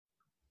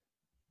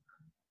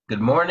Good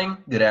morning,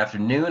 good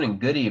afternoon, and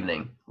good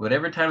evening,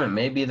 whatever time it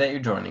may be that you're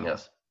joining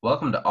us.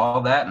 Welcome to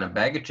All That and a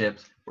Bag of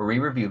Chips, where we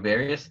review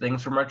various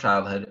things from our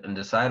childhood and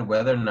decide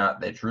whether or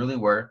not they truly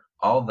were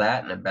all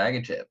that and a bag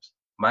of chips.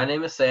 My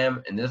name is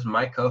Sam, and this is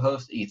my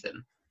co-host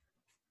Ethan.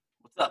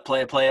 What's up,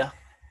 playa?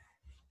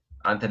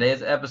 On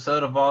today's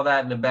episode of All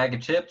That and a Bag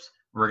of Chips,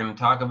 we're going to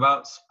talk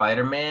about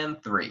Spider-Man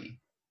 3.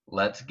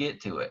 Let's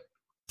get to it.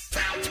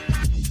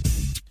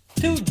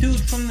 Two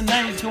dudes from the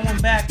 90s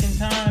going back in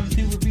time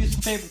to review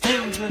some favorite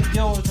things of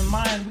yours and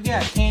mine. We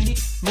got candy,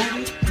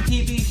 movies, and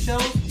TV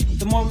shows.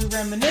 The more we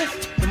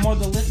reminisce, the more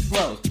the list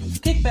grows.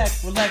 So kick back,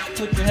 relax,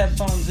 put your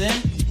headphones in.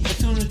 As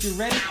soon as you're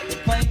ready, hit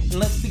play, and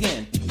let's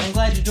begin. I'm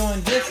glad you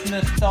joined this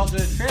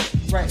nostalgia trip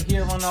right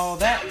here on All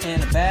That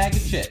and a Bag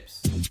of Chips.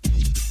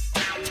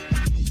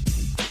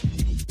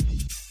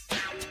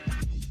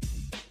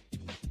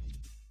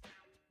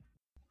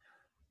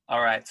 All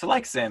right, so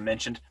like Sam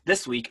mentioned,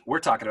 this week we're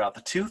talking about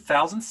the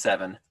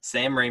 2007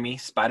 Sam Raimi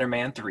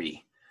Spider-Man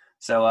 3.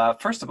 So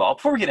first of all,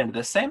 before we get into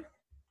this, Sam,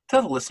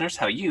 tell the listeners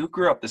how you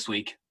grew up this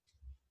week.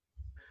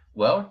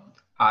 Well,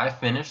 I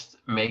finished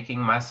making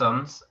my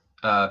son's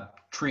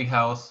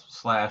treehouse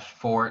slash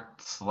fort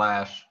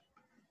slash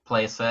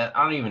playset.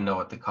 I don't even know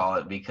what to call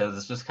it because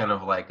it's just kind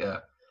of like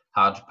a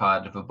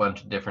hodgepodge of a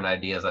bunch of different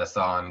ideas I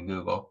saw on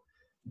Google.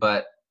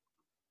 But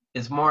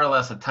it's more or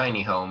less a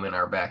tiny home in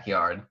our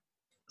backyard,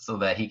 so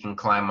that he can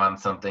climb on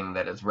something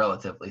that is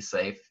relatively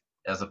safe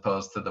as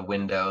opposed to the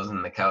windows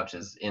and the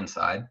couches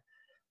inside.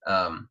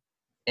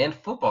 And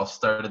football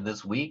started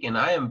this week, and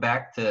I am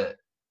back to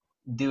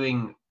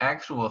doing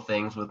actual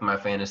things with my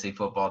fantasy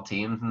football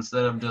teams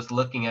instead of just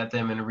looking at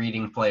them and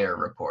reading player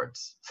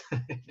reports.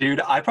 Dude,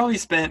 I probably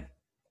spent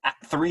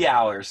 3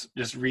 hours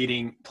just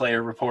reading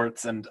player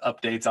reports and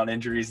updates on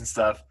injuries and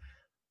stuff.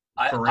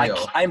 For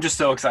real. I'm just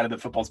so excited that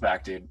football's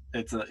back, dude.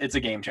 It's a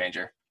game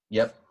changer.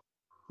 Yep.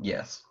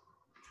 Yes.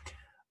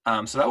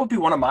 So that would be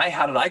one of my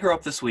how did I grow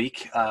up this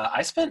week.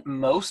 I spent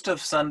most of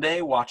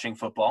Sunday watching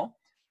football.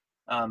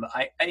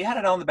 I had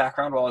it on the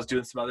background while I was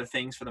doing some other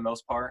things for the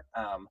most part.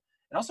 And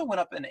also went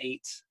up and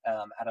ate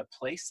at a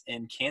place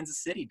in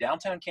Kansas City,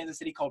 downtown Kansas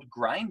City called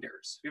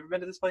Grinders. Have you ever been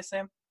to this place,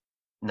 Sam?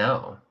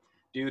 No.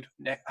 Dude,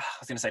 I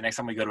was going to say next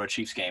time we go to a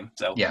Chiefs game.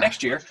 So Yeah.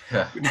 Next year,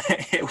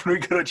 when we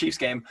go to a Chiefs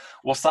game,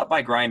 we'll stop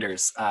by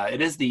Grinders. It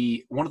is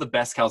one of the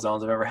best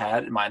calzones I've ever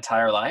had in my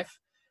entire life.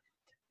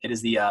 It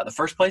is the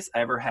first place I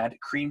ever had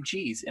cream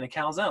cheese in a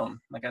calzone,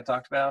 like I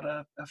talked about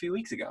a few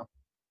weeks ago.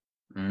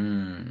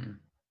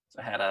 So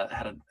I had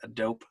a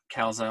dope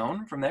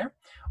calzone from there.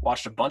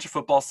 Watched a bunch of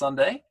football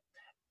Sunday,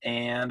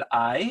 and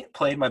I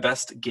played my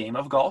best game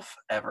of golf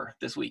ever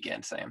this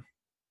weekend, Sam.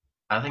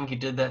 I think you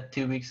did that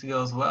 2 weeks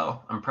ago as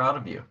well. I'm proud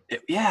of you.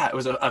 It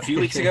was a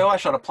few weeks ago. I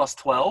shot a plus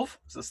 12,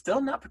 so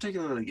still not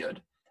particularly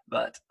good,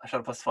 but I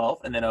shot a plus 12.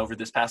 And then over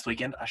this past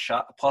weekend, I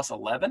shot a plus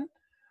 11.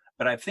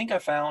 But I think I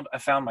found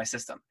my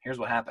system. Here's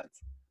what happens.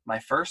 My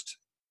first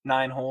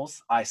 9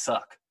 holes, I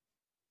suck.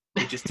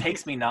 It just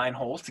takes me 9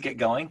 holes to get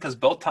going because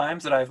both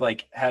times that I've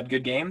had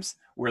good games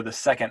were the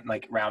second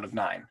round of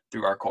 9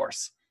 through our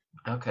course.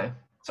 Okay.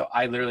 So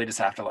I literally just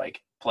have to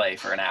play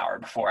for an hour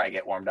before I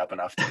get warmed up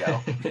enough to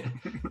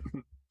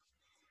go.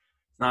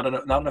 Not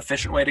an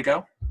efficient way to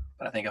go,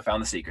 but I think I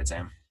found the secret,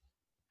 Sam.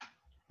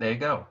 There you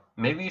go.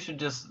 Maybe you should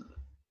just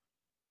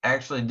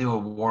actually do a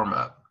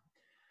warm-up.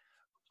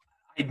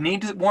 I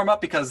need to warm up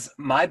because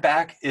my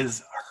back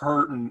is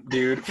hurting,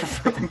 dude,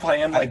 from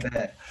playing. I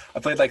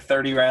played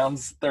 30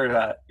 rounds,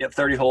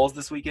 30 holes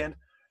this weekend,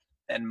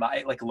 and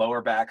my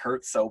lower back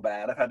hurts so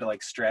bad. I've had to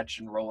stretch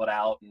and roll it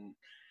out and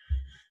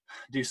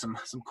do some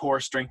core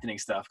strengthening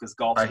stuff because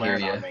golf's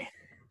wearing on me.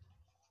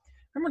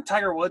 Remember when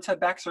Tiger Woods had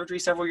back surgery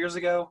several years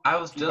ago? I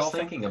was just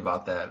thinking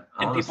about that,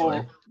 honestly.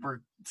 And people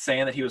were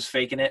saying that he was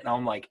faking it, and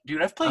I'm like,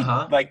 dude, I've played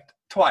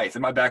twice,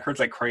 and my back hurts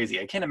like crazy.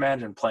 I can't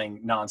imagine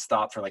playing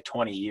nonstop for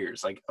 20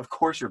 years. Of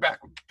course your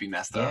back would be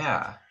messed up.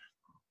 Yeah.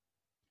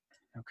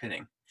 No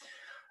kidding.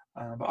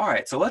 But all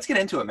right, so let's get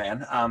into it,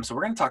 man. So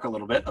we're going to talk a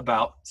little bit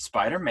about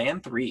Spider-Man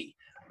 3.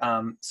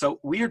 So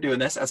we are doing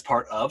this as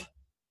part of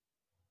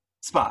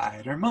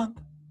Spider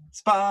Month.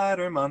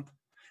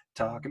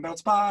 Talking about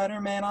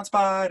Spider-Man on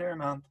Spider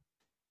Month.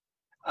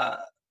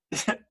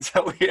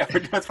 So we're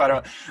doing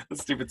Spider-Man. The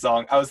stupid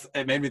song.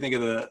 It made me think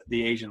of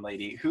the Asian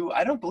lady who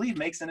I don't believe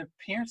makes an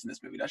appearance in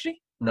this movie, does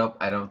she? Nope,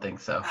 I don't think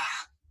so.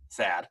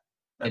 Sad.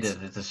 It is.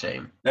 It's a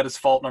shame. That is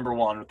fault number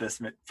 1 with this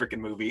freaking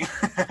movie.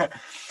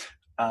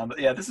 But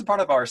yeah, this is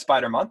part of our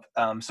Spider Month.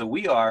 So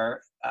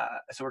we're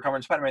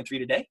covering Spider-Man 3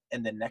 today,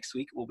 and then next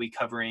week we'll be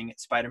covering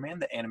Spider-Man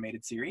the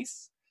animated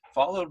series,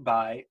 followed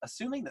by,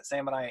 assuming that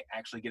Sam and I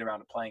actually get around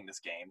to playing this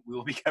game, we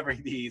will be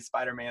covering the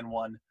Spider-Man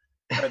 1.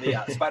 Or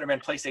the Spider-Man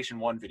PlayStation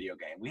 1 video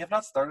game. We have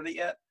not started it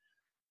yet,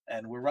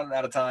 and we're running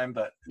out of time,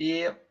 but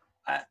yep.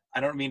 I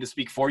don't mean to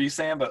speak for you,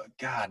 Sam, but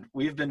God,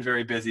 we've been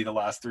very busy the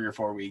last 3 or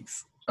 4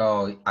 weeks.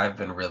 Oh, I've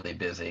been really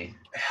busy.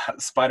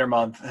 Spider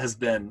Month it's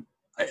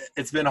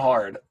been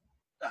hard.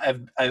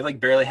 I've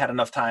barely had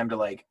enough time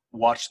to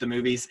watch the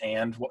movies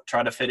and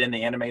try to fit in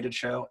the animated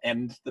show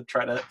and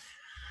try to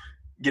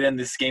get in.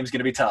 This game's going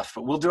to be tough,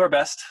 but we'll do our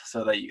best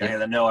so that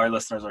I know our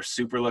listeners are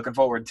super looking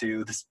forward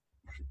to this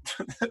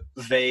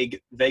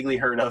vaguely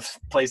heard of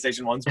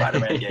PlayStation 1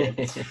 Spider-Man game.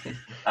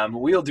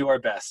 We'll do our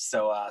best.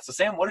 So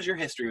Sam, what is your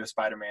history with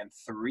Spider-Man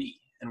 3,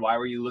 and why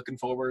were you looking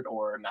forward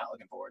or not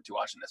looking forward to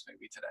watching this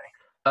movie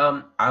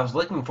today? I was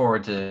looking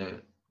forward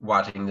to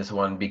watching this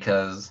one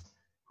because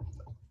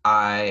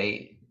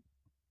I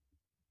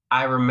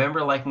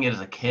remember liking it as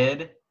a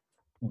kid,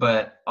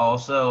 but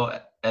also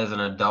as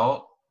an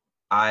adult,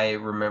 I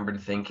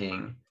remembered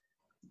thinking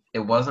it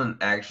wasn't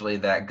actually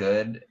that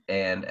good.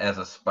 And as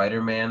a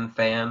Spider-Man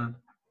fan,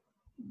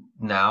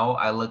 now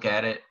I look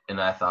at it and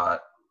I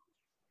thought,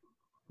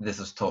 this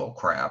is total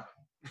crap.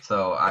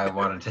 So I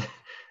wanted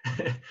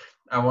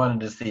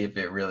to see if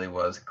it really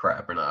was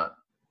crap or not.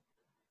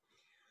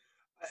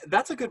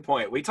 That's a good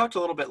point. We talked a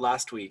little bit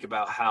last week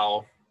about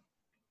how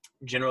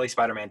generally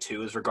Spider-Man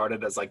 2 is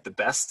regarded as like the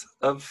best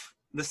of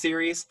the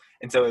series.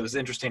 And so it was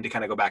interesting to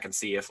kind of go back and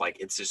see if like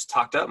it's just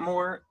talked up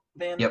more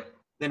than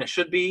it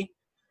should be,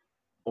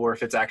 or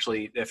if it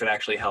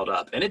actually held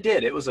up. And it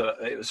did. It was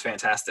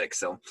fantastic.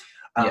 So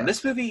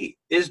this movie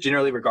is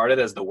generally regarded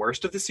as the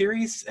worst of the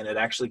series, and it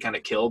actually kind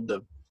of killed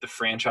the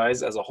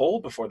franchise as a whole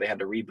before they had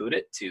to reboot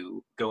it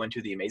to go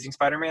into The Amazing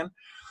Spider-Man.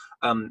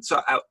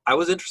 So I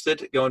was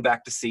interested going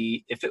back to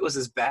see if it was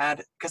as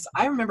bad, because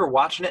I remember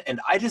watching it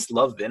and I just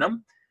love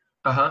Venom.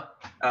 I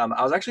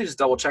was actually just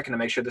double checking to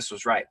make sure this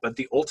was right, but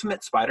the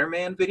Ultimate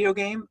Spider-Man video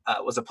game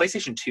was a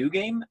PlayStation 2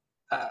 game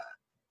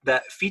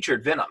that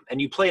featured Venom,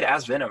 and you played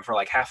as Venom for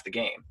like half the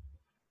game.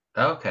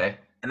 Okay.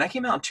 And that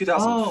came out in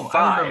 2005. Oh,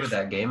 I remember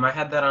that game. I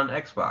had that on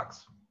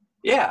Xbox.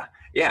 Yeah.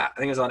 I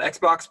think it was on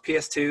Xbox,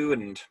 PS2,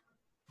 and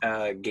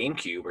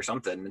GameCube or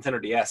something,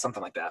 Nintendo DS,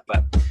 something like that.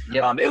 But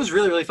it was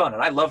really, really fun,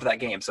 and I loved that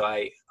game. So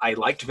I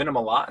liked Venom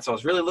a lot, so I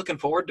was really looking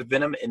forward to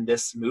Venom in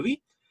this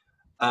movie.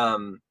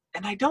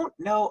 And I don't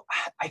know,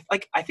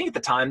 I think at the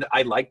time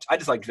I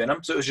just liked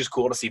Venom, so it was just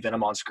cool to see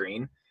Venom on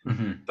screen.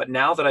 Mm-hmm. But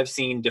now that I've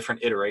seen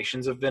different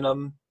iterations of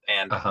Venom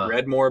and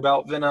read more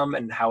about Venom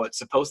and how it's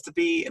supposed to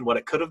be and what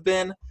it could have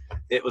been,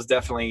 it was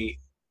definitely,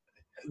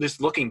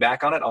 just looking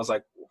back on it, I was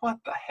like, what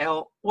the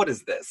hell? What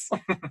is this?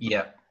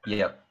 Yep.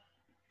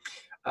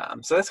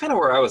 So that's kind of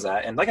where I was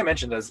at. And like I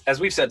mentioned, as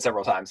we've said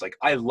several times, like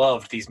I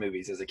loved these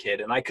movies as a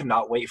kid, and I could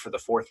not wait for the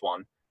fourth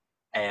one.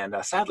 And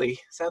sadly,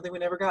 we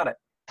never got it.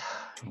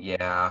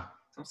 Yeah.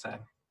 So sad.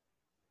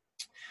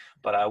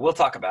 But we'll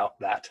talk about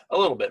that a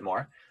little bit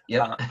more.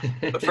 Yeah.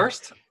 But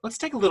first, let's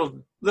take a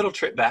little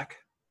trip back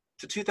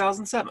to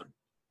 2007 to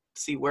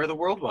see where the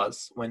world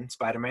was when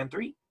Spider-Man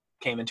 3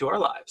 came into our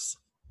lives.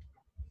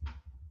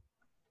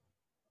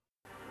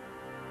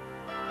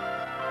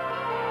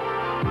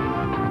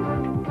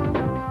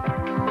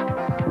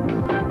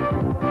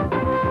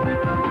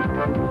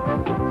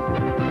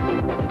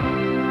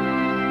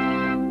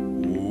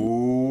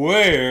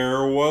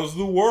 Where was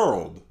the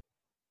world?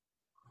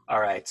 All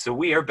right, so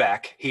we are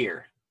back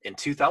here in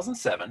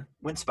 2007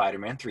 when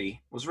Spider-Man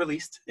 3 was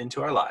released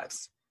into our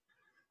lives.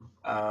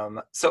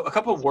 So a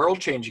couple of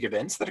world-changing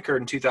events that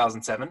occurred in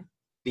 2007.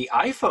 The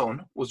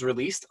iPhone was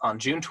released on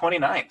June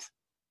 29th.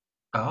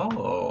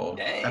 Oh,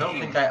 dang. I don't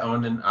think I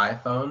owned an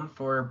iPhone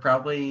for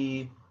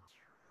probably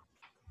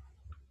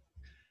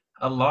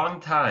a long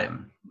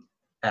time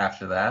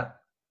after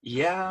that.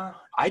 Yeah,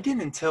 I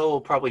didn't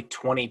until probably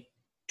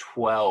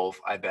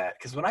 2012, I bet.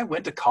 Because when I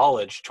went to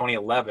college,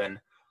 2011,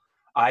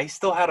 I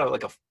still had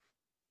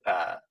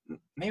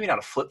maybe not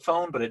a flip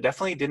phone, but it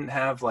definitely didn't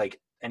have like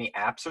any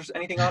apps or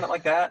anything on it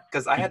like that.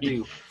 Because I had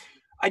to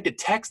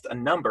text a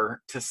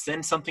number to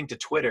send something to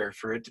Twitter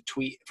for it to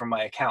tweet from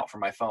my account from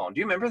my phone. Do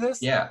you remember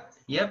this? Yeah.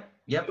 Yep.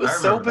 It was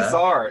so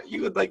bizarre.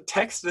 You would like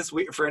text this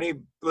week, for any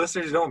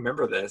listeners who don't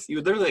remember this, you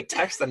would literally like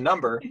text a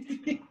number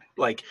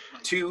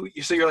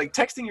so you're like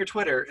texting your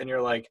Twitter and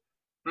you're like,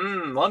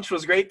 lunch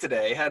was great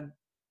today. Had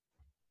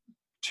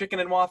chicken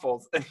and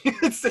waffles, and you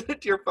would send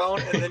it to your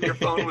phone, and then your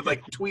phone would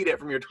like tweet it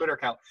from your Twitter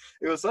account.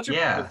 It was such a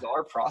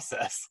bizarre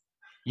process.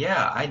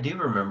 Yeah, I do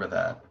remember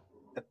that.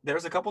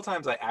 There's a couple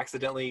times I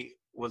accidentally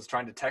was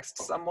trying to text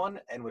someone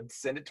and would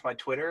send it to my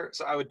Twitter.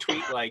 So I would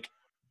tweet like,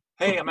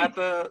 "Hey, I'm at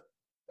the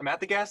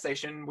gas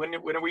station. When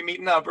are we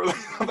meeting up?" Or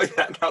something like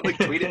that. And I'd like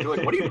tweet it and be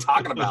like, "What are you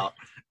talking about?"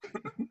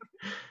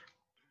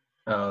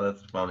 Oh,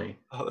 that's funny.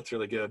 Oh, that's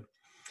really good.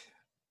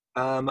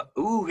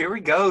 Here we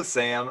go,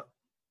 Sam.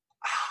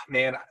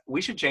 Man,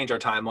 we should change our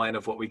timeline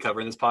of what we cover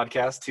in this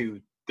podcast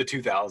to the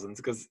 2000s,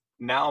 because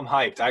now I'm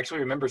hyped. I actually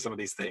remember some of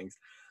these things.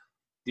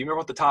 Do you remember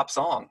what the top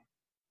song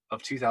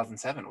of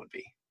 2007 would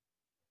be?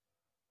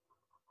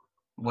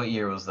 What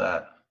year was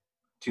that?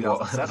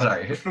 2007.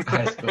 Sorry,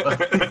 high school.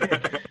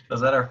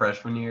 Was that our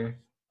freshman year?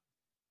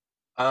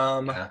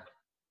 Yeah.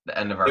 The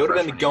end of our. It would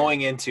have been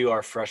going into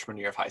our freshman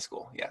year of high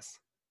school, yes,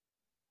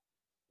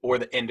 or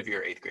the end of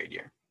your 8th grade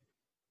year.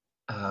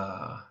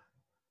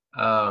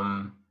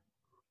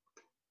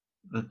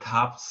 The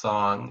top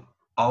song,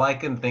 all I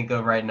can think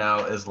of right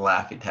now is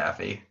Laffy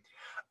Taffy.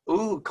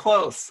 Ooh,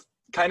 close.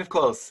 Kind of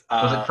close.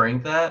 Was it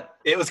Crank That?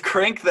 It was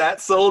Crank That,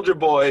 Soldier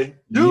Boy.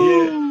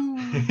 You.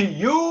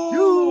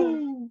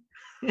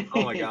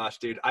 Oh my gosh,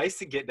 dude. I used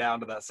to get down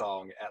to that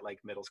song at like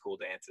middle school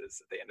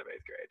dances at the end of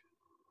 8th grade.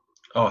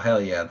 Oh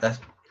hell yeah, that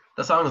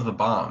song is the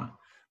bomb.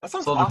 That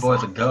song's Soldier awesome.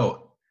 Boy's a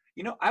goat.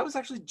 You know, I was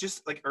actually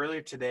just like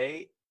earlier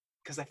today,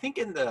 because I think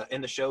in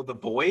the show The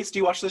Boys, do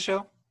you watch the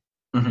show?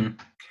 Hmm.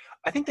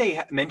 I think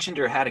they mentioned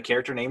or had a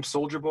character named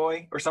Soldier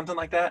Boy or something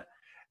like that.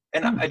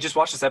 And I just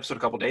watched this episode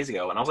a couple days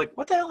ago, and I was like,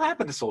 what the hell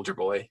happened to Soldier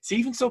Boy? Is he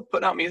even still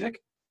putting out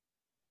music?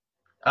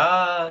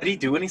 Did he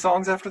do any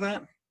songs after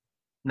that?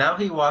 Now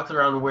he walks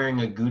around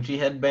wearing a Gucci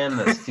headband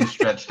that's too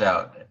stretched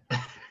out.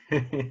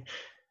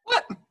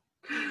 What?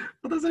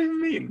 What does that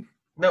even mean?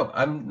 No,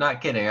 I'm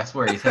not kidding. I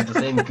swear he's had the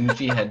same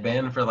Gucci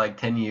headband for like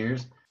 10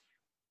 years,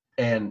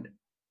 and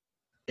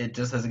it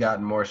just has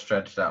gotten more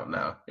stretched out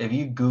now. If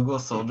you Google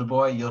Soldier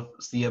Boy, you'll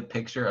see a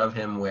picture of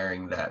him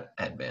wearing that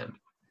headband.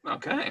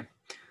 Okay.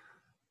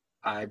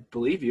 I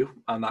believe you.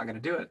 I'm not going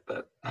to do it,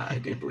 but I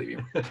do believe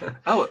you.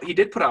 Oh, he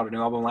did put out a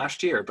new album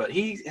last year, but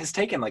he has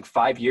taken like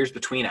 5 years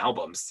between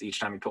albums each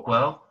time he put one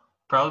out. Well,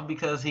 probably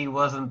because he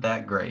wasn't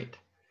that great.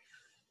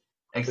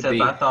 Except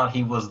be. I thought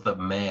he was the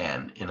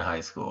man in high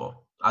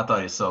school. I thought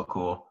he was so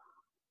cool.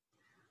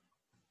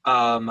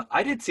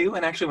 I did too.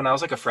 And actually, when I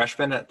was like a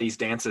freshman at these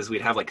dances,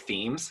 we'd have like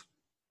themes.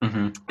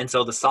 Hmm. And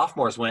so the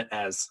sophomores went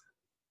as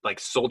like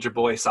Soldier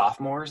Boy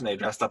sophomores, and they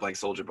dressed up like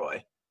Soldier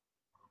Boy.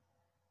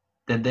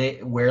 Did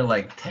they wear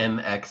like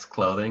 10X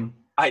clothing?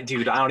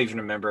 Dude, I don't even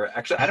remember.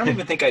 Actually, I don't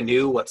even think I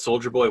knew what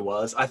Soldier Boy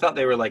was. I thought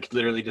they were like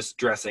literally just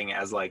dressing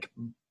as like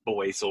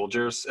boy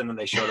soldiers, and then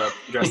they showed up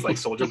dressed like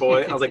Soldier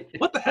Boy. I was like,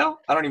 what the hell?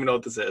 I don't even know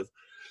what this is.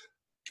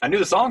 I knew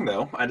the song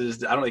though. I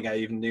don't think I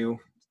even knew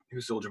who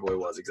Soldier Boy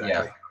was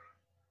exactly.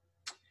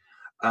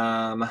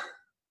 Yeah.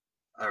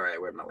 All right,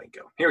 where'd my link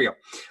go? Here we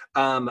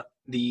go.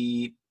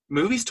 The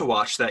movies to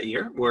watch that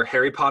year were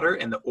Harry Potter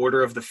and the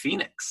Order of the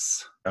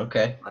Phoenix.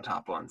 Okay. The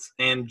top ones.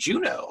 And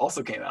Juno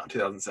also came out in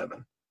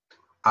 2007.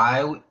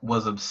 I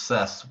was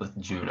obsessed with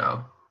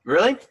Juno.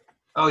 Really?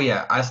 Oh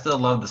yeah, I still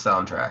love the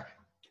soundtrack.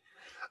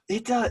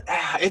 It does.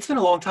 It's been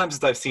a long time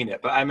since I've seen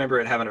it, but I remember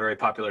it having a very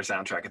popular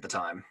soundtrack at the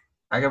time.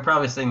 I could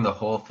probably sing the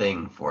whole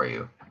thing for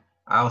you.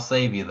 I'll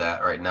save you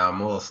that right now.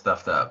 I'm a little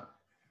stuffed up.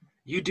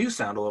 You do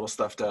sound a little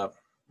stuffed up.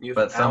 You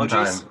But have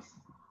allergies? sometimes,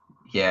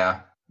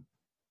 yeah.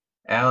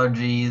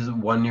 Allergies,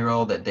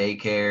 1-year-old at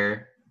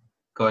daycare,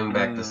 going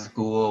back to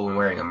school and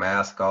wearing a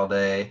mask all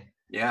day.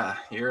 Yeah,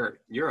 you're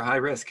a high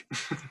risk.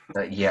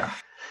 Yeah.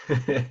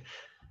 Okay,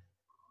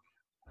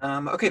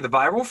 the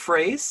viral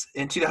phrase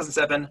in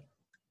 2007,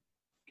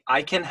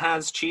 Icon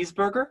has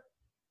cheeseburger,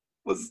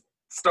 was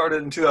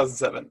started in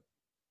 2007.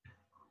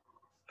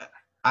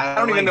 I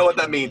don't even know what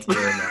that means.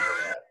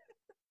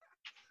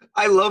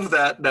 I love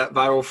that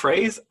viral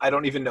phrase. I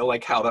don't even know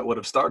like how that would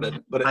have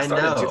started, but it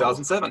started in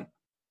 2007.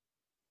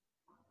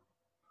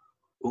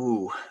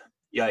 Ooh,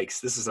 yikes!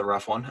 This is a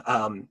rough one.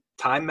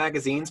 Time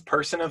Magazine's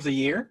Person of the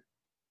Year,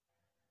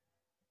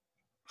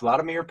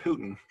 Vladimir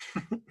Putin.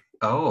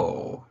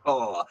 Oh.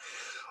 Oh,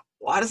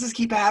 why does this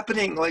keep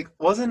happening? Like,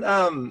 wasn't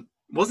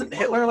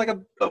Hitler like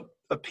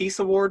a peace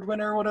award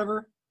winner or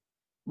whatever?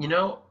 You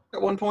know,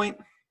 At one point.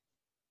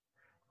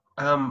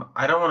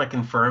 I don't want to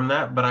confirm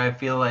that, but I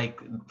feel like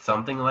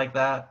something like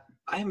that.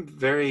 I'm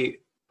fairly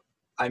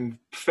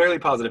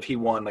positive he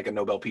won like a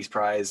Nobel Peace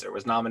Prize or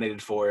was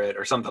nominated for it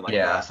or something like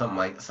Yeah,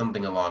 that.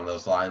 something along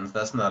those lines.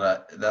 That's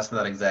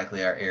not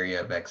exactly our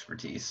area of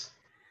expertise.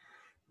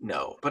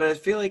 No, but I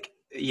feel like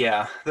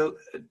the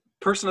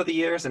Person of the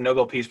Years and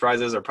Nobel Peace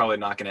Prizes are probably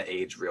not going to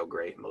age real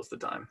great most of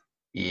the time.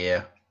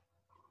 Yeah.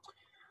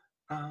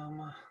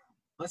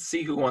 Let's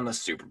see who won the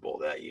Super Bowl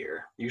that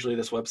year. Usually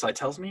this website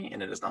tells me,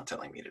 and it is not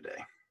telling me today.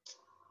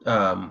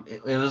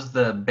 It was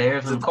the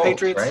Bears and the Colts,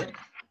 Patriots?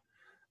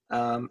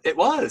 right? It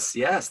was,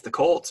 yes, the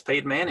Colts.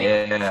 Peyton Manning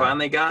Yeah.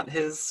 finally got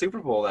his Super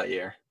Bowl that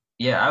year.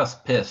 Yeah, I was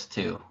pissed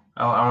too.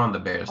 I wanted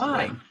the Bears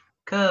Why? to win.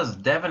 Because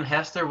Devin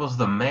Hester was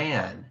the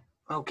man.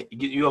 Okay,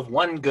 you have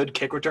one good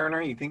kick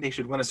returner. You think they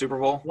should win a Super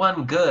Bowl?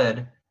 One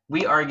good.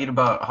 We argued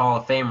about Hall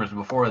of Famers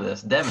before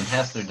this. Devin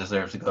Hester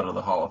deserves to go to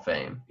the Hall of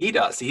Fame. He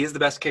does. He is the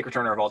best kick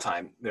returner of all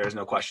time. There is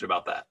no question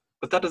about that.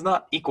 But that does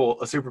not equal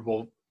a Super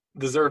Bowl,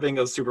 deserving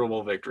a Super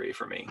Bowl victory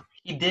for me.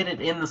 He did it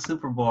in the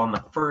Super Bowl on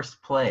the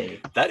first play.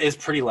 That is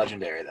pretty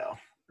legendary, though.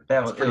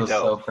 It was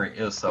dope.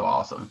 so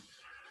awesome.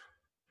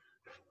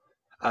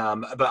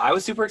 But I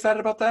was super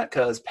excited about that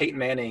because Peyton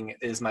Manning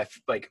is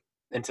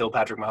until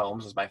Patrick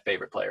Mahomes was my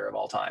favorite player of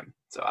all time.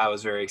 So I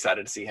was very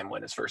excited to see him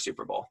win his first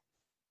Super Bowl.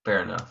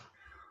 Fair enough.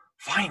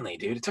 Finally,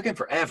 dude. It took him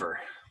forever.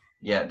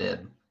 Yeah, it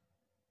did.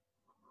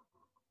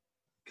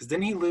 Because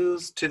didn't he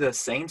lose to the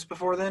Saints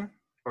before then?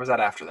 Or was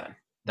that after then?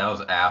 That was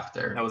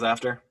after. That was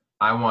after?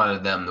 I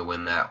wanted them to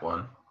win that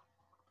one.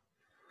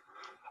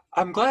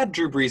 I'm glad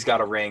Drew Brees got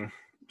a ring,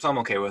 so I'm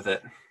okay with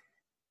it.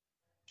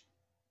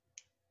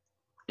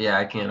 Yeah,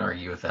 I can't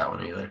argue with that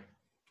one either.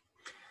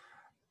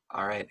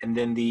 All right. And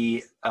then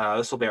this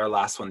will be our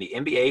last one. The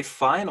NBA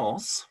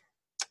Finals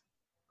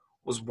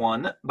was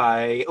won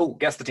by,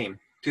 guess the team.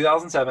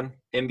 2007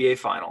 NBA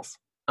Finals.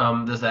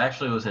 This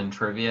actually was in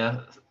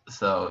trivia,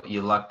 so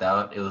you lucked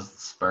out. It was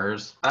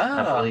Spurs, I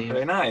Ah, believe.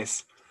 very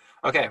nice.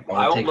 Okay, well,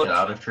 I I'll won't take look. it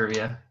out of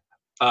trivia.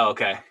 Oh,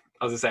 okay.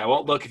 I was gonna say I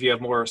won't look if you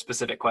have more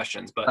specific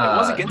questions, but it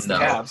was against No.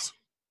 the Cavs,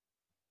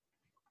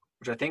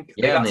 which I think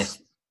Yeah, and they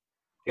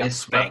they got swept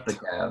spanked. the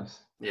Cavs.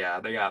 Yeah,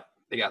 they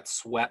got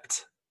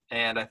swept,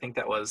 and I think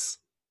wasn't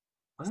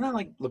that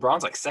like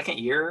LeBron's like second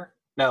year?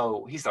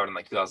 No, he started in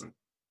like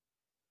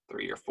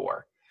 2003 or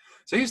 4,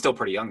 so he was still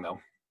pretty young though.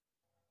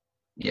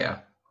 Yeah.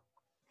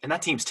 And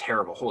that team's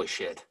terrible. Holy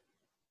shit.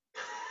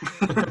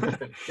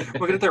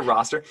 Looking at their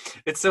roster,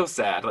 it's so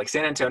sad. Like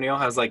San Antonio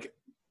has like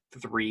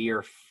 3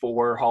 or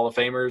 4 Hall of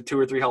Famers, 2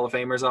 or 3 Hall of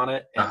Famers on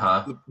it.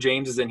 And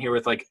James is in here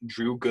with like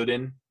Drew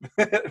Gooden,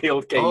 the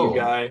old KU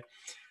guy.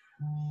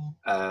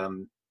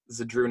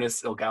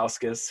 Zadrunas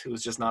Ilgauskas,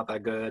 who's just not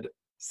that good.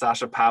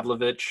 Sasha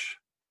Pavlovich,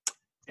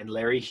 and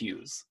Larry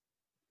Hughes.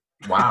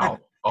 Wow.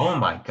 Oh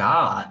my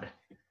God.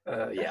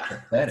 Yeah,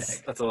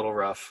 pathetic. That's a little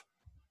rough.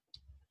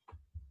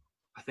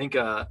 I think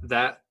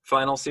that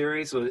final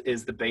series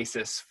is the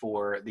basis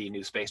for the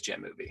new Space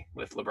Jam movie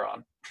with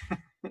LeBron.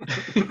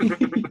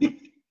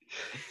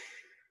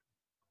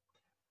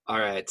 All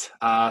right,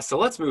 so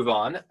let's move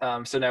on.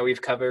 So now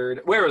we've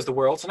covered Where is the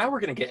World? So now we're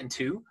going to get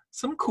into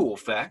some cool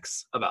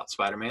facts about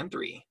Spider-Man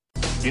 3.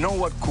 You know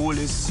what cool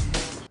is?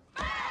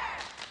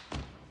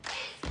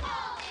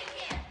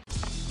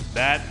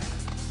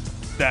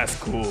 That's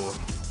cool.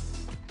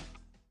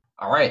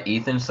 All right,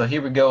 Ethan. So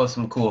here we go with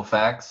some cool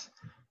facts.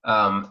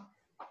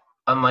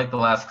 Unlike the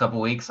last couple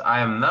weeks,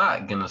 I am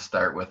not going to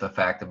start with a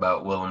fact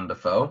about Willem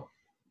Dafoe.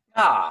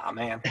 Ah,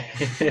 man.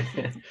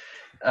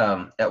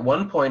 At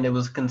one point, it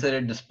was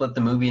considered to split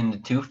the movie into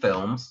 2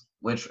 films,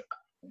 which,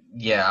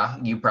 yeah,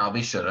 you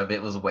probably should have.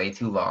 It was way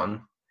too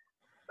long.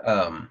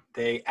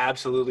 They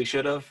absolutely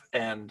should have,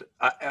 and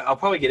I'll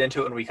probably get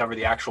into it when we cover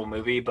the actual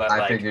movie, but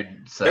I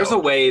figured so. There's a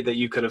way that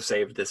you could have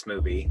saved this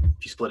movie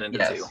if you split it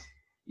into 2.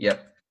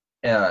 Yep.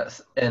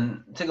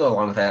 And to go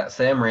along with that,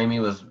 Sam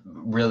Raimi was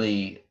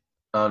really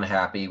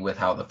unhappy with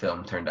how the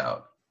film turned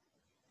out.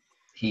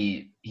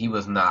 He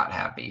was not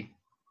happy.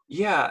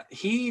 Yeah,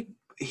 he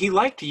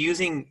liked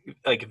using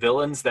like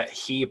villains that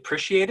he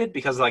appreciated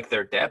because like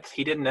their depth.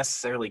 He didn't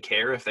necessarily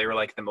care if they were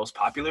like the most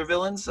popular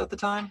villains at the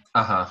time.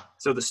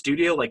 So the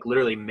studio like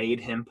literally made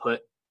him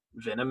put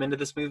Venom into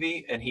this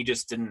movie, and he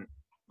just didn't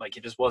like.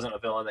 It just wasn't a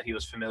villain that he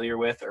was familiar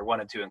with or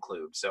wanted to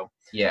include. So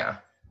yeah,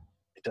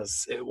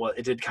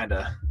 it did kind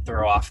of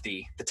throw off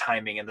the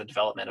timing and the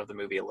development of the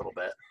movie a little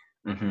bit.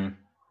 Mm-hmm.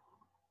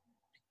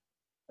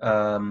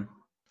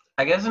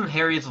 I guess in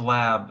Harry's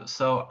lab.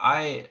 So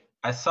I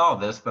saw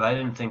this, but I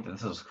didn't think that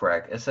this was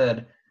correct. It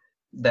said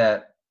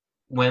that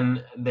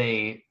when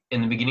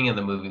in the beginning of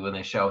the movie, when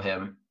they show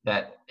him,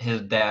 that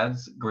his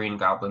dad's Green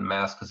Goblin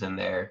mask was in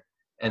there,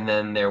 and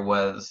then there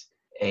was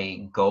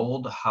a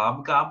gold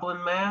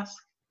Hobgoblin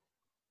mask.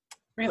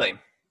 Really?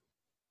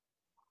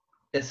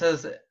 It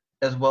says,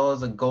 as well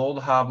as a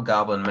gold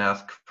Hobgoblin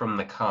mask from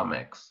the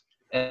comics.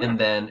 And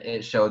then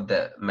it showed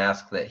the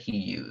mask that he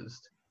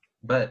used.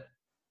 But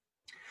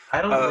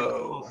I don't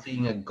recall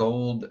seeing a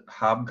gold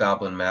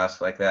Hobgoblin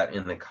mask like that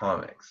in the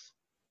comics.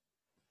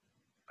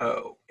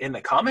 Oh, in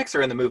the comics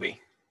or in the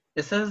movie?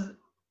 It says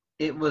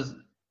it was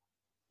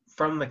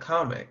from the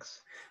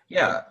comics.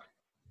 Yeah.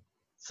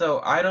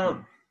 So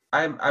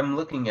I'm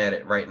looking at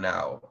it right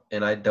now,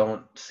 and I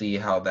don't see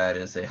how that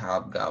is a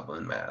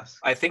Hobgoblin mask.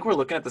 I think we're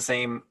looking at the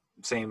same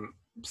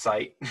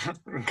site.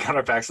 Got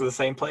our backs to the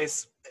same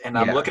place. And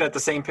I'm looking at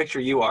the same picture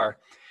you are.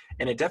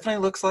 And it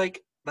definitely looks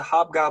like the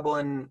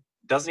Hobgoblin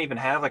doesn't even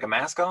have like a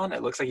mask on.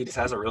 It looks like he just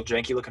has a real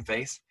janky looking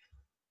face.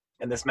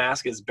 And this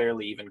mask is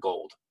barely even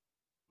gold.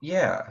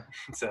 Yeah.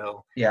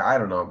 So. Yeah, I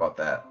don't know about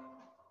that.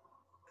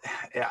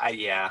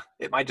 Yeah.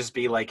 It might just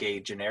be like a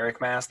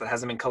generic mask that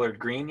hasn't been colored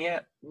green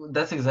yet.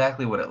 That's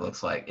exactly what it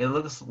looks like. It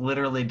looks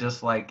literally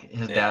just like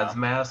his dad's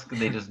mask.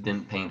 They just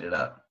didn't paint it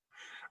up.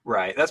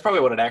 Right. That's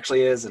probably what it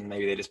actually is. And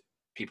maybe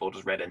people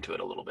just read into it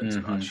a little bit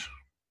too much.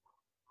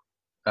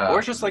 Or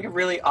it's just like a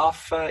really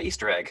off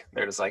Easter egg.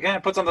 They're just like,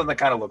 put something that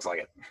kind of looks like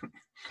it.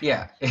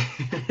 Yeah.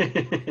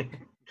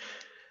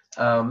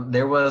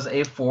 There was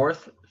a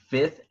 4th,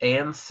 5th,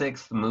 and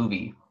 6th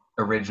movie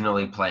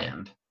originally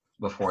planned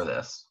before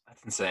this.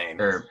 That's insane.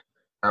 Or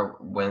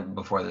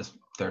before this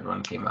 3rd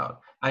one came out.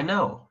 I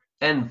know.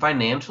 And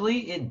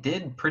financially, it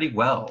did pretty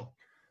well.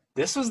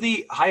 This was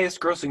the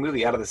highest grossing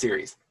movie out of the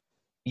series.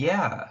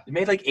 Yeah. It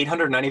made like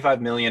 $895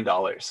 million.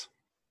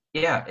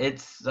 Yeah, it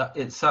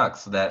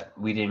sucks that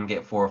we didn't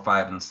get 4,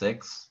 5, and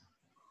 6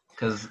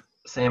 because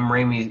Sam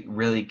Raimi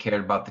really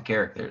cared about the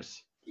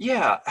characters.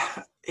 Yeah,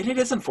 and it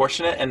is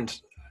unfortunate, and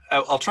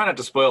I'll try not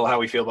to spoil how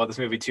we feel about this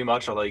movie too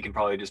much, although you can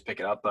probably just pick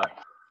it up, but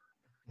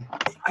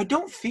I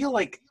don't feel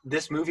like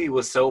this movie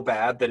was so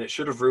bad that it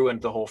should have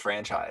ruined the whole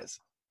franchise.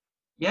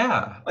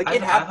 Yeah. Like,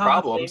 it had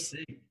problems,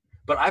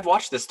 but I've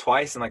watched this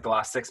twice in like the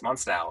last 6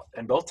 months now,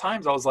 and both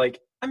times I was like,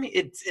 I mean,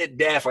 it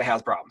definitely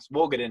has problems.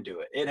 We'll get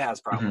into it. It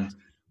has problems.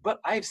 Mm-hmm. But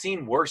I've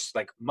seen worse,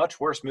 like much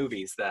worse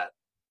movies that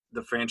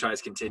the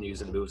franchise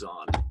continues and moves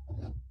on.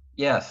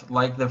 Yes,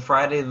 like the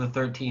Friday the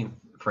 13th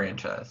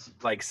franchise.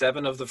 Like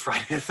 7 of the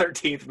Friday the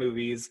 13th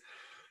movies.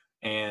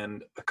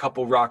 and a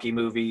couple Rocky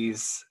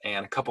movies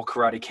and a couple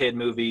Karate Kid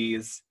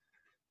movies.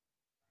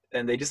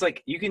 And they just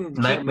like, you can keep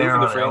Nightmare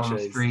moving the on Elm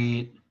franchise.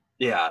 Street.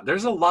 Yeah,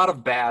 there's a lot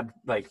of bad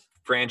like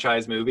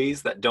franchise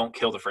movies that don't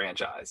kill the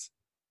franchise.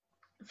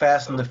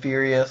 Fast and the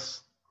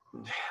Furious.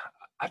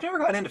 I've never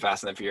gotten into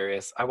Fast and the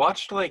Furious. I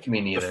watched like Me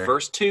the neither.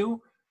 first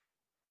two,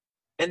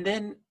 and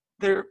then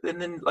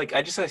like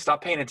I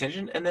stopped paying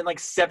attention, and then like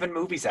 7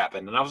 movies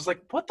happened, and I was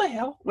like, what the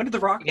hell? When did The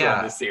Rock go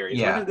in this series?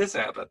 Yeah. When did this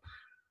happen?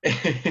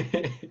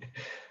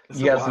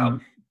 You got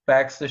some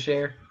facts to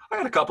share? I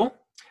got a couple.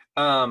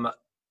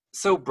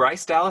 So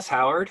Bryce Dallas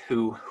Howard,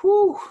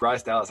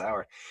 Bryce Dallas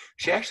Howard,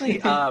 she actually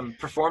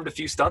performed a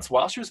few stunts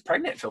while she was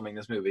pregnant filming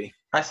this movie.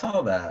 I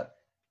saw that.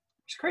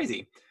 It's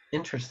crazy.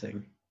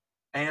 Interesting.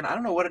 And I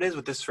don't know what it is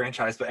with this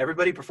franchise, but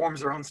everybody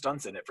performs their own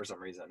stunts in it for some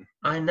reason.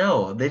 I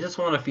know. They just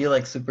want to feel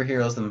like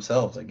superheroes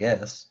themselves, I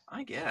guess.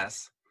 I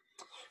guess.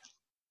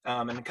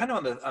 And kind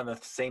of on the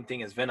same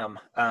thing as Venom,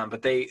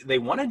 but they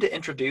wanted to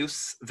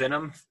introduce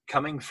Venom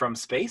coming from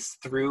space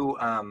through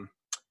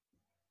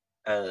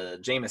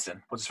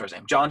Jameson. What's his first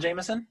name? John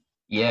Jameson.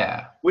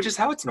 Yeah. Which is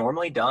how it's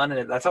normally done,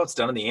 and that's how it's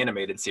done in the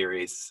animated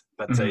series.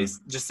 But they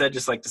just said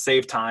like to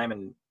save time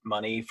and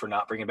money for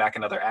not bringing back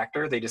another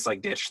actor, they just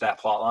like ditched that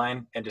plot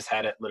line and just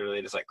had it literally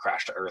just like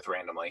crash to Earth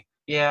randomly.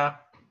 Yeah.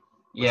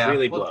 Yeah. Which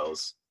really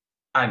blows.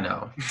 I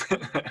know.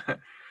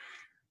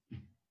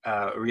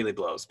 Really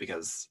blows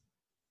because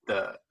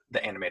the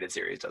animated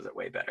series does it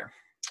way better.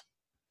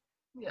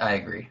 I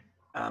agree.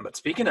 But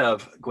speaking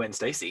of Gwen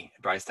Stacy,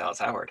 Bryce Dallas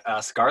Howard,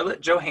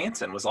 Scarlett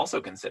Johansson was also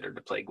considered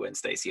to play Gwen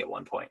Stacy at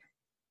one point.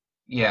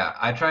 Yeah,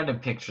 I tried to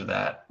picture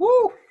that.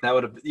 Woo! That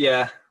would have,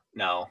 yeah,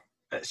 no.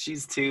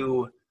 She's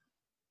too,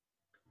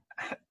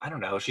 I don't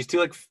know. She's too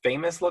like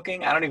famous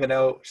looking. I don't even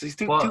know. She's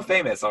too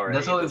famous already.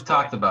 That's what we've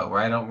talked about, where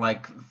I don't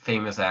like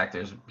famous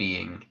actors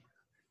being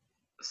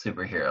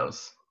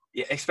superheroes.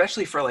 Yeah,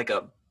 especially for like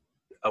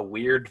a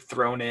weird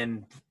thrown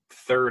in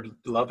third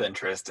love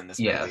interest in this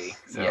movie.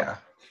 So, yeah.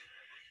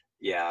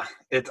 Yeah,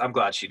 I'm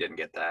glad she didn't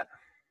get that.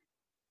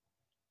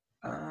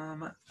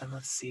 And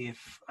let's see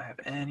if I have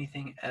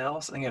anything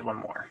else. I think I had one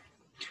more.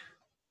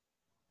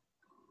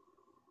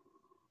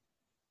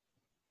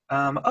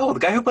 The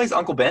guy who plays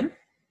Uncle Ben,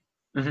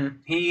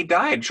 he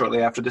died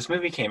shortly after this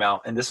movie came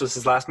out, and this was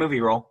his last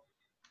movie role.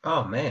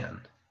 Oh,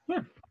 man.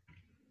 Yeah.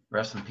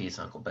 Rest in peace,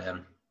 Uncle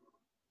Ben.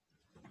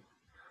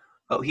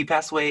 Oh, he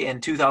passed away in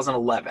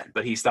 2011,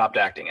 but he stopped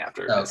acting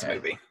after this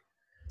movie.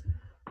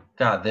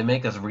 God, they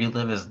make us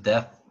relive his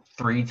death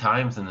 3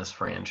 times in this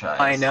franchise.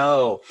 I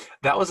know.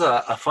 That was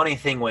a funny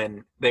thing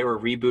when they were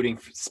rebooting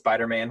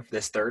Spider-Man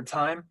this 3rd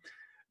time.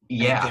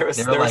 Yeah,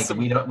 they were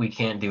like, we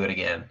can't do it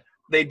again.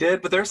 They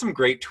did, but there are some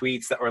great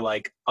tweets that were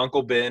like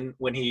Uncle Ben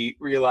when he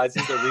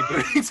realizes they're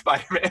rebooting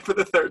Spider-Man for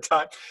the 3rd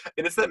time.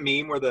 And it's that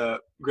meme where the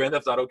Grand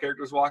Theft Auto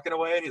character's walking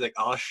away and he's like,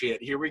 oh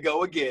shit, here we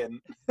go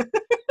again.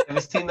 Have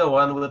you seen the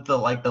one with the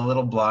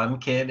little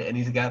blonde kid and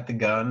he's got the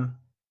gun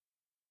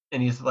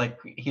and he's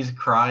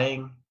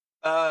crying?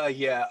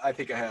 Yeah, I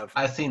think I have.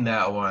 I've seen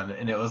that one,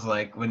 and it was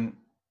like when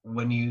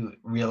you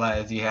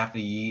realize you have to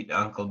yeet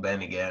Uncle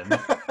Ben again.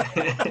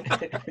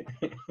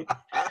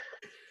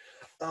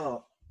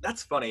 Oh,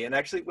 that's funny. And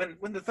actually,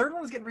 when the 3rd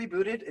one was getting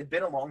rebooted, it'd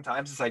been a long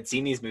time since I'd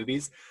seen these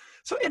movies.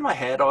 So in my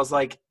head, I was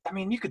like, I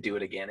mean, you could do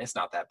it again. It's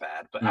not that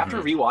bad. But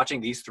after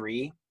rewatching these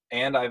 3,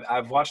 and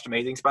I've watched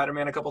Amazing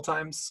Spider-Man a couple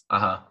times,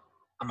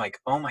 I'm like,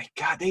 oh my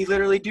God, they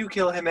literally do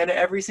kill him in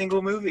every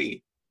single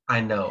movie.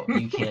 I know.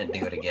 You can't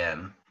do it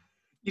again.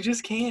 You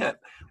just can't.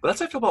 But that's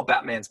how I feel about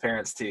Batman's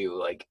parents too.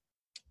 Like,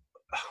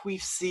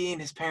 we've seen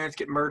his parents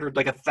get murdered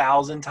like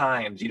 1,000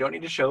 times. You don't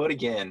need to show it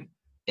again.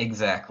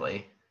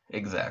 Exactly.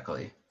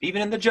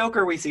 Even in the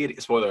Joker, we see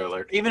it. Spoiler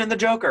alert. Even in the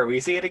Joker, we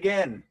see it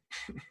again.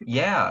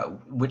 Yeah,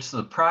 which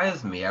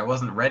surprised me. I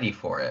wasn't ready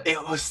for it.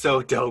 It was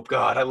so dope.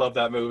 God, I love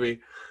that movie.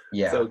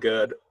 Yeah. So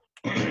good.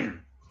 All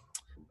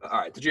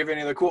right. Did you have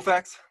any other cool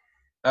facts?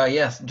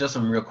 Yes, just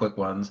some real quick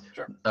ones.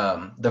 Sure.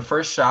 The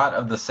first shot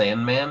of the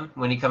Sandman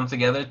when he comes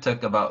together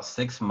took about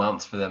 6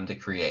 months for them to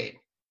create.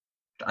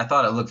 I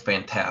thought it looked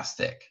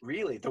fantastic.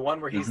 Really? The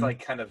one where he's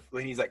like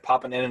when he's like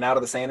popping in and out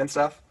of the sand and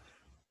stuff?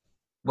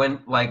 When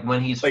he's like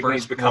first when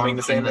he's becoming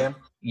the Sandman?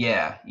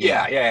 Yeah.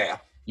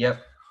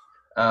 Yep.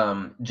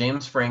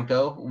 James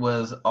Franco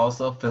was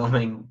also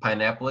filming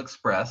Pineapple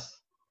Express.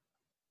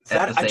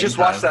 I just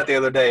watched that the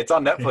other day. It's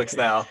on Netflix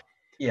now.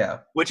 Yeah.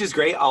 Which is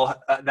great.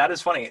 That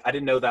is funny. I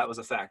didn't know that was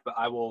a fact, but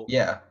I will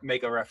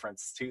make a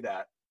reference to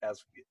that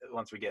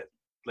once we get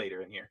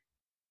later in here.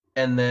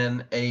 And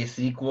then a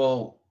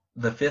sequel,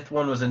 the 5th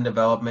one was in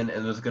development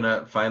and was going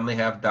to finally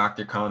have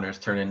Dr. Connors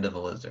turn into the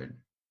Lizard.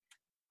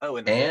 Oh,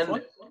 and the 5th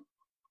one?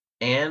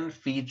 And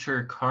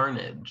feature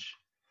Carnage.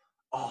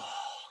 Oh,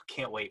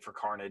 can't wait for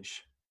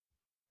Carnage.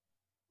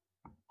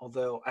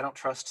 Although I don't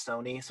trust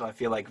Sony, so I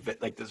feel like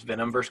this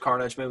Venom vs.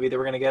 Carnage movie that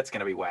we're going to get is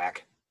going to be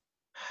whack.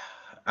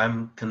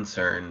 I'm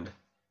concerned.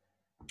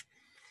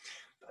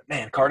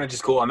 Man, Carnage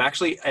is cool. I'm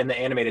actually in the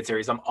animated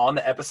series. I'm on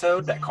the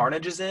episode that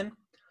Carnage is in,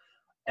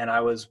 and I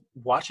was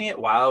watching it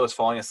while I was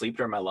falling asleep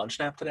during my lunch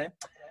nap today.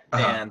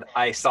 and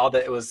I saw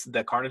that it was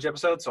the Carnage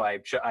episode, so I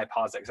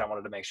paused it because I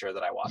wanted to make sure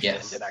that I watched it and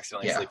Yes. didn't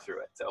accidentally Yeah. sleep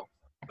through it. So,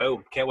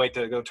 boom! Can't wait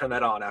to go turn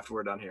that on after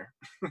we're done here.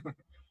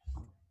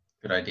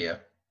 Good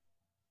idea.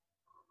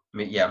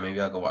 Yeah, maybe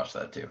I'll go watch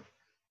that too.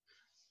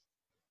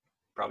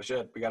 Probably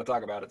should. We got to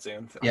talk about it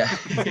soon. So. Yeah.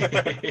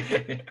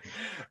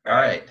 All All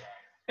right.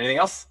 Anything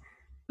else?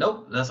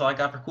 Nope, that's all I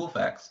got for cool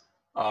facts.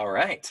 All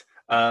right.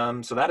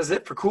 So that is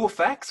it for cool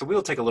facts. So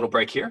we'll take a little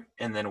break here,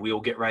 and then we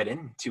will get right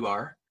into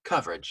our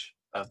coverage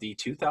of the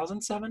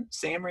 2007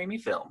 Sam Raimi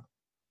film,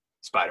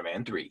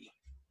 Spider-Man 3.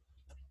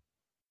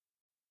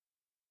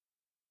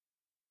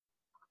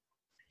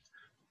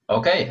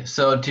 Okay,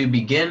 so to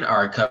begin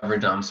our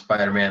coverage on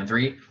Spider-Man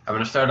 3, I'm going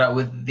to start out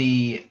with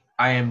the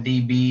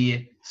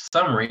IMDb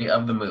summary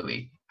of the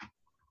movie.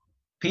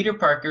 Peter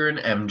Parker and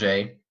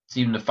MJ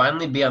seem to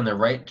finally be on the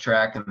right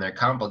track in their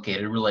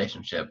complicated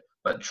relationship,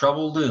 but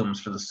trouble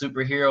looms for the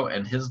superhero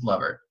and his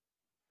lover.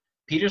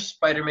 Peter's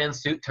Spider-Man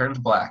suit turns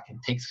black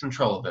and takes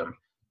control of him,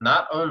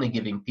 not only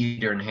giving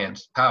Peter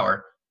enhanced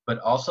power, but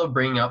also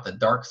bringing out the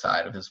dark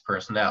side of his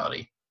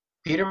personality.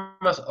 Peter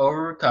must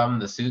overcome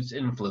the suit's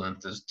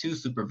influence as two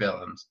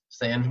supervillains,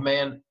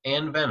 Sandman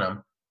and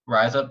Venom,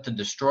 rise up to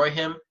destroy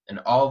him and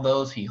all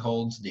those he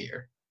holds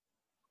dear.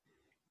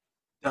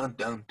 Dun,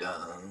 dun,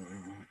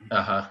 dun.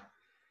 Uh-huh.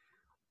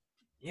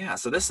 Yeah,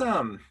 so this,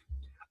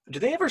 do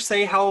they ever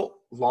say how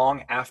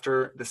long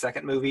after the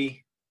second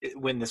movie,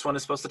 when this one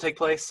is supposed to take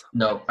place?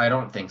 No, I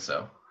don't think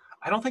so.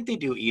 I don't think they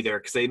do either,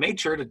 because they made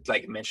sure to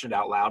like mention it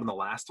out loud in the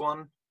last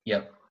one,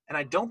 Yep. and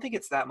I don't think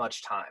it's that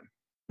much time.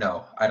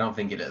 No, I don't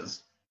think it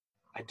is.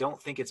 I don't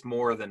think it's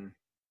more than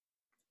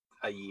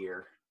a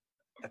year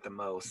at the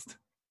most.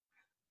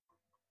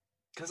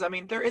 Because, I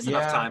mean, there is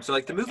enough Yeah. time. So,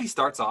 like, the movie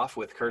starts off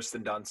with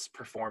Kirsten Dunst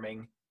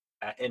performing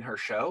in her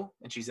show,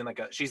 and she's in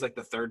she's like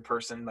the third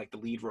person, like the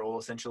lead role,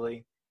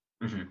 essentially.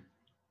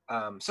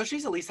 Mm-hmm. So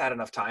she's at least had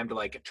enough time to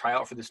like try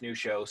out for this new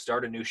show,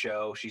 start a new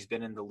show. She's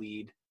been in the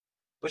lead,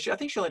 but I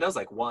think she only does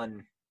like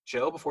one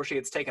show before she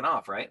gets taken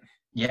off, right?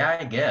 Yeah,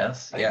 I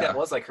guess. I think Yeah. that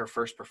was like her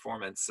first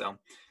performance. So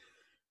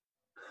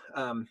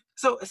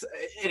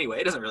anyway,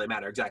 it doesn't really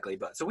matter exactly,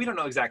 but so we don't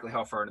know exactly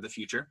how far into the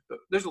future, but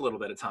there's a little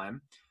bit of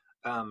time.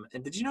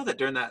 And did you know that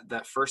during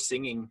that first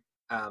singing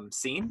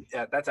scene,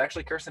 that's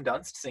actually Kirsten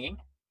Dunst singing?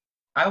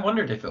 I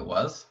wondered if it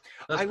was.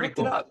 That's I pretty looked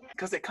cool. it up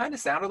because it kind of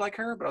sounded like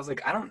her, but I was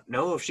like, I don't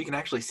know if she can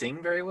actually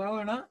sing very well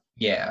or not.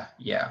 Yeah,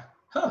 yeah.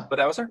 Huh. But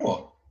that was her.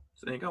 Cool.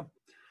 So there you go.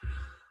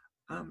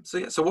 So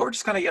what were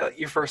just kind of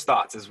your first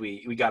thoughts as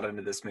we got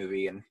into this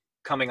movie and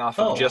coming off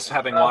of just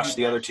having watched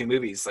the other two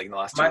movies like in the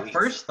last 2 My weeks?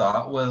 first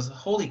thought was,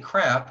 holy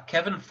crap,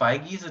 Kevin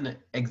Feige's an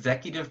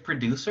executive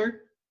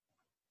producer?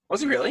 Was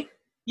he really?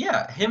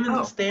 Yeah, him and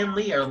Oh. Stan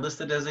Lee are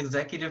listed as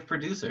executive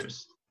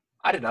producers.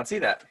 I did not see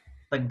that.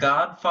 The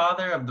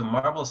godfather of the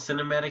Marvel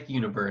Cinematic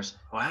Universe.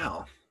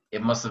 Wow.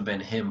 It must have been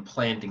him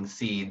planting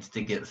seeds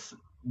to get...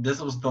 This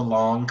was the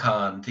long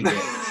con to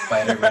get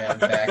Spider-Man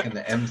back in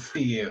the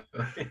MCU.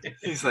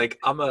 He's like,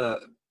 I'm going to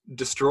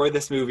destroy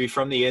this movie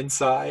from the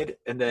inside,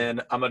 and then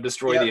I'm going to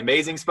destroy Yep. the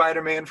Amazing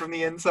Spider-Man from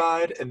the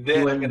inside, and then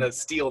I'm When- going to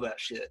steal that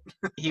shit.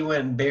 He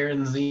went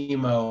Baron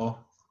Zemo,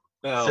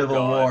 Oh, Civil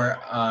God. War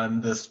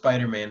on the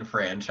Spider-Man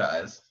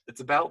franchise.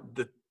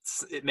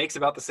 It makes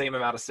about the same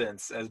amount of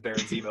sense as Baron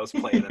Zemo's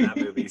playing in that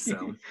movie,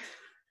 so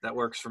that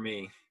works for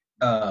me.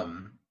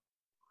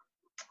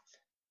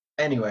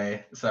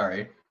 Anyway,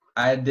 sorry.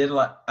 I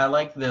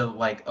like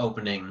the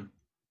opening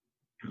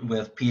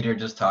with Peter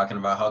just talking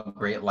about how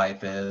great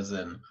life is,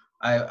 and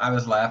I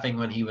was laughing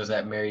when he was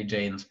at Mary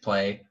Jane's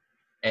play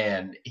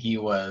and he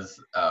was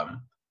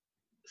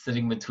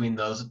sitting between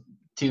those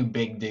two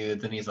big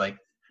dudes and he's like,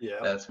 Yeah.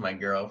 that's my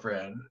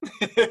girlfriend.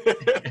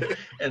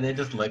 And they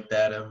just looked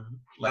at him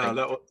like,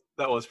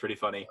 that was pretty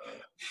funny.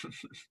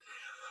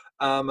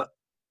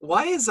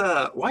 Why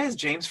is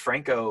James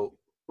Franco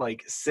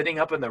like sitting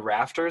up in the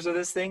rafters of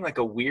this thing like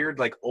a weird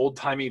like old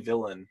timey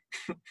villain?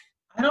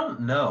 I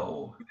don't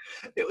know.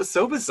 It was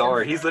so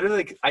bizarre. He's literally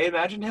like, I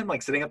imagined him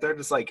like sitting up there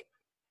just like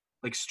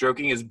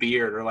stroking his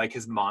beard or like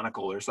his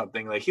monocle or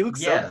something. Like he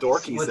looks Yes, so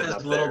dorky with sitting his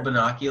up little there.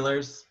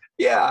 binoculars.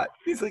 Yeah,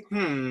 he's like,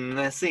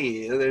 I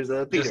see. There's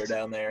a Peter Just-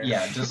 down there.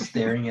 Yeah, just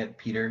staring at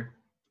Peter.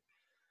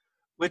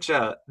 Which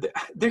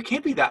there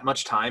can't be that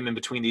much time in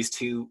between these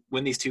two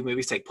when these two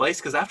movies take place,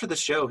 because after the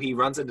show he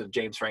runs into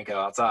James Franco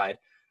outside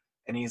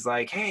and he's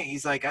like, hey,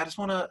 I just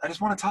want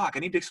to talk. I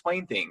need to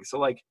explain things. So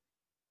like,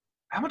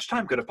 how much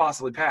time could have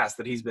possibly passed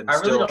that he's been I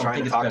really still don't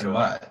trying think to it's talk been to him?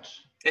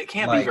 much. It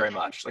can't be Like- very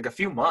much, like a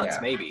few months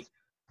Yeah. maybe.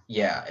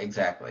 Yeah,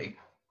 exactly.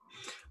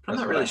 But I'm That's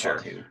not what really I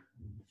thought sure.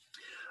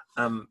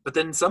 too. But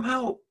then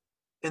somehow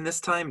in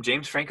this time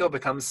James Franco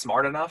becomes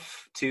smart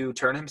enough to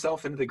turn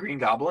himself into the Green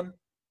Goblin,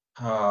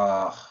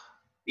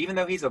 even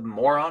though he's a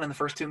moron in the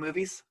first two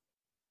movies.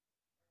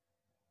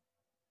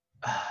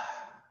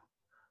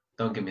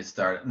 Don't get me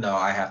started. No,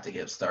 I have to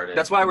get started.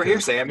 That's why we're here,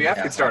 because- Sam. You have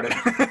to get started.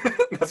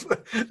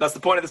 That's the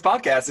point of this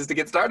podcast, is to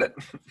get started.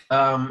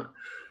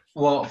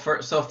 Well,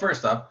 first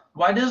off,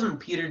 why doesn't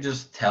Peter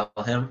just tell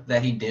him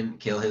that he didn't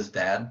kill his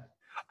dad?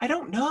 I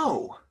don't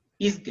know.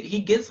 he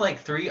gets like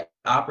 3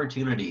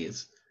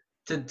 opportunities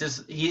to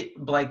just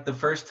like the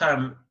first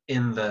time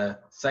in the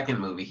second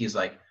movie he's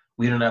like,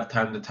 we don't have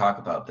time to talk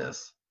about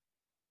this,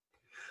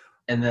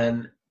 and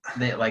then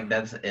they like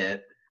that's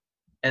it,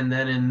 and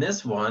then in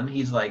this one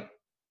he's like,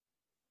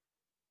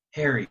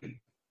 Harry,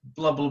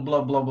 blah blah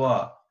blah blah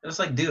blah. And it's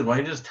like, dude, why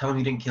don't you just tell him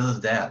you didn't kill his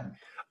dad?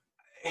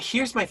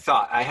 Here's my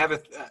thought. I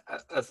have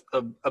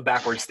a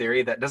backwards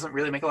theory that doesn't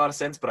really make a lot of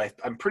sense, but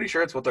I'm pretty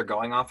sure it's what they're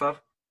going off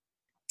of.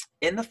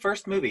 In the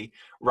first movie,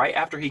 right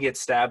after he gets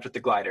stabbed with the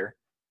glider,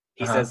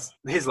 he says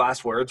his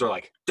last words are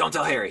like, "Don't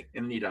tell Harry,"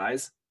 and then he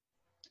dies.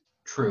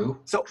 True.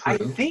 So I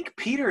think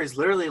Peter is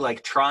literally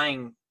like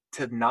trying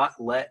to not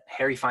let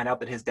Harry find out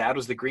that his dad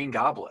was the Green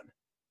Goblin,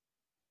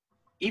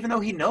 even though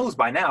he knows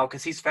by now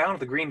because he's found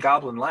the Green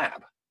Goblin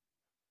lab.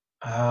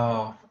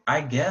 Oh,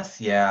 I guess,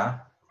 yeah.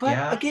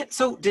 But again,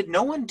 so did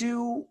no one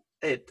do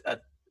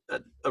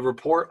a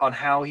report on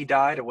how he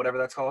died or whatever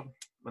that's called?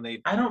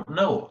 I don't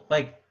know.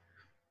 Like,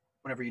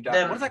 whenever you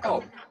die. What is that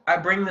called? I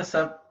bring this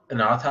up,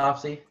 an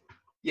autopsy.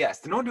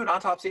 Yes. Did no one do an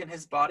autopsy in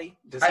his body?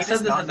 Does I he said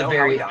just this not at the know how he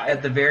very died?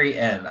 at the very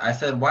end. I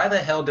said, why the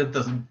hell did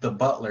the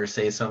butler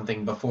say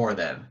something before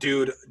then?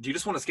 Dude, do you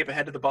just want to skip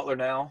ahead to the butler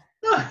now?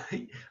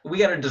 We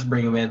gotta just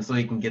bring him in so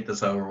we can get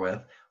this over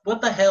with.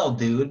 What the hell,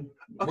 dude?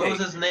 Okay. What was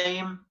his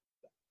name?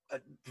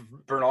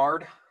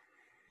 Bernard?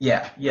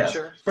 Yeah, yes.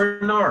 Sure.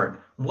 Bernard.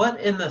 What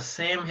in the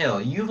Sam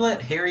Hill? You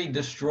let Harry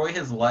destroy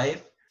his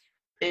life,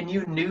 and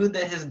you knew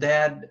that his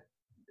dad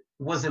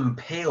was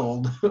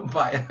impaled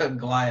by a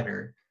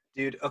glider.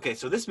 Dude, okay,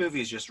 so this movie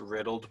is just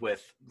riddled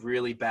with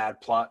really bad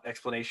plot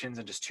explanations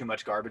and just too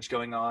much garbage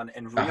going on,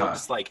 and real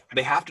just like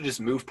they have to just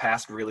move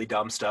past really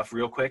dumb stuff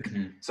real quick.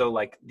 Mm-hmm. So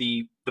like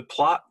the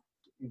plot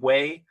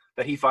way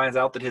that he finds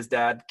out that his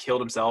dad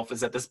killed himself is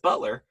that this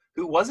butler,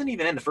 who wasn't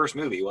even in the first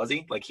movie, was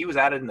he? Like he was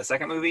added in the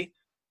second movie.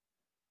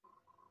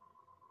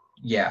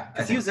 Yeah,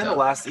 because he was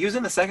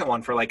in the second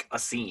one for like a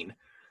scene.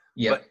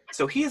 Yeah.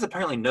 So he is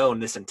apparently known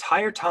this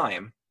entire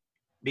time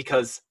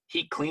because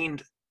he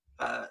cleaned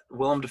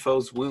Willem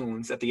Dafoe's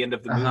wounds at the end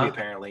of the movie,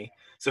 apparently.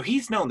 So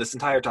he's known this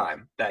entire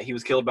time that he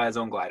was killed by his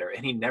own glider,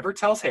 and he never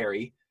tells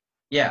Harry.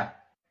 Yeah.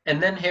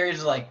 And then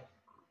Harry's like,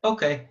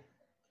 okay.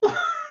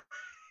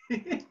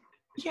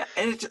 Yeah,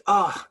 and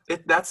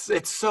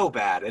it's so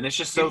bad, and it's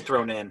just so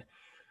thrown in.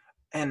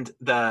 And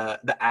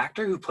the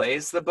actor who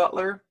plays the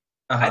butler,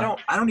 I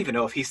don't even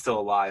know if he's still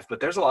alive, but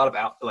there's a lot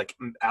of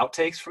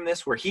outtakes from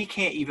this where he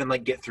can't even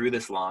like get through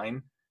this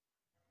line.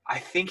 I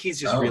think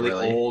he's just really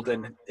old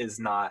and is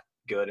not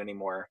good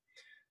anymore.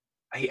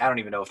 I don't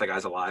even know if that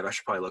guy's alive. I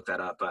should probably look that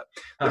up, but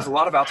there's a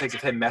lot of outtakes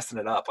of him messing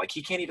it up. Like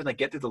he can't even like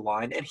get through the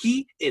line, and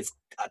he is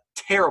a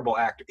terrible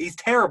actor. He's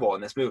terrible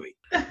in this movie.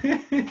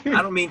 I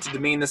don't mean to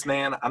demean this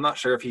man. I'm not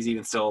sure if he's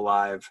even still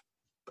alive,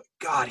 but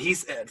God,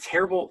 he's a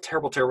terrible,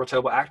 terrible, terrible,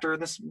 terrible actor in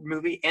this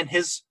movie, and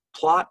his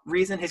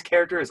his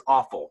character is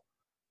awful.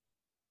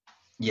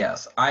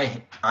 Yes,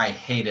 I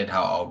hated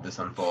how all of this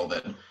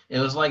unfolded. It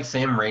was like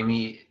Sam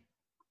Raimi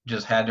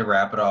just had to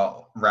wrap it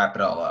all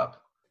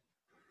up,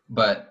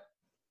 but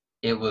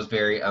it was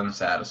very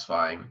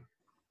unsatisfying.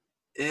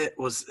 It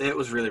was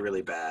really,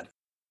 really bad.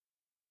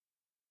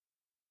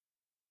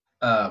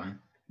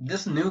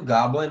 This new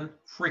Goblin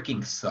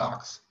freaking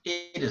sucks.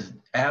 It is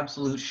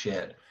absolute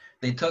shit.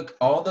 They took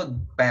all the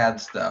bad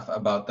stuff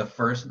about the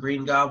first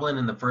Green Goblin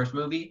in the first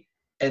movie,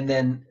 and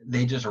then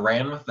they just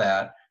ran with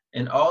that,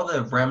 and all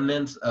the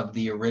remnants of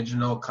the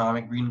original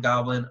comic Green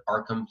Goblin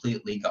are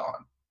completely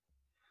gone.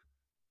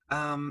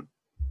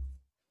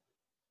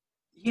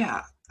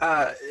 Yeah,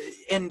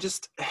 and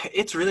just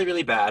it's really,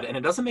 really bad, and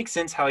it doesn't make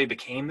sense how he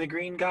became the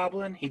Green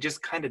Goblin. He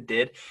just kind of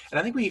did, and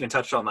I think we even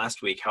touched on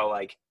last week how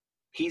like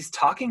he's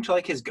talking to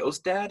like his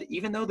ghost dad,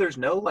 even though there's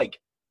no like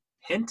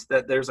hint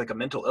that there's like a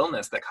mental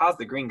illness that caused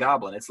the Green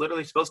Goblin. It's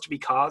literally supposed to be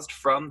caused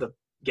from the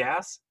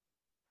gas.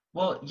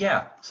 Well,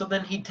 yeah. So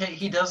then he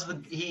gets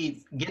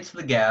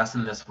the gas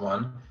in this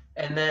one,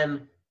 and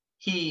then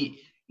he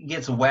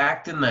gets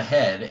whacked in the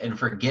head and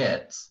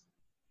forgets,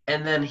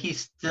 and then he's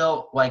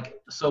still like,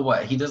 so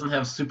what? He doesn't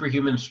have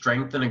superhuman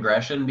strength and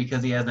aggression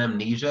because he has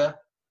amnesia,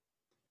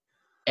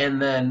 and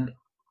then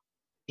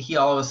he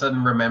all of a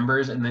sudden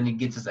remembers, and then he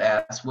gets his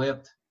ass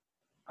whipped.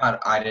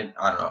 I don't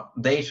know.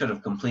 They should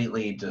have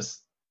completely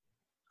just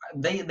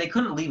they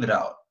couldn't leave it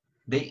out.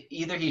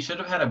 He should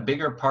have had a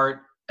bigger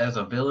part as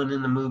a villain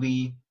in the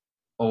movie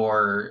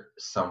or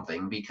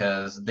something,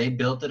 because they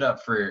built it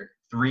up for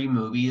 3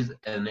 movies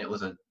and it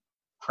was a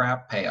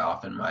crap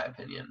payoff in my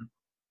opinion.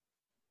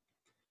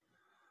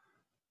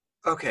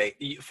 Okay,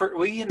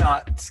 we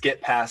cannot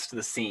skip past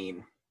the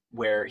scene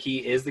where he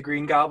is the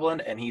Green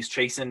Goblin and he's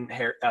chasing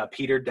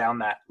Peter down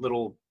that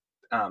little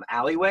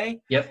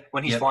alleyway. Yep.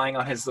 When he's flying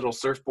on his little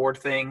surfboard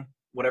thing,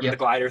 whatever the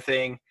glider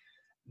thing.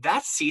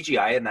 That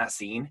CGI in that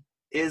scene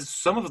is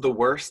some of the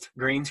worst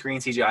green screen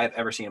CGI I've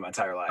ever seen in my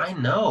entire life. I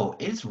know.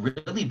 It's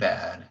really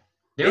bad.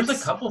 There was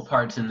a couple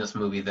parts in this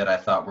movie that I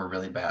thought were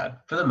really bad.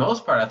 For the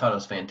most part, I thought it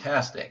was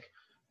fantastic.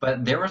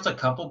 But there was a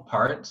couple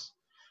parts,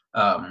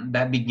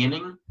 that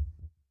beginning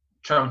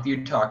chunk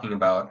you're talking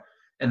about,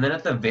 And then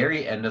at the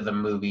very end of the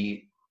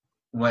movie,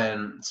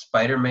 when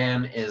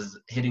Spider-Man is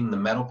hitting the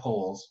metal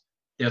poles,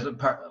 there's a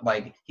part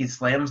like he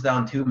slams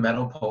down 2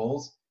 metal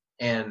poles,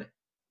 and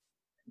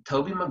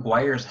Tobey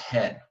Maguire's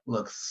head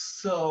looks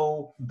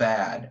so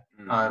bad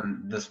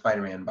on the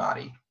Spider-Man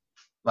body.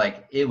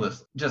 Like, it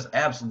was just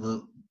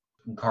absolute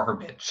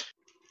garbage.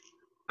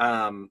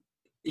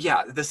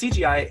 Yeah, the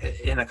CGI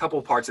in a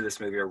couple parts of this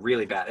movie are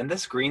really bad. And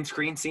this green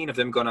screen scene of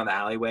them going down the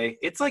alleyway,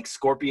 it's like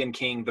Scorpion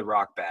King, The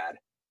Rock bad.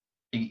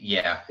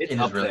 Yeah, It's it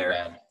up is really there.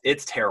 bad.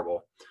 It's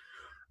terrible.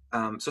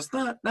 So it's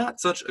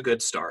not such a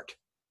good start.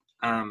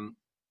 And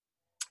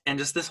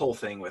just this whole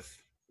thing with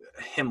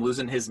him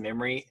losing his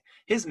memory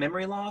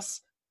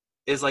loss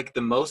is like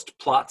the most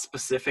plot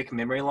specific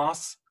memory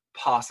loss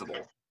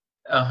possible.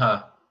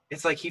 Uh-huh.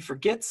 It's like he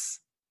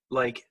forgets,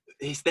 like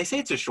they say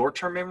it's a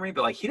short-term memory,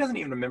 but like he doesn't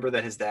even remember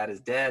that his dad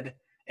is dead,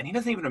 and he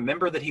doesn't even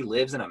remember that he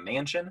lives in a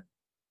mansion.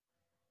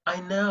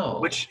 I know.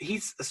 Which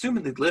he's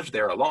assumedly lived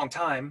there a long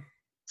time.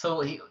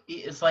 So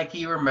it's like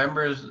he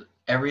remembers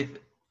everything.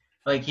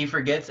 Like, he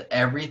forgets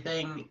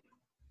everything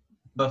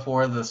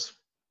before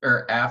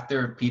or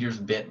after Peter's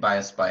bit by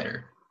a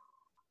spider.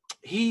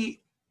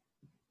 He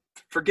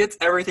forgets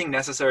everything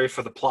necessary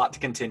for the plot to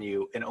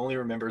continue and only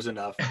remembers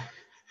enough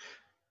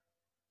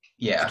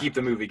Yeah. to keep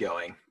the movie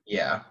going.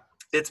 Yeah.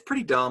 It's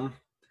pretty dumb,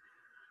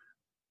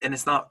 and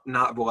it's not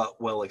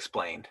well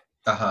explained.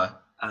 Uh-huh.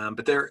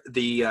 But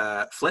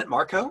the Flint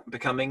Marko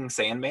becoming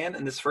Sandman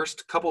in this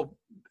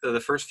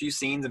the first few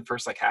scenes and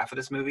first like half of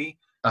this movie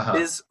Uh-huh.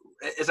 is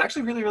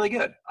actually really, really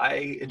good.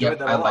 I enjoyed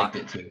that a I lot. liked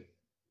it too.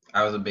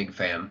 I was a big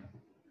fan.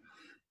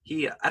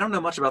 I don't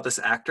know much about this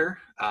actor,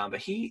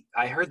 but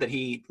I heard that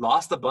he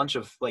lost a bunch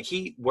of, like,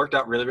 he worked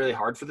out really, really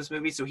hard for this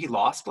movie. So he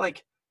lost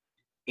like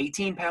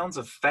 18 pounds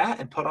of fat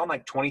and put on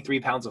like 23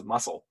 pounds of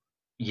muscle.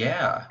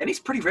 Yeah. And he's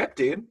pretty ripped,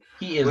 dude.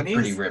 He is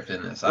pretty ripped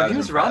in this. When he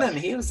was running,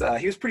 he was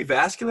pretty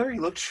vascular. He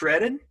looked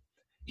shredded.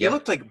 He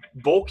looked like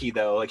bulky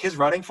though. Like his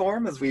running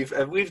form, as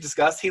we've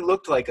discussed, he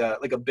looked like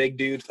a big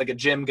dude, like a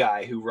gym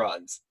guy who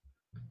runs.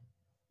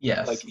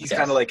 Yes. Like he's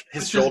kind of like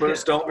his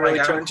shoulders don't really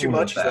turn too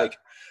much. He's like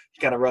he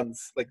kind of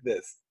runs like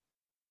this.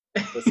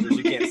 Listeners,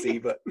 you can't see,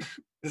 but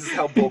this is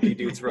how bulky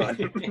dudes run.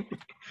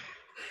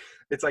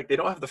 It's like they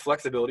don't have the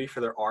flexibility for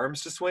their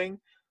arms to swing.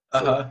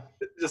 So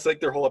just like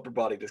their whole upper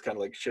body just kind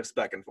of like shifts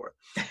back and forth.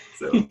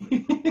 So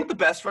not the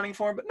best running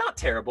form, but not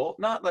terrible.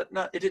 Not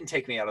it didn't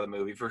take me out of the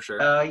movie for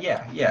sure.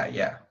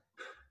 Yeah.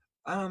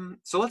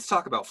 So let's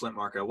talk about Flint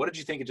Marko. What did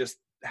you think of just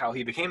how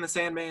he became the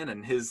Sandman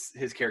and his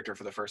character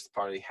for the first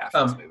part of the half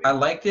of this movie? I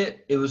liked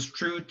it. It was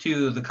true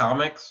to the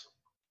comics.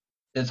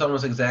 It's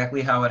almost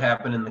exactly how it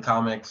happened in the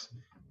comics,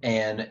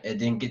 and it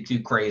didn't get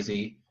too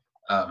crazy.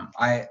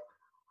 I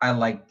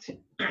liked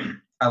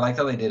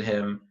how they did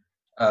him.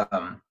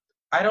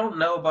 I don't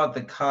know about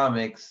the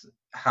comics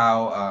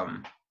how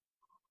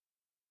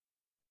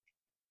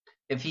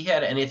if he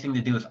had anything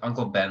to do with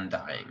Uncle Ben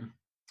dying.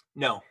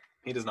 No,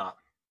 he does not.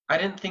 I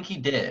didn't think he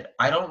did.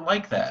 I don't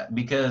like that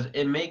because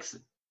it makes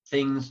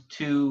things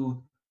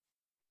too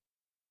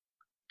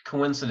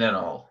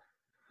coincidental.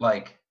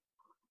 Like,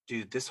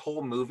 dude, this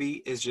whole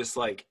movie is just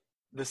like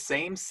the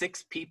same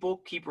 6 people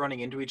keep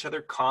running into each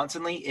other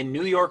constantly in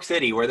New York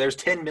City where there's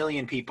 10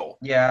 million people.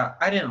 Yeah,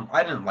 I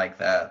didn't like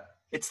that.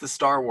 It's the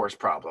Star Wars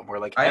problem where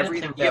like you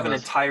have an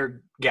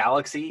entire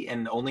galaxy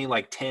and only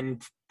like 10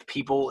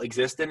 people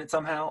exist in it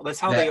somehow. That's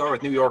how they are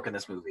with New York in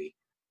this movie.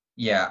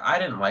 Yeah, I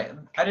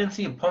didn't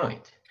see a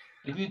point.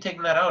 If you'd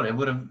taken that out, it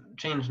would have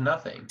changed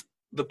nothing.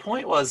 The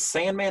point was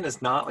Sandman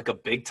is not like a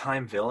big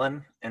time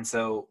villain, and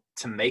so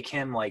to make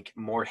him like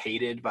more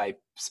hated by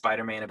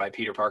Spider-Man and by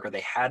Peter Parker,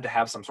 they had to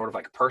have some sort of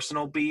like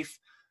personal beef,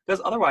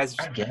 because otherwise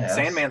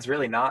Sandman's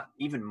really not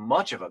even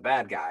much of a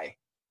bad guy.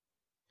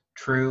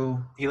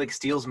 True. He like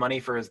steals money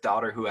for his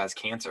daughter who has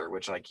cancer,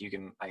 which like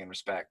I can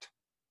respect.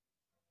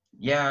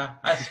 Yeah,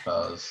 I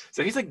suppose.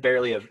 So he's like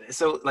barely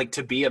so like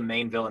to be a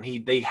main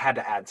villain, they had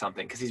to add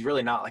something because he's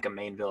really not like a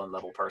main villain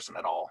level person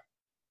at all.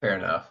 Fair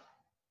enough.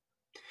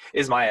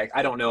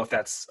 I don't know if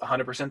that's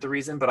 100% the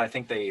reason, but I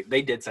think they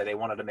did say they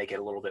wanted to make it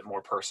a little bit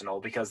more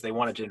personal because they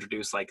wanted to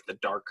introduce like the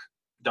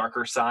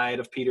darker side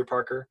of Peter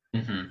Parker.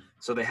 Mm-hmm.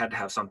 So they had to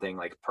have something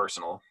like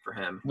personal for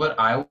him. What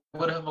I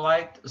would have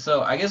liked,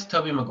 so I guess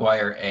Tobey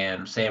Maguire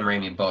and Sam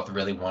Raimi both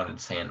really wanted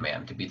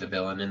Sandman to be the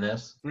villain in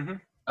this. Mm-hmm.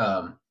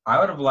 I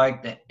would have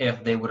liked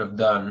if they would have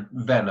done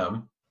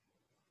Venom,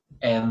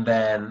 and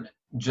then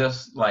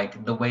just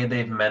like the way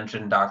they've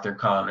mentioned Dr.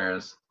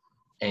 Connors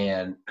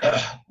and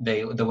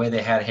the way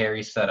they had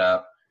Harry set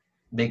up,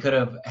 they could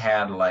have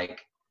had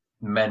like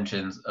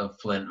mentions of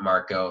Flint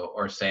Marko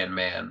or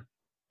Sandman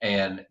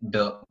and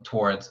built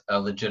towards a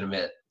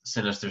legitimate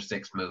Sinister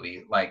Six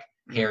movie, like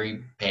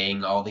Harry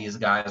paying all these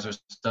guys or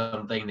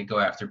something to go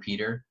after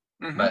Peter.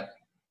 Mm-hmm. But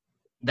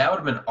that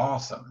would have been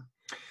awesome.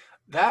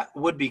 That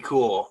would be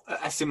cool.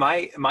 I see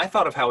my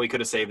thought of how we could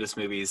have saved this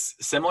movie is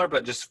similar,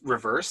 but just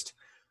reversed.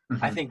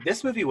 Mm-hmm. I think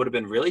this movie would have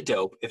been really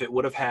dope if it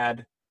would have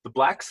had the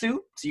black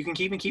suit, so you can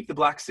keep the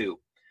black suit.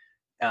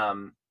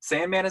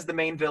 Sandman as the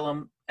main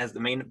villain,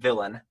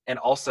 and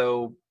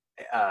also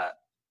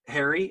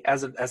Harry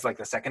as like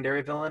the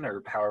secondary villain,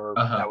 or however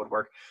Uh-huh. that would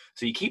work.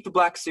 So you keep the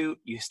black suit,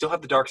 you still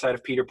have the dark side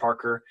of Peter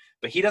Parker,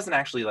 but he doesn't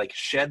actually like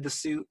shed the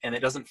suit, and it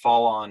doesn't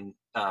fall on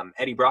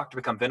Eddie Brock to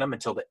become Venom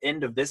until the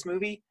end of this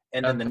movie,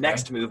 and then the Okay.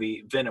 next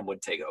movie Venom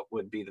would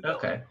be the villain.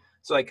 Okay.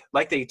 So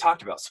like they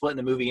talked about splitting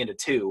the movie into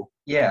two,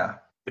 Yeah.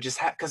 but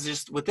because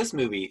just with this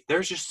movie,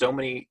 there's just so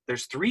many.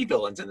 There's three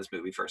villains in this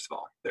movie. First of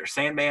all, there's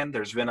Sandman,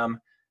 there's Venom,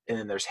 and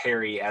then there's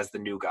Harry as the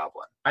new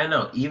Goblin. I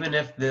know. Even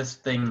if this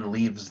thing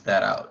leaves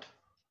that out,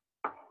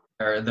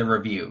 or the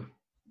review,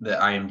 the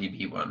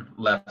IMDb one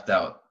left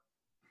out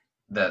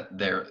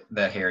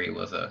that Harry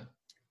was a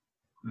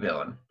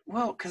villain.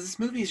 Well, because this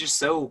movie is just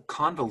so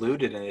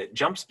convoluted, and it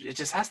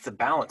just has to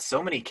balance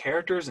so many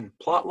characters and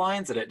plot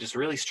lines that it just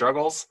really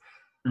struggles.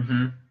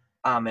 Mm-hmm.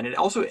 And it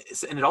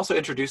also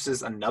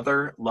introduces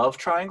another love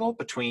triangle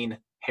between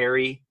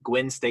Harry,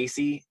 Gwen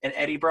Stacy, and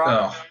Eddie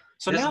Brock. Oh,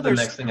 so this now is the there's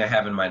next thing I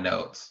have in my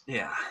notes.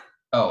 yeah.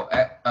 Oh,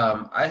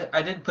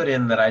 I did put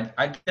in that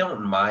I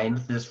don't mind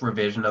this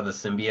revision of the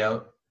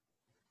symbiote.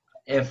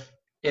 If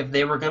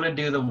they were gonna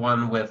do the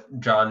one with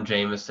John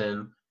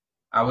Jameson,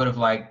 I would have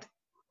liked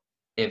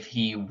if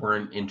he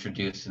weren't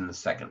introduced in the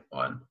second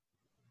one.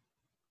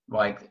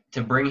 Like,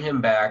 to bring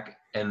him back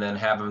and then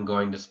have him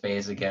going to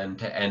space again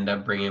to end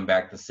up bringing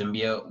back the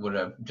symbiote would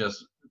have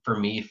just, for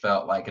me,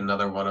 felt like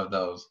another one of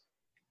those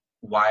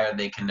why are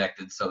they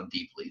connected so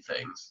deeply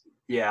things.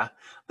 Yeah,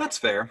 that's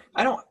fair.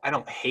 I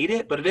don't hate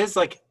it, but it is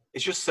like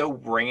it's just so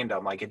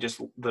random. Like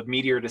the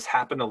meteor just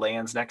happened to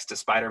lands next to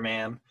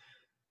Spider-Man,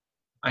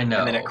 I know.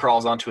 and then it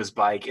crawls onto his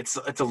bike. It's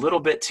a little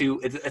bit too.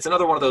 It's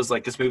another one of those,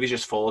 like, this movie's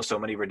just full of so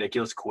many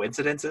ridiculous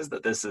coincidences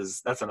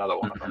that's another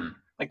one of them.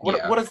 Like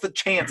what is the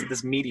chance that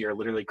this meteor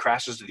literally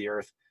crashes to the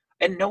Earth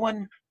and no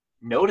one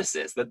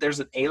notices that there's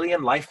an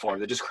alien life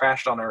form that just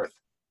crashed on Earth?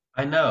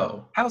 I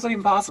know. How is that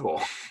even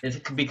possible? It's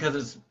because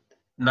it's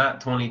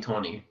not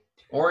 2020,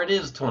 or it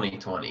is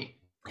 2020.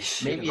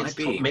 Maybe It might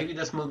be. maybe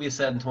this movie is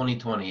set in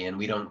 2020 and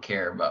we don't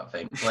care about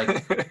things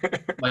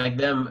like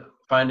them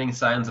finding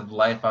signs of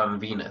life on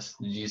Venus.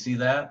 Did you see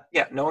that?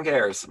 Yeah, no one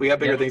cares. We got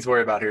bigger Yep. things to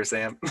worry about here,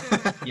 Sam.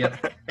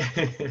 Yep.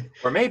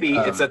 Or maybe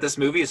it's Um, that this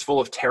movie is full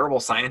of terrible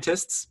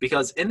scientists,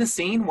 because in the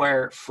scene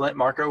where Flint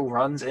Marko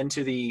runs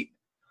into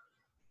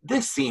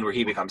this scene where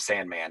he becomes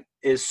Sandman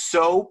is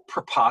so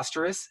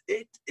preposterous.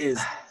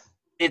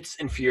 It's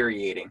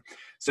infuriating.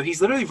 So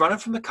he's literally running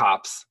from the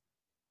cops,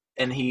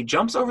 and he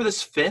jumps over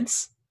this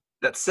fence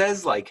that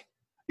says, like,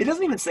 it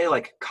doesn't even say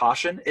like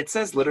caution. It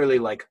says literally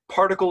like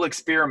particle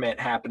experiment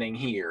happening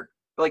here.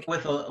 Like,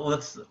 with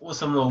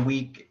some little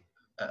weak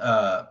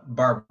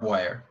barbed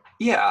wire.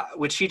 yeah,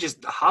 which he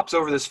just hops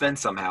over this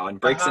fence somehow and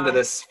breaks into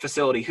this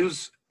facility.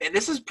 And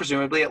this is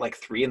presumably at like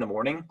 3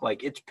 a.m.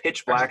 Like, it's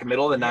pitch black,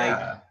 middle of the night.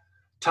 Yeah.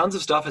 Tons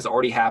of stuff has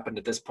already happened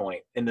at this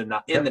point in the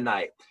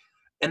night.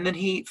 And then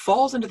he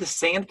falls into the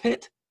sand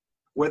pit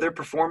where they're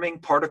performing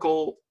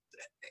particle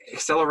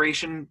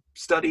acceleration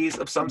studies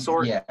of some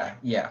sort.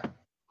 Yeah.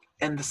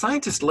 And the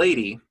scientist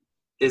lady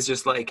is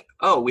just like,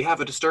 oh, we have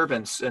a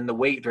disturbance in the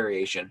weight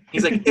variation.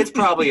 He's like, it's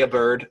probably a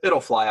bird. It'll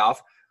fly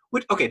off.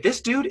 Okay,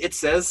 this dude, it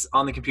says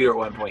on the computer at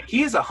one point,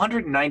 he is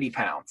 190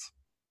 pounds.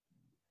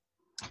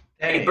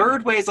 Dang. A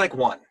bird weighs like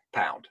 1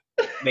 pound,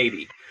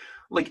 maybe.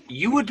 Like,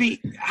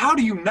 how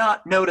do you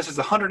not notice there's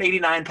a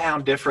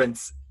 189-pound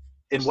difference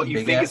in It's what a you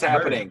think big-ass is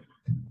happening?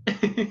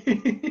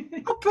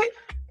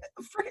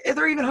 Are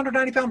there even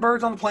 190-pound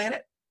birds on the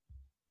planet?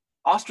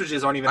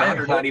 Ostriches aren't even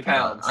 190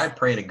 pounds. I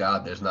pray to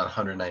God there's not a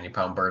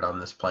 190-pound bird on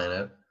this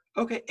planet.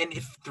 Okay, and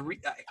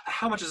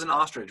how much does an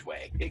ostrich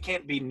weigh? It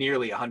can't be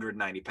nearly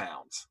 190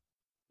 pounds.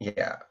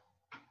 Yeah.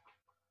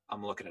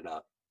 I'm looking it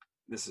up.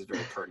 This is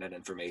very pertinent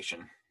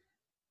information.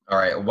 All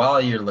right.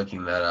 While you're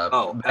looking that up.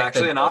 Oh, back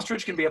actually, to- an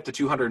ostrich can be up to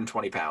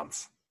 220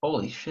 pounds.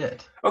 Holy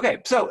shit. Okay,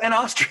 so an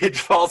ostrich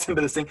falls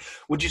into this thing.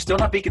 Would you still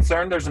not be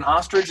concerned there's an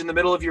ostrich in the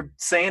middle of your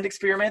sand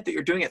experiment that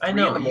you're doing at 3 I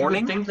know. in the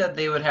morning? You would think that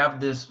they would have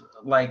this,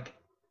 like,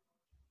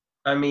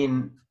 I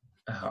mean,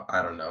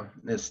 I don't know.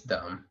 It's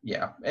dumb.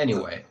 Yeah.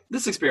 Anyway.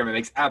 This experiment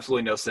makes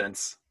absolutely no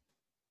sense.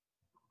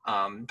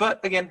 But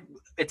again,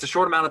 it's a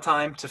short amount of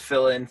time to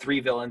fill in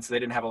 3 villains. So they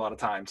didn't have a lot of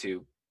time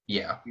to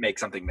Yeah. make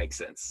something make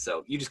sense.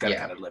 So you just got to Yeah.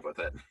 kind of live with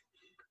it.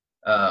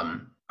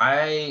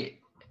 I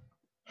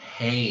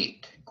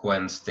hate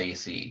Gwen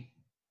Stacy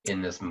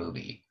in this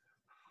movie.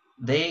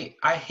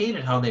 I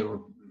hated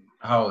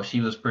how she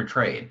was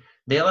portrayed.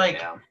 They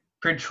Yeah.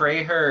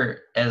 portray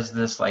her as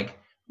this like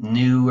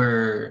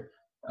newer,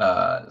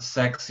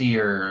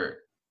 sexier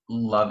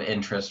love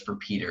interest for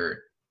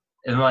Peter,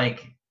 and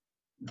like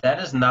that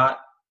is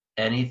not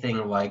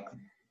anything like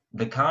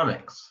the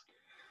comics.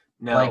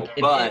 No, Like,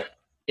 but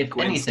if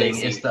Gwen anything,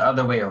 Stacy- it's the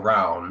other way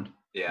around.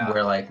 yeah.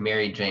 Where like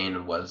Mary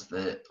Jane was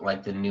the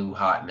new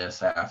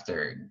hotness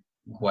after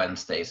Gwen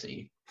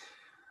Stacy.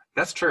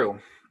 That's true.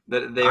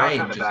 They are I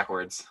kind of just-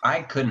 backwards.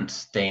 I couldn't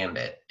stand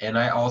it. And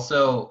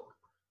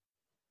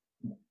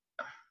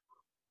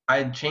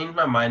I changed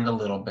my mind a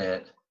little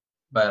bit,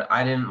 but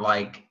I didn't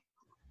like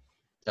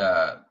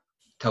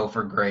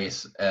Topher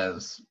Grace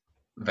as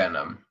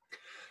Venom.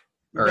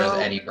 Or is No.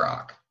 Eddie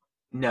Brock?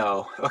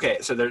 No. Okay,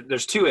 so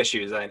there's two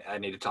issues I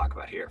need to talk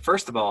about here.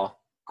 First of all,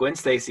 Gwen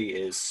Stacy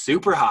is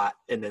super hot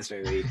in this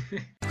movie.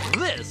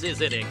 This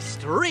is an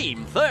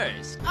extreme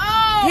thirst.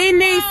 He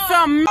needs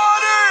some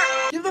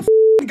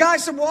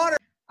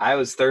I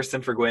was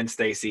thirsting for Gwen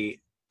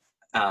Stacy.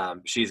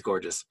 She's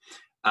gorgeous.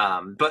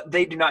 But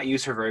they do not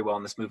use her very well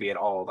in this movie at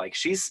all. Like,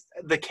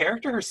 the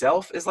character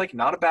herself is like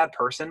not a bad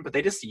person, but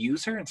they just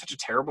use her in such a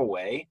terrible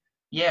way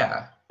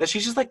Yeah. that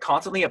she's just like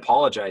constantly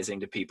apologizing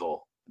to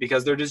people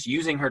because they're just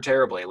using her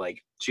terribly.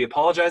 Like, she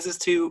apologizes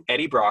to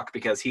Eddie Brock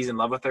because he's in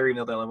love with her, even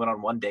though they only went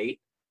on one date.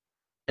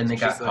 And they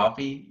She's got like-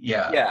 coffee?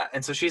 Yeah. Yeah,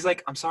 and so she's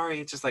like, I'm sorry,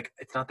 it's just like,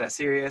 it's not that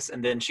serious.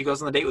 And then she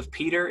goes on the date with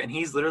Peter, and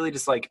he's literally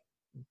just like,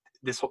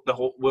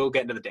 we'll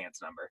get into the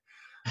dance number.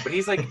 But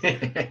he's like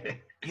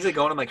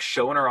going and like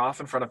showing her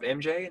off in front of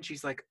MJ, and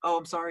she's like, oh,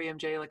 I'm sorry,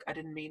 MJ, like, I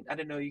didn't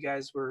even know you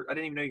guys were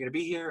gonna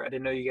be here. I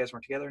didn't know you guys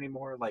weren't together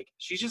anymore. Like,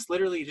 she's just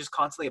literally just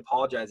constantly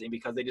apologizing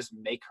because they just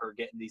make her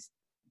get in these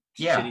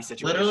Yeah, shitty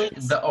situations. literally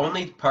the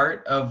only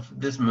part of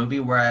this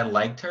movie where I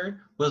liked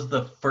her was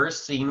the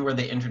first scene where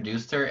they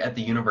introduced her at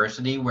the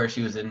university where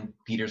she was in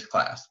Peter's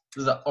class.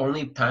 This is the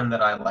only time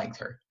that I liked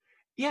her.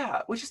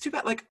 Yeah, which is too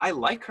bad. Like, I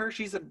like her.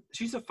 She's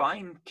a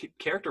fine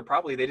character.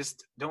 Probably they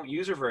just don't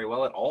use her very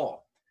well at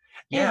all.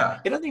 And Yeah.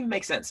 it doesn't even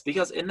make sense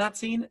because in that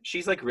scene,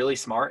 she's like really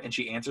smart and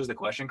she answers the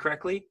question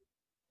correctly.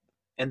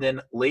 And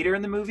then later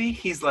in the movie,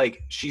 he's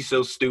like, she's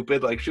so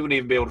stupid. Like, she wouldn't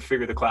even be able to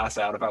figure the class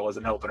out if I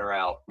wasn't helping her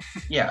out.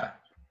 Yeah.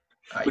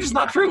 Which is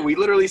not true. We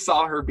literally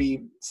saw her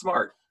be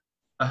smart.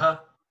 Uh-huh.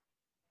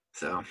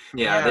 So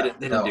yeah, they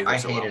didn't no, do her I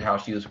so hated well. how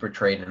she was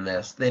portrayed in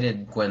this. They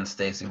did Gwen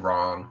Stacy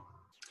wrong.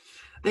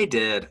 They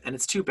did, and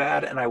it's too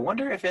bad. And I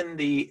wonder if in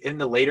the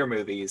later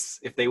movies,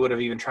 if they would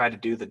have even tried to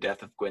do the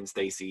death of Gwen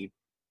Stacy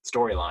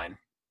storyline,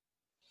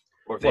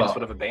 or if they just Well,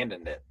 would have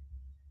abandoned it.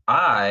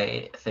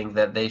 I think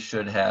that they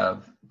should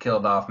have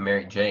killed off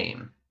Mary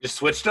Jane. Just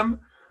switched them.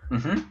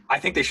 Hmm. I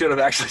think they should have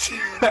actually.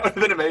 That would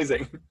have been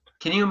amazing.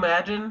 Can you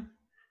imagine?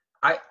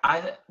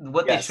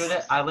 What Yes. they should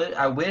have.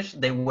 I wish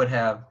they would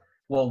have.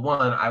 Well,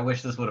 one, I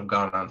wish this would have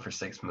gone on for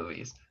 6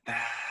 movies.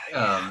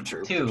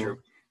 True. Two, True.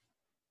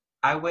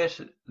 I wish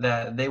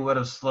that they would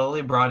have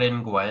slowly brought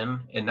in Gwen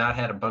and not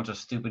had a bunch of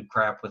stupid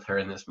crap with her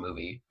in this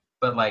movie,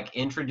 but like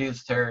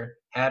introduced her,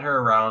 had her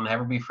around, have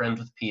her be friends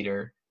with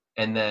Peter,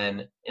 and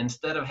then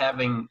instead of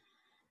having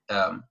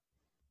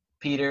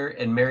Peter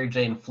and Mary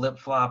Jane flip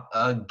flop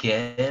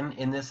again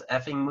in this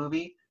effing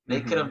movie,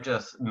 they could have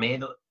just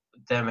made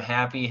them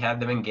happy, had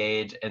them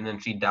engage, and then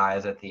she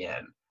dies at the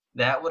end.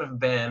 That would have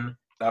been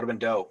That would have been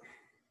dope.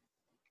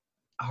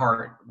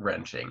 heart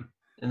wrenching.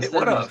 Instead,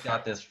 would we have. just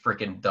got this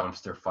freaking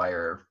dumpster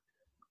fire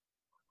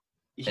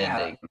Yeah,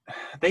 ending.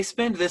 they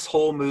spend this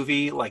whole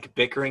movie like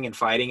bickering and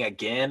fighting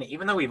again,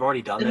 even though we've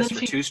already done And this then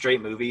for 2 straight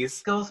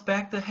movies. Goes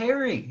back to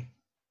Harry.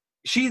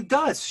 She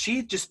does.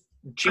 She just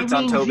cheats I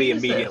on mean, Toby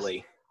Jesus.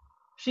 immediately.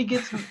 She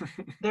gets,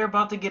 they're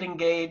about to get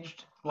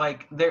engaged.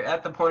 Like, they're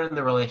at the point in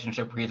the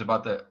relationship where he's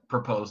about to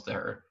propose to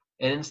her.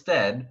 And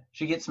instead,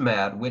 she gets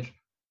mad, which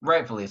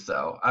rightfully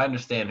so. I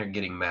understand her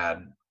getting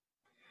mad.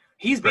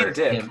 He's being a for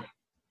dick. him.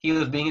 He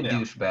was being a Yeah.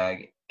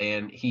 douchebag,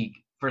 and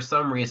he, for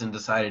some reason,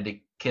 decided to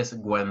kiss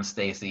Gwen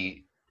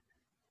Stacy,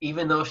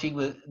 even though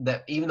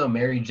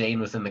Mary Jane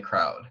was in the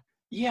crowd.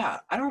 Yeah,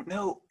 I don't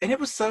know. And it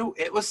was so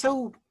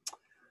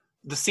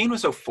the scene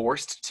was so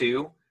forced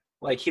too.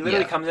 Like, he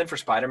literally Yeah. comes in for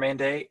Spider-Man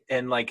Day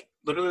and like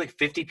literally like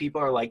 50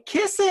 people are like,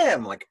 kiss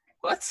him. Like,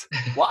 what?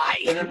 Why?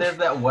 And then there's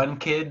that one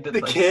kid that's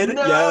The like, kid?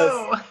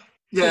 no!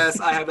 Yes,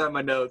 I have that in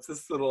my notes.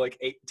 This little like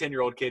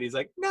 10-year-old kid, he's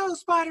like, no,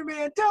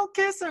 Spider-Man, don't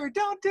kiss her,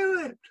 don't do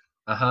it.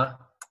 Uh-huh.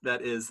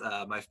 That is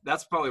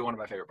that's probably one of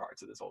my favorite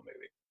parts of this whole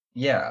movie.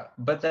 Yeah,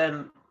 but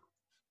then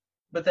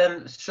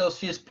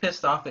she's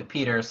pissed off at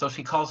Peter, so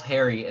she calls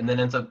Harry and then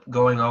ends up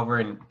going over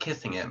and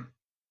kissing him.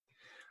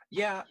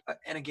 Yeah,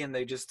 and again,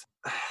 they just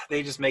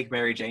make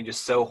Mary Jane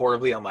just so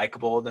horribly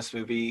unlikable in this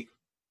movie,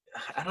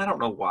 and I don't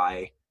know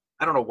why.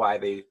 I don't know why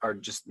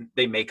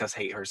they make us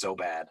hate her so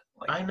bad.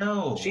 Like, I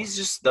know. she's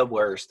just the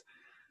worst.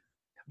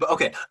 But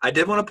okay, I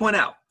did want to point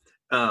out.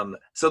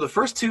 So the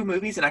first 2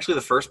 movies, and actually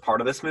the first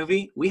part of this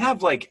movie, we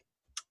have like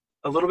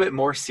a little bit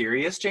more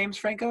serious James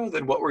Franco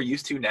than what we're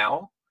used to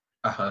now.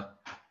 Uh-huh.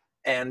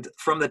 And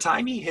from the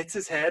time he hits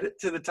his head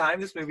to the time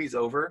this movie's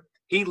over,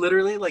 he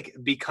literally like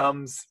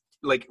becomes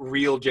like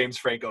real James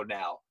Franco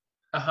now.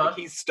 Uh-huh. Like,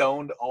 he's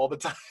stoned all the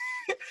time.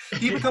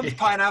 He becomes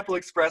Pineapple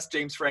Express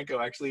James Franco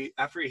actually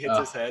after he hits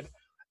his head.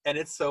 And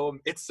it's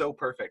so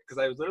perfect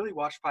because I literally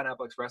watched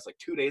Pineapple Express like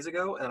 2 days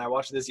ago, and I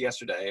watched this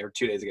yesterday or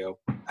 2 days ago.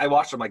 I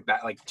watched them like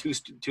back like two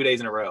days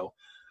in a row,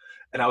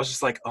 and I was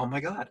just like, oh my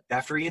god!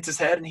 After he hits his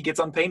head and he gets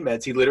on pain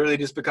meds, he literally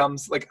just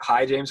becomes like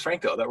high James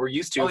Franco that we're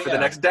used to for the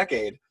next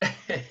decade.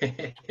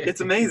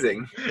 It's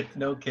amazing.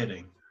 No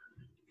kidding.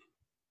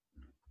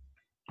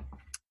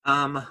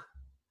 I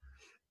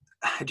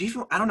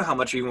don't know how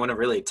much you want to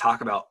really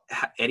talk about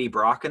Eddie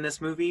Brock in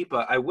this movie,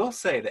 but I will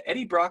say that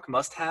Eddie Brock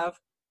must have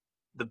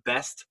the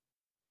best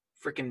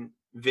freaking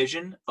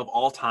vision of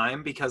all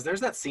time, because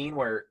there's that scene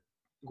where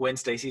Gwen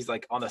Stacy's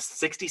like on the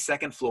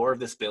 62nd floor of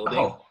this building.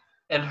 Oh,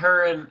 and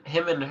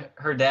him and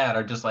her dad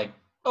are just like,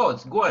 oh,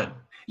 it's Gwen.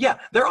 Yeah,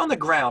 they're on the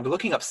ground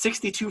looking up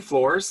 62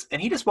 floors,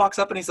 and he just walks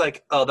up and he's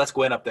like, oh, that's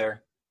Gwen up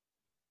there.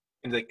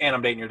 And he's like, and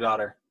I'm dating your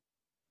daughter.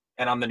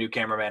 And I'm the new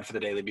cameraman for the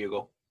Daily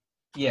Bugle.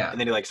 Yeah. And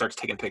then he like starts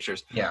taking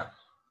pictures. Yeah. I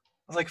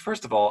was like,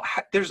 first of all,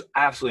 there's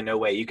absolutely no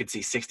way you could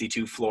see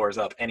 62 floors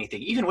up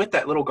anything, even with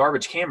that little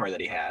garbage camera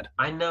that he had.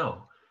 I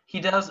know. He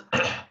does.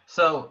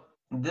 So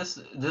this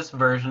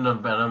version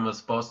of Venom was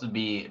supposed to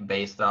be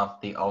based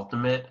off the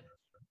Ultimate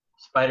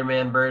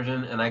Spider-Man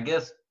version, and I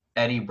guess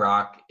Eddie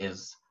Brock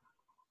is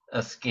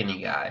a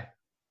skinny guy.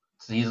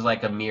 So he's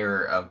like a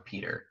mirror of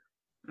Peter.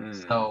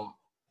 So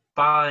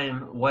fine,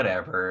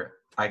 whatever.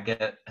 I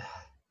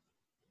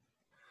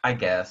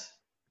guess.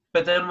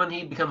 But then when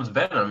he becomes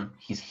Venom,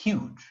 he's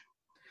huge.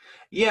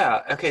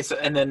 Yeah. Okay. So,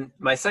 and then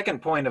my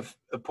second point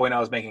I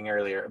was making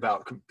earlier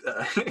about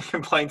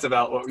complaints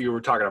about what you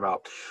were talking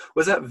about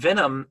was that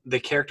Venom,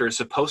 the character, is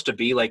supposed to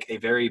be like a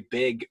very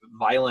big,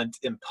 violent,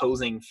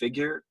 imposing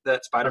figure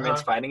that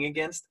Spider-Man's fighting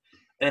against.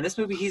 And in this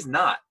movie, he's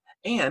not.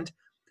 And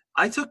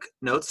I took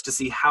notes to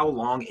see how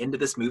long into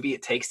this movie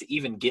it takes to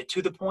even get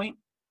to the point.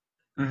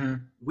 Mm-hmm.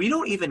 We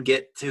don't even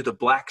get to the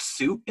black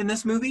suit in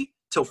this movie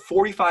till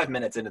 45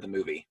 minutes into the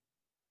movie.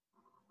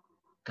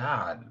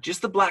 God.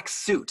 Just the black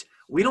suit.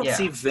 We don't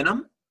see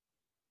Venom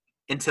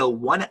until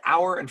 1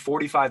 hour and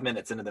 45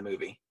 minutes into the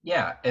movie.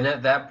 Yeah, and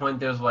at that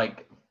point, there's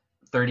like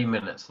 30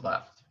 minutes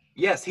left.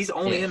 Yes, he's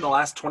only in the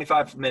last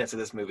 25 minutes of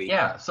this movie.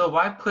 Yeah, so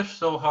why push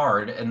so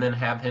hard and then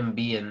have him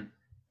be in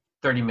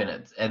 30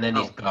 minutes and then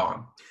he's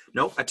gone?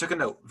 Nope, I took a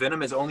note.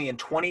 Venom is only in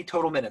 20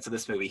 total minutes of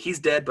this movie. He's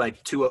dead by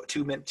 2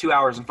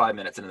 hours and 5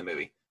 minutes into the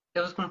movie. It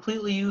was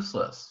completely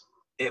useless.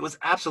 It was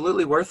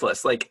absolutely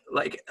worthless.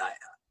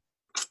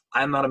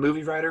 I'm not a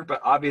movie writer,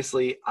 but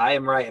obviously I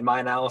am right in my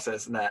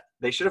analysis in that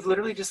they should have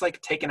literally just like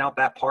taken out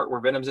that part where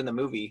Venom's in the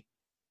movie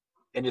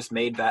and just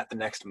made that the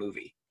next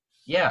movie.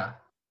 Yeah.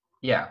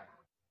 Yeah.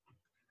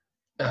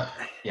 Yeah.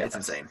 It's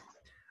insane.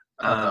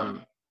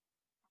 Talking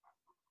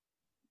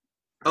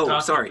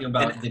Sorry.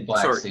 About the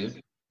black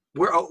suit.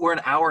 We're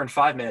an hour and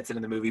 5 minutes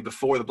into the movie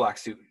before the black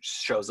suit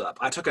shows up.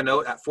 I took a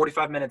note at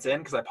 45 minutes in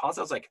because I paused.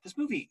 I was like, this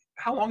movie,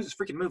 how long is this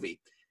freaking movie?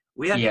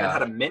 We hadn't even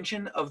had a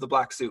mention of the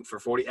black suit for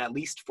at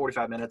least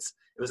 45 minutes.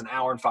 It was an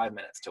hour and 5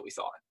 minutes till we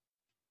saw it.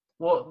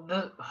 Well,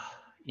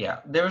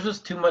 there was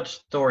just too much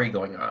story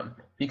going on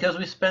because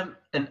we spent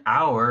an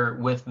hour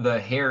with the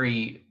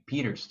Harry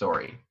Peter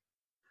story.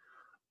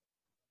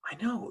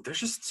 I know. There's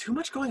just too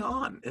much going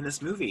on in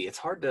this movie. It's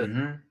hard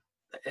to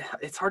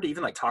it's hard to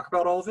even like talk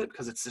about all of it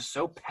because it's just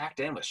so packed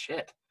in with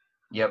shit.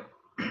 Yep.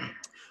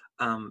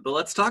 But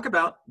let's talk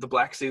about the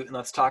black suit and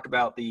let's talk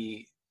about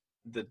the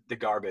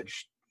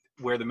garbage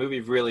where the movie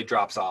really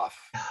drops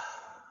off.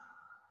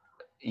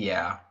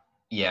 Yeah.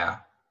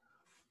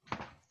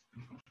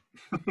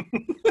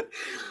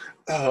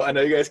 Oh, I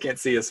know you guys can't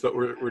see us, but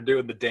we're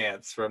doing the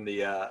dance from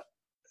the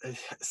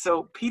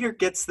so Peter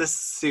gets this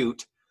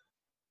suit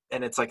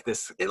and it's like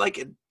this it's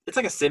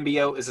like a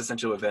symbiote is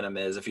essentially what Venom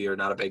is if you're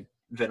not a big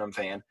Venom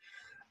fan.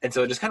 And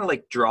so it just kind of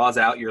like draws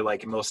out your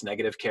like most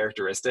negative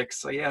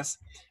characteristics, I guess.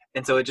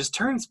 And so it just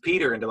turns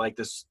Peter into like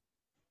this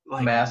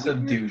like massive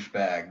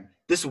douchebag.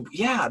 This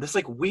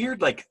like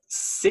weird like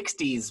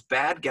 60s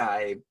bad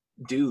guy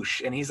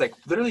douche. And he's like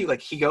literally like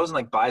he goes and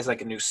like buys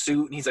like a new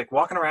suit and he's like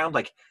walking around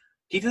like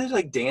he literally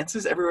like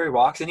dances everywhere he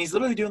walks and he's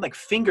literally doing like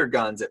finger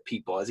guns at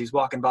people as he's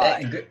walking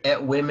by.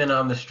 At women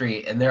on the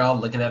street and they're all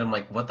looking at him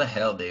like, what the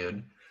hell,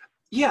 dude?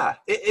 Yeah,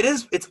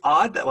 it's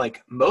odd that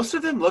like most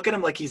of them look at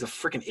him like he's a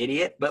freaking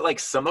idiot, but like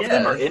some of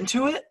them are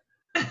into it.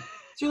 So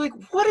you're like,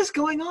 what is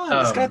going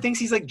on? This guy thinks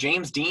he's like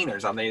James Dean or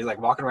something. He's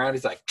like walking around,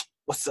 he's like,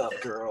 what's up,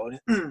 girl?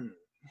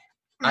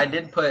 I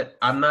did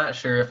I'm not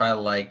sure if I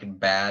like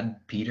Bad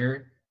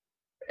Peter.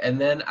 And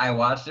then I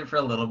watched it for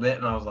a little bit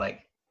and I was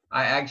like,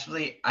 I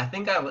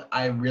think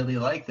I really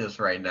like this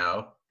right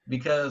now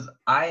because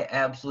I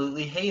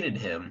absolutely hated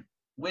him,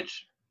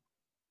 which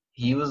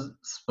he was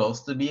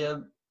supposed to be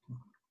a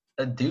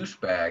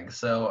douchebag.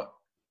 So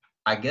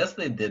I guess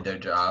they did their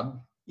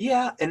job.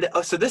 Yeah, and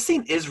so this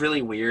scene is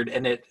really weird,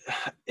 and it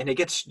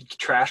gets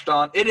trashed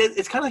on.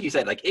 It's kind of like you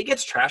said, like it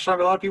gets trashed on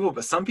by a lot of people,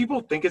 but some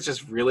people think it's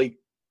just really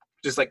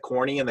just like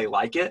corny and they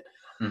like it.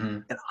 Mm-hmm.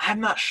 And I'm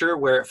not sure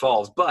where it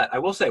falls, but I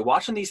will say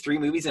watching these 3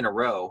 movies in a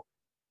row,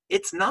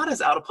 it's not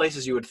as out of place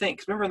as you would think.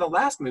 'Cause remember in the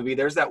last movie,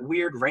 there's that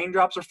weird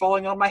raindrops are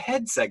falling on my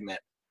head segment.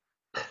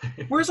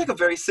 Where's like a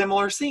very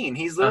similar scene.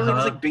 He's literally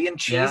just like being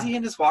cheesy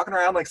and just walking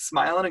around like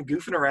smiling and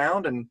goofing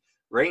around and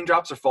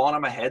raindrops are falling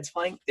on my head's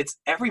playing. It's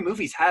every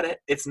movie's had it.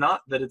 It's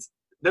not that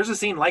there's a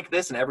scene like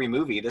this in every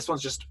movie. This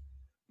one's just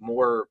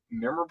more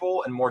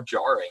memorable and more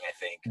jarring, I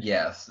think.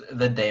 Yes,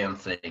 the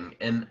dancing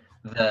and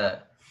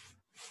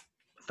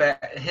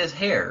his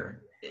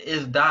hair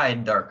is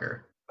dyed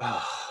darker.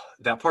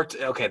 That part,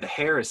 okay, the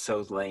hair is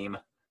so lame.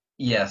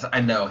 Yes,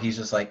 I know. He's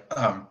just like,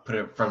 put it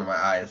in front of my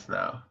eyes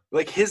now.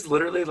 Like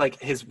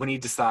when he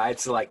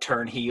decides to like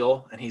turn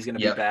heel and he's gonna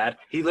be bad,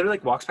 he literally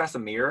like walks past a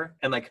mirror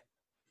and like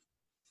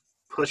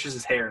pushes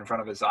his hair in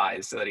front of his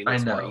eyes so that he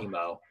looks more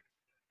emo.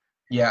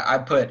 Yeah, I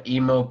put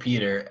emo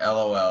Peter,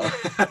 LOL.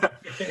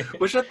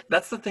 Which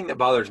that's the thing that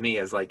bothers me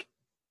is like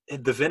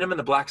the Venom in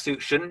the black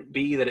suit shouldn't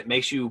be that it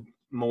makes you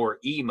more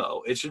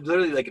emo. It should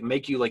literally like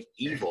make you like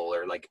evil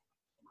or like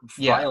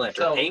violent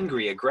or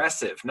angry,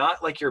 aggressive,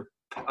 not like you're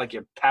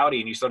pouty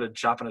and you started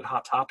shopping at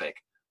Hot Topic.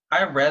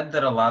 I read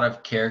that a lot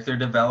of character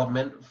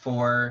development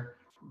for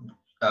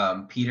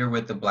Peter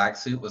with the black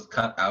suit was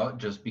cut out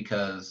just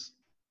because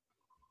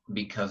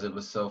it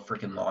was so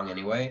freaking long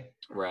anyway.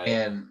 Right.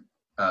 And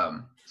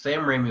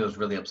Sam Raimi was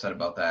really upset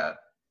about that.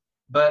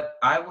 But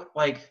I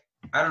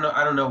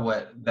don't know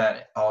what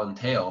that all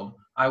entailed.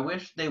 I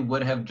wish they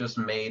would have just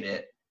made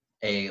it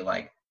a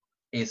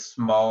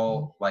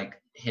small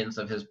like hints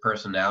of his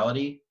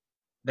personality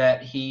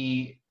that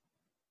he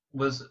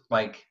was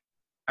like.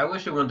 I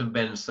wish it wouldn't have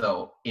been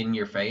so in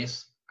your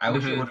face. I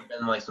wish it would have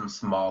been like some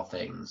small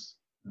things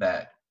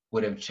that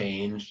would have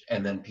changed,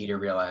 and then Peter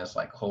realized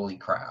like, holy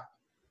crap.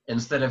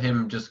 Instead of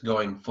him just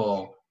going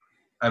full,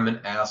 I'm an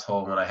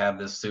asshole when I have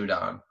this suit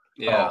on.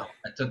 Yeah. Oh,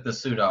 I took the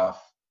suit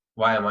off.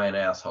 Why am I an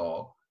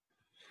asshole?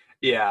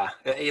 Yeah.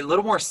 A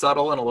little more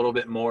subtle and a little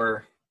bit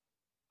more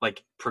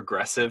like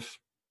progressive.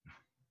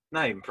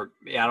 Not even,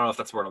 I don't know if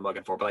that's the word I'm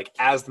looking for, but like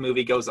as the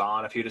movie goes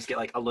on, if you just get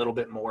like a little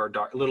bit more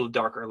dark, a little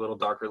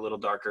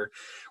darker,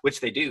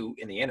 which they do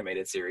in the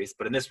animated series.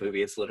 But in this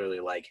movie, it's literally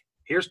like,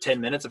 here's 10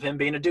 minutes of him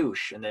being a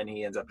douche. And then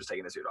he ends up just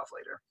taking the suit off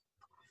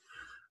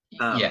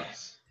later.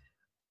 Yes.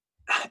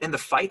 And the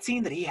fight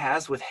scene that he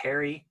has with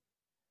Harry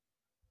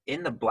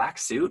in the black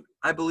suit,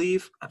 I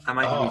believe, I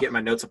might be getting my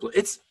notes up.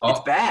 It's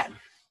bad.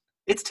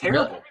 It's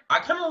terrible. Really? I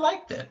kind of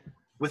liked it.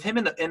 With him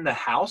in the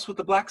house with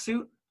the black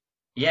suit.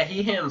 Yeah,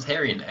 he hands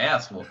Harry an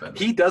ass whooping.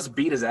 He does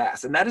beat his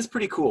ass, and that is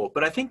pretty cool.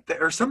 But I think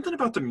there's something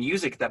about the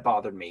music that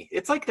bothered me.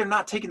 It's like they're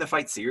not taking the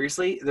fight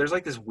seriously. There's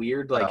like this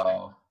weird, like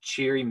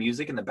cheery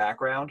music in the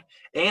background,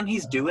 and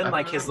he's doing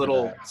like his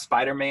little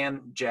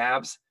Spider-Man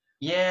jabs.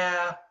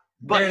 Yeah,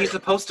 but he's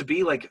supposed to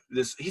be like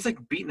this. He's like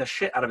beating the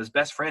shit out of his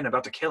best friend,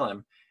 about to kill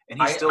him,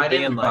 and he's still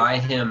being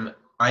like.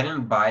 I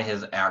didn't buy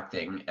his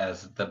acting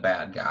as the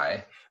bad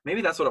guy.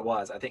 Maybe that's what it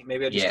was. I think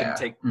maybe I just didn't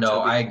take.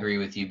 No, I agree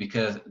with you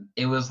because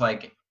it was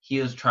like.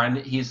 He's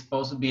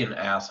supposed to be an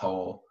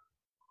asshole,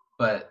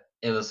 but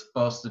it was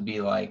supposed to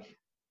be like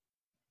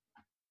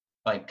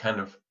kind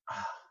of,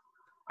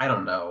 I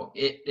don't know.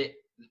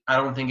 I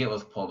don't think it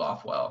was pulled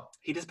off well.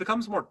 He just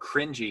becomes more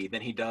cringy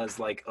than he does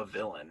like a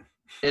villain.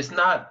 It's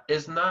not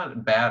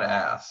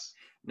badass.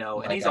 No,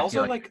 and he's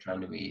also like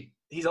trying to be.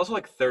 He's also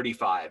like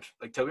 35.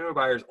 Like Tobey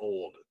Maguire's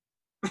old.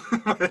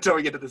 Until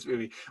we get to this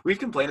movie, we've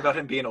complained about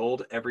him being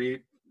old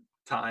every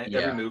time,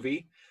 every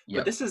movie.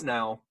 But this is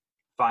now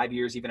 5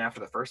 years even after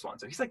the first one.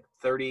 So he's like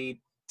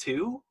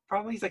 32,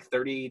 probably. He's like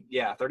 30,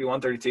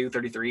 31, 32,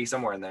 33,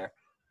 somewhere in there.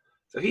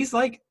 So he's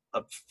like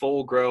a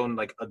full-grown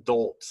like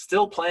adult,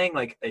 still playing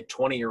like a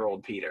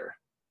 20-year-old Peter.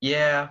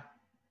 Yeah.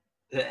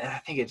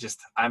 I think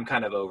I'm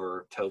kind of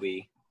over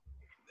Toby.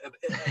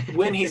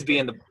 When he's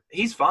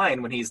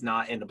fine when he's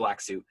not in the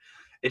black suit.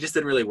 It just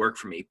didn't really work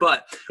for me.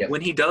 But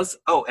when he does,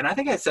 and I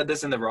think I said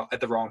this at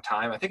the wrong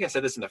time. I think I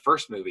said this in the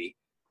first movie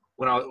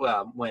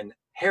when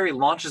Harry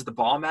launches the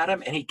bomb at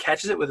him and he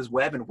catches it with his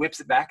web and whips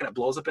it back and it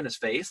blows up in his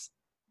face.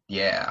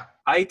 Yeah.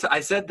 I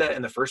said that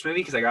in the first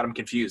movie because I got him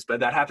confused, but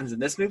that happens in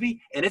this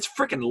movie and it's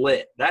freaking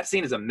lit. That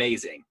scene is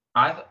amazing.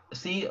 I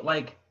see,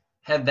 like,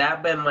 had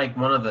that been like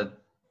one of the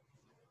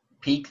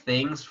peak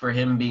things for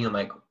him being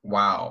like,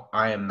 wow,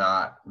 I am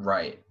not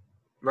right.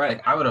 Right.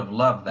 Like, I would have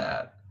loved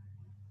that.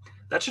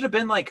 That should have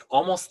been like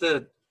almost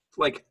the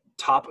like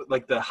top,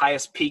 like the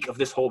highest peak of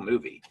this whole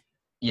movie.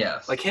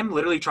 Yes. Like him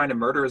literally trying to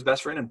murder his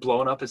best friend and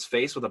blowing up his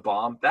face with a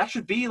bomb. That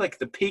should be like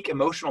the peak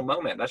emotional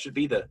moment. That should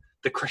be the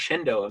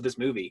crescendo of this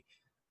movie.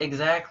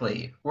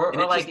 Exactly.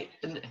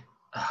 And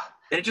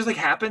it just like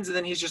happens and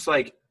then he's just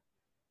like,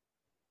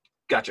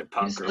 gotcha,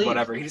 punk, or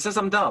whatever. He says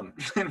I'm dumb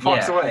and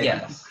walks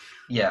away.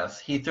 Yes.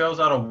 He throws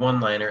out a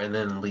one-liner and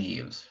then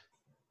leaves.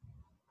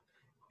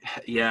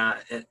 Yeah,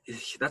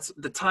 that's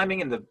the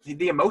timing and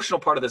the emotional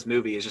part of this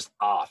movie is just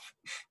off.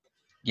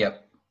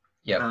 Yep.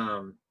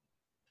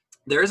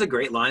 There is a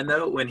great line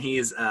though when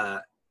he's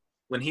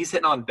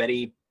hitting on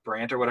Betty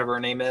Brant or whatever her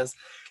name is,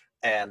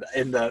 and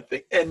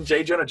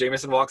J. Jonah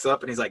Jameson walks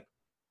up and he's like,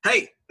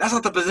 "Hey, that's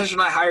not the position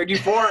I hired you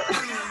for."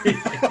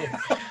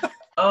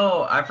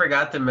 Oh, I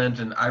forgot to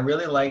mention, I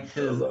really liked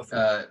his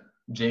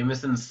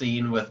Jameson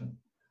scene with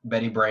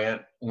Betty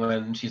Brant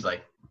when she's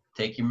like,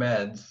 "Take your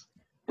meds."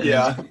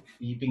 And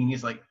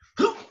he's like,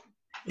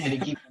 and he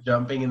keeps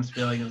jumping and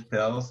spilling his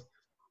pills.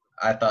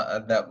 I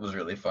thought that was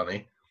really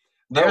funny.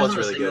 That was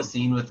really good. There's a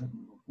scene with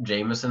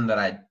Jameson that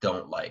I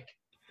don't like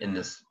in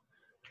this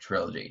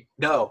trilogy.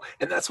 No,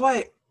 and that's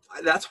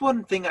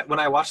one thing when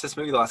I watched this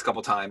movie the last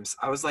couple times,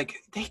 I was like,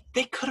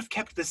 they could have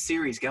kept this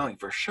series going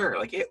for sure.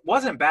 Like it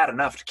wasn't bad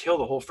enough to kill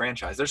the whole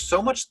franchise. There's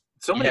so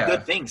many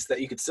good things that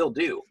you could still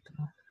do.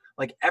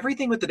 Like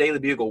everything with the Daily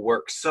Bugle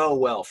works so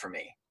well for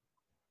me.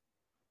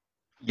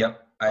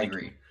 Yep, I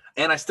agree.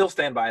 And I still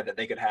stand by that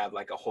they could have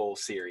like a whole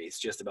series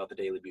just about the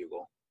Daily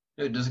Bugle.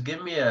 Dude, just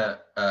give me a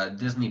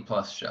Disney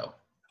Plus show.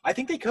 I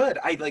think they could.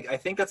 I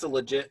think that's a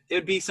legit. It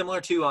would be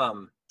similar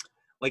to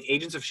like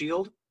Agents of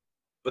Shield,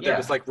 but they're Yeah,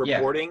 just like yeah.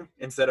 reporting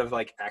instead of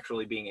like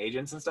actually being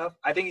agents and stuff.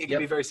 I think it could Yep.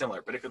 be very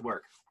similar, but it could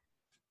work.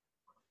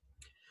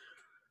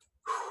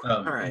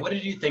 All right. What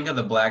did you think of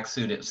the black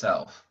suit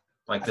itself?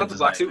 Like I thought the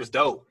black design? suit was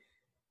dope.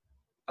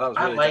 I thought it was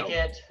I really like dope.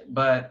 it,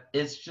 but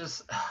it's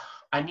just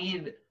I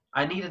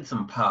needed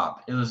some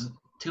pop. It was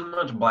too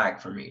much black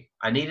for me.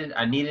 I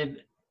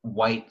needed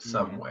white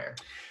somewhere.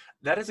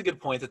 That is a good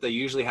point that they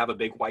usually have a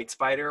big white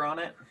spider on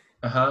it,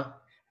 Uh-huh.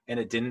 and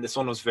it didn't. This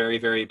one was very,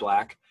 very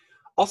black.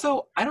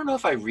 Also, I don't know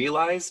if I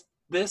realized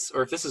this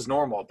or if this is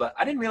normal, but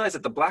I didn't realize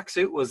that the black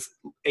suit was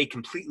a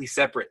completely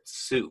separate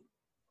suit.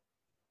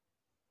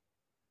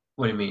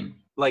 What do you mean?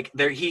 Like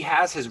he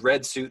has his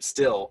red suit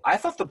still. I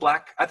thought the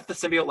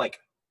symbiote like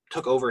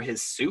took over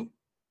his suit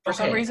for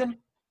some Okay. reason.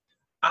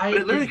 But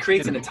it literally did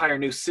creates an too. entire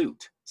new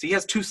suit. So he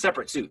has two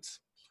separate suits.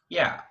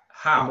 Yeah.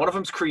 How? And one of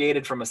them's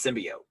created from a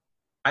symbiote.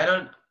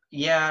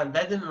 Yeah,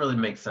 that didn't really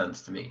make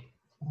sense to me.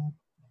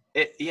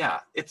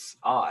 It's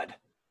odd.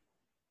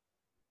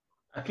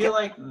 I feel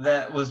like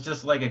that was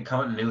just like a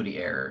continuity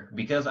error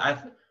because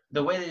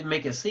the way they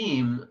make it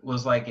seem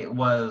was like it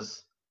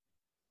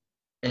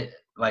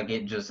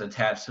just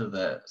attached to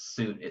the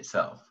suit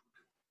itself.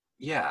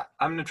 Yeah,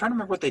 I'm trying to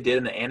remember what they did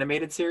in the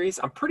animated series.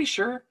 I'm pretty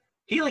sure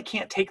he like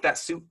can't take that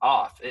suit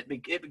off. It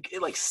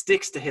like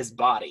sticks to his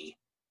body,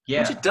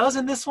 Yeah, which it does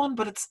in this one,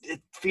 but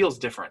it feels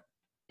different.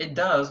 it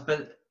does,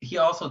 but he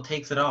also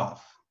takes it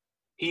off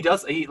He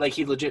does. He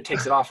legit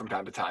takes it off from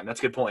time to time. That's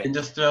a good point. and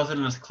just throws it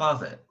in his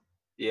closet.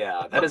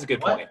 Yeah, that is a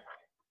good What? point.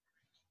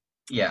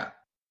 Yeah,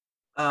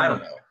 I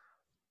don't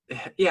know.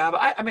 Yeah, but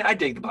I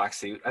dig the black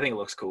suit. I think it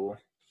looks cool.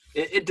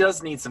 It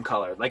does need some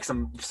color, like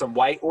some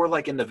white, or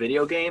like in the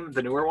video game,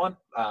 the newer one,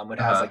 when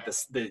it has like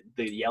this the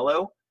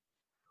yellow,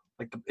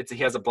 like he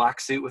has a black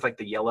suit with like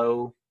the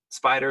yellow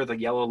spider, the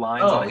yellow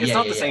lines on it. It's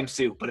not the same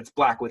suit, but it's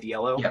black with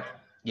yellow. Yep.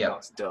 That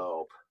looks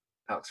dope.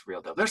 That looks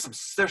real dope.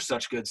 There's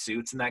such good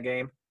suits in that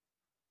game.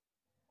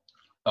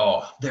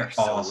 Oh, they're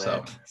so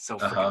awesome. lit. So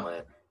freaking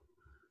lit.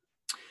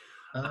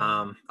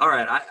 Um, All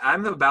right,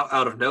 I'm about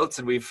out of notes,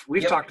 and we've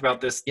Yep. talked about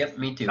this Yep,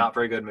 me too. not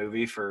very good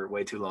movie for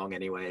way too long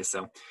anyway.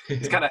 So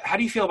it's kind of, how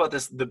do you feel about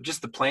this?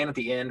 The plan at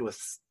the end with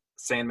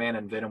Sandman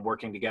and Venom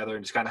working together,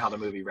 and just kind of how the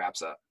movie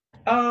wraps up.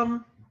 I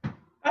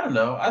don't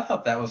know. I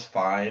thought that was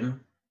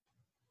fine.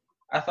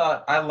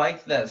 I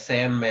liked that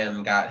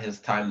Sandman got his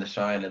time to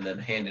shine and then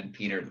handed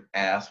Peter an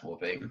ass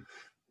whooping.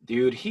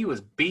 Dude, he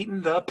was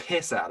beating the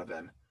piss out of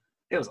him.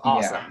 It was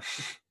awesome.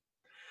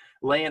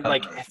 Laying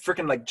like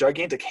freaking like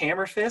gigantic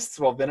hammer fists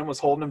while Venom was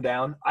holding him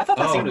down. I thought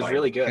that scene was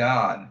really good.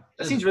 God,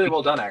 That scene's really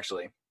well done,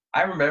 actually.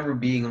 I remember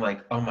being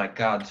like, "Oh my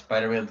God,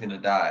 Spider-Man's gonna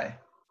die."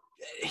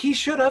 He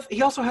should have.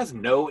 He also has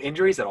no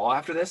injuries at all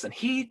after this, and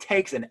he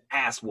takes an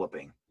ass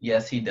whooping.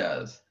 Yes, he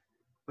does.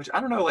 Which I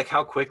don't know, like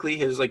how quickly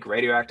his like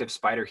radioactive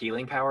spider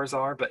healing powers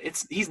are, but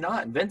he's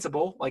not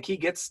invincible. Like he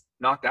gets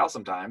knocked out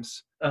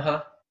sometimes.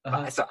 So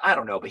I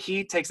don't know, but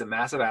he takes a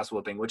massive ass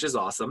whooping, which is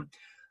awesome.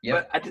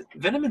 Yep. But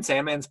Venom and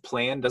Sandman's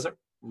plan doesn't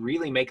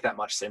really make that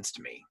much sense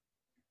to me.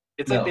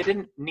 It's like No.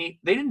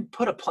 they didn't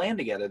put a plan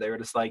together. They were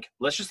just like,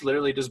 let's just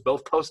literally just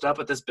both post up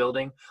at this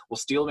building. We'll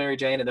steal Mary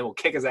Jane, and then we'll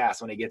kick his ass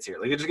when he gets here.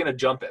 Like they're just gonna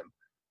jump him.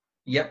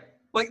 Yep.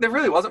 Like there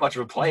really wasn't much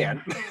of a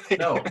plan.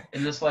 No,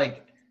 and it's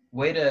like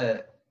way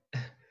to.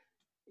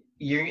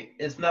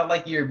 It's not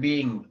like you're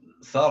being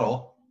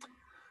subtle.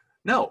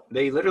 No,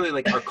 they literally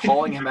like are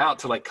calling him out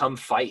to like come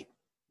fight.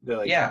 They're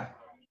like, Yeah.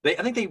 I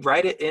think they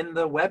write it in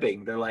the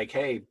webbing. They're like,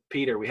 hey,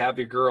 Peter, we have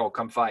your girl.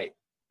 Come fight.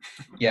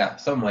 Yeah,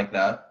 something like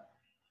that.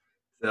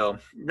 So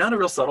not a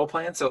real subtle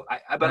plan. So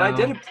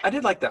I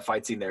did like that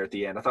fight scene there at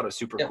the end. I thought it was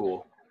super Yep.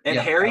 cool. And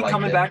Yep, Harry I liked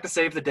coming it. back to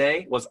save the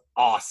day was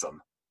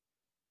awesome.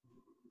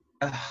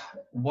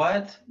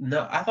 What?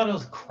 No, I thought it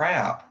was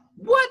crap.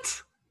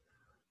 What?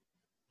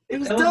 It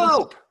was It was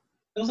dope.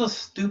 It was a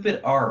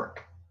stupid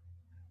arc.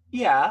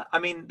 Yeah, I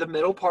mean the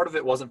middle part of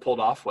it wasn't pulled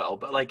off well,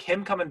 but like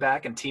him coming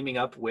back and teaming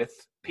up with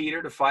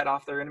Peter to fight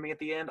off their enemy at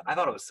the end, I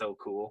thought it was so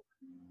cool.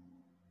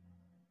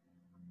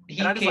 He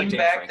And I just came like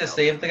James back Franco. to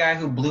save the guy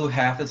who blew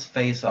half his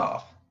face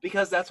off.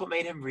 Because that's what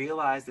made him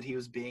realize that he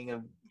was being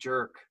a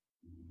jerk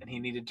and he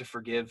needed to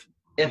forgive.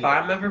 If Peter.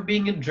 I'm ever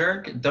being a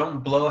jerk,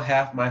 don't blow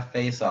half my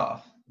face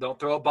off. Don't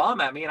throw a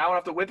bomb at me and I won't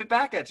have to whip it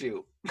back at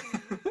you.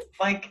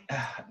 Like,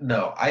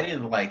 no, I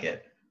didn't like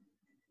it.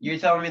 You're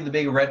telling me the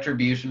big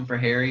retribution for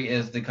Harry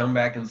is to come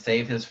back and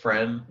save his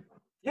friend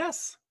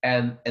Yes.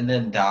 and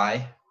then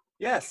die?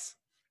 Yes.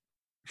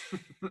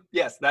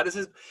 Yes, that is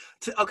his.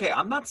 Okay,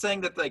 I'm not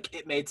saying that like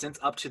it made sense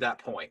up to that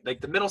point.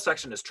 Like the middle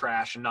section is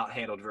trash and not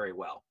handled very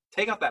well.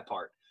 Take out that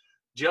part.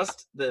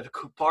 Just the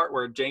part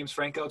where James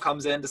Franco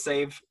comes in to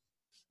save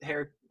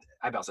Harry.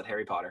 I about said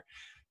Harry Potter.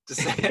 To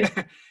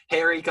save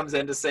Harry comes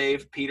in to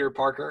save Peter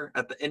Parker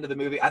at the end of the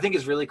movie. I think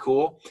is really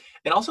cool.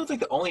 And also, it's like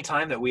the only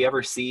time that we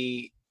ever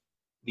see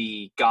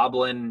the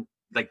Goblin,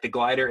 like the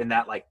glider, in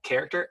that like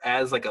character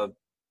as like a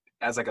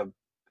as like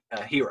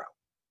a hero.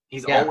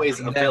 He's Yeah, always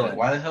a exactly. villain.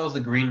 Why the hell is the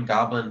Green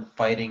Goblin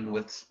fighting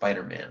with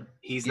Spider-Man?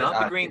 He's Get not the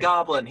outta Green here.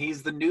 Goblin.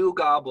 He's the new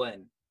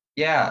Goblin.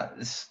 Yeah,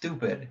 it's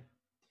stupid.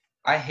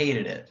 I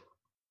hated it.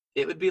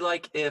 It would be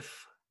like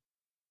if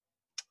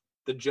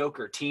the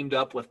Joker teamed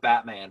up with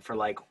Batman for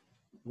like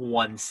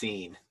one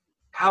scene.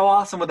 How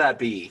awesome would that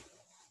be?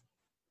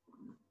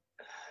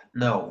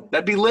 No.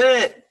 That'd be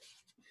lit.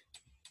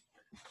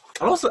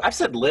 I've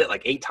said lit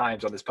like 8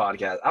 times on this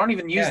podcast. I don't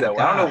even use that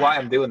word. I don't know why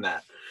I'm doing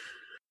that.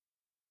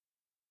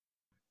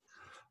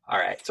 All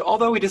right. So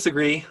although we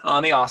disagree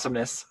on the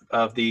awesomeness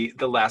of the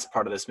last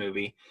part of this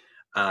movie,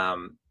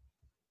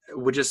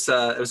 was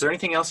there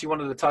anything else you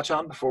wanted to touch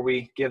on before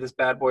we give this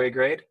bad boy a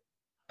grade?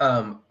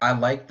 I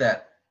like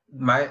that.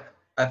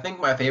 I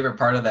think my favorite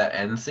part of that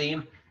end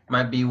scene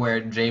might be where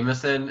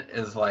Jameson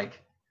is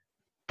like,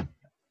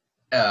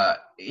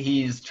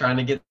 he's trying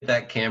to get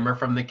that camera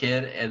from the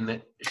kid,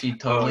 and she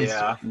totally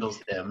swindles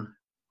him.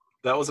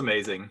 That was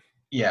amazing.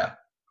 Yeah,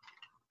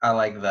 I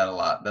like that a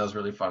lot. That was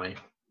really funny.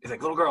 He's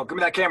like, little girl, give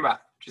me that camera.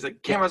 She's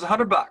like, camera's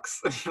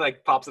 $100. And he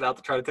like pops it out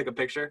to try to take a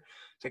picture.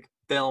 It's like,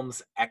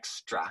 film's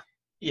extra.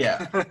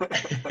 Yeah.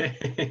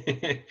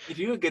 You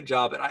do a good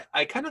job. And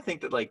I kind of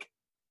think that like,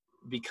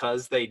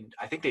 because I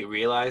think they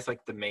realized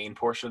like the main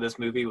portion of this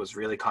movie was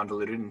really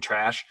convoluted and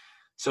trash.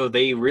 So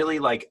they really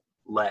like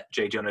let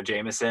J. Jonah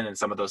Jameson and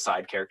some of those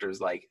side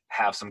characters like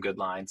have some good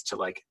lines to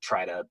like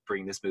try to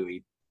bring this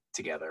movie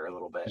together a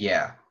little bit.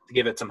 Yeah. To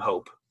give it some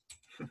hope.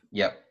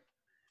 Yep.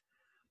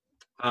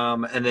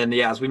 And then,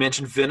 as we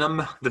mentioned,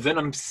 Venom, the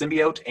Venom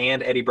symbiote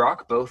and Eddie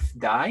Brock both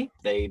die.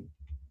 They,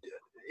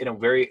 in a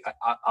very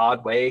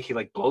odd way, he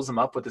like blows them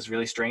up with this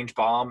really strange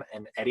bomb,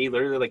 and Eddie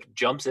literally like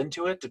jumps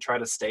into it to try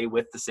to stay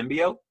with the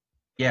symbiote.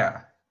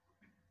 Yeah.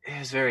 It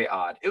was very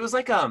odd. It was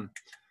like the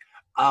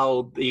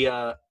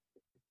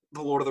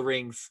Lord of the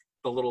Rings,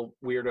 the little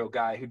weirdo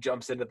guy who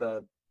jumps into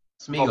the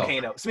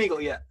volcano.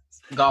 Smeagol, yeah.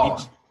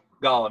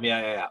 Gollum,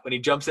 yeah. When he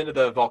jumps into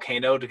the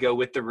volcano to go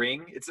with the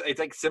ring, it's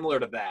like similar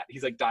to that.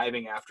 He's like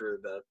diving after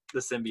the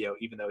symbiote,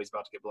 even though he's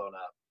about to get blown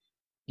up.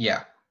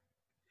 Yeah.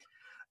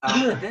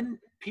 And then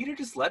Peter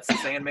just lets the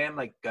Sandman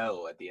like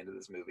go at the end of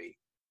this movie,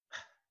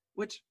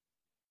 which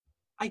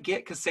I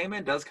get because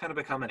Sandman does kind of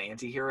become an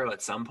anti-hero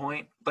at some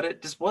point, but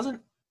it just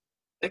wasn't.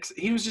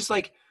 He was just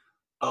like,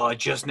 oh, I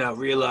just now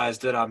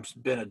realized that I've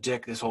been a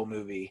dick this whole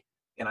movie,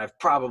 and I've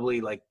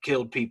probably like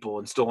killed people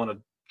and stolen a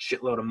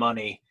shitload of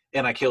money.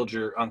 And I killed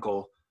your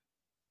uncle.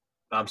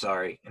 I'm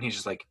sorry. And he's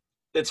just like,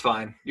 it's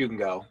fine. You can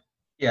go.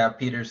 Yeah,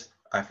 Peter's,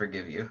 I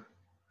forgive you.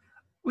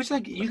 Which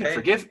like you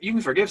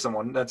can forgive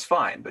someone, that's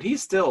fine. But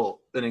he's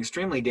still an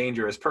extremely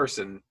dangerous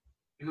person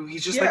who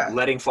he's just like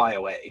letting fly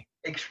away.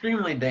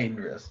 Extremely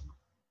dangerous.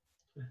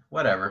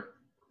 Whatever.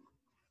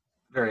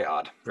 Very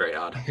odd. Very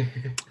odd.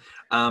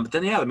 But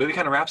then the movie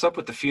kind of wraps up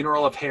with the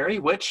funeral of Harry,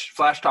 which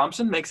Flash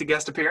Thompson makes a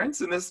guest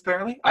appearance in this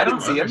apparently. I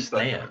don't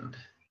understand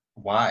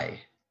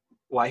why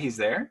he's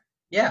there.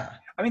 Yeah.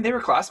 I mean, they were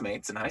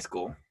classmates in high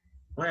school.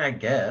 Well, I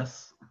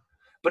guess.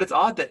 But it's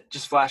odd that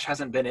just Flash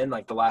hasn't been in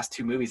like the last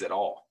 2 movies at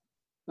all.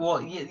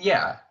 Well,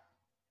 yeah.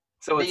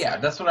 So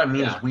that's what I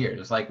mean. Is weird.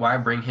 It's like, why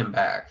bring him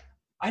back?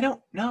 I don't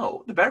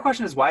know. The better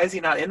question is, why is he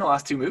not in the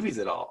last 2 movies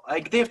at all?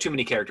 Like, they have too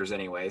many characters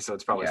anyway, so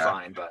it's probably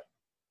fine. But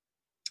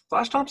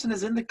Flash Thompson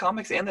is in the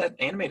comics and the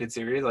animated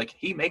series. Like,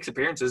 he makes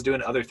appearances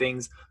doing other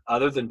things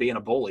other than being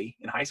a bully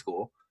in high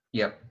school.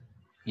 Yep.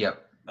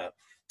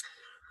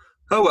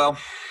 Oh well.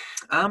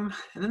 And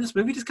then this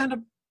movie just kind of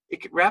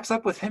it wraps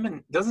up with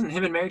doesn't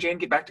him and Mary Jane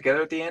get back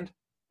together at the end?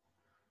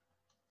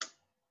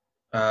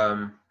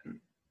 I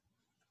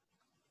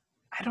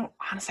don't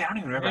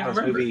even remember how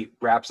this movie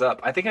wraps up.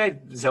 I think I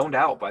zoned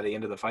out by the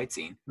end of the fight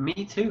scene. Me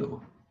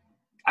too.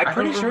 I'm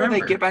pretty sure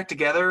they get back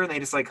together and they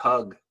just like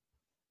hug.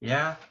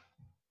 Yeah.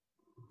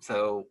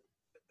 So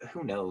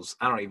who knows?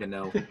 I don't even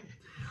know.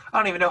 I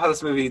don't even know how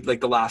this movie,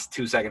 like the last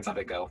 2 seconds of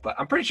it go, but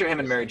I'm pretty sure him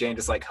and Mary Jane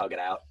just like hug it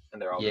out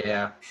and they're all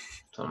good.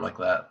 Something like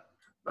that.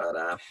 But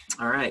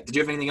all right. Did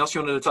you have anything else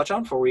you wanted to touch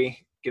on before we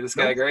give this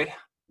guy a grade?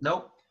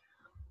 Nope.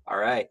 All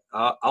right.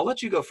 I'll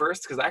let you go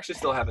first because I actually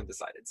still haven't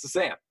decided. So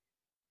Sam,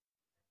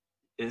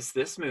 is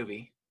this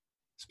movie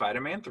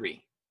Spider-Man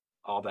 3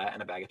 all that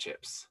and a bag of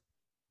chips?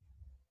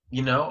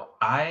 You know,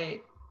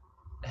 I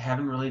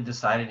haven't really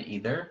decided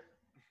either.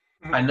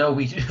 I know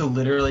we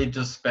literally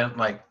just spent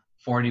like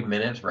 40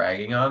 minutes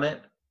ragging on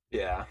it.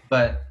 Yeah.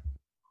 But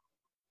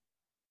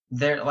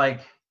they're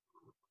like,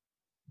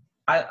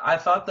 I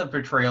thought the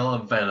portrayal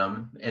of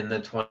Venom in the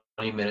 20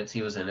 minutes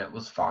he was in it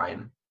was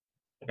fine.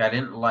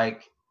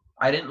 Like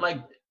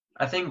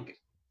I think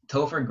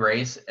Topher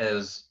Grace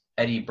as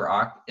Eddie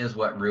Brock is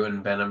what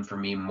ruined Venom for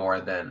me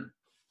more than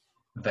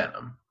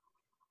Venom.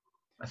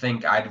 I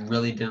think I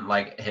really didn't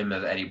like him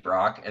as Eddie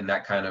Brock, and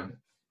that kind of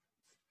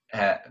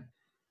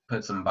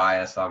put some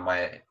bias on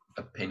my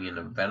opinion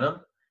of Venom.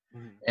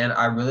 Mm-hmm. And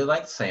I really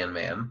liked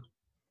Sandman.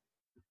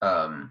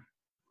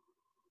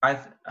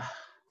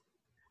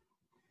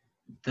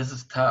 This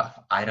is tough.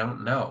 I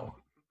don't know.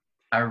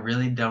 I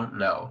really don't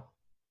know.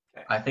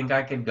 Okay. I think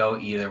I could go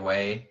either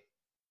way.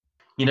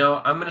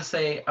 I'm gonna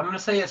say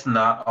it's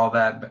not all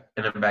that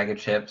in a bag of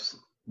chips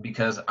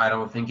because I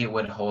don't think it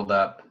would hold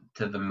up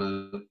to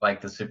the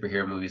like the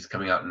superhero movies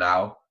coming out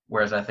now.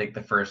 Whereas I think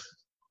the first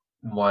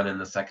one and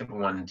the second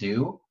one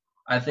do.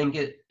 I think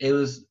it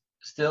was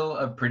still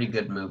a pretty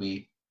good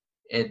movie.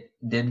 It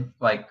did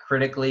like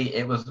critically,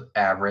 it was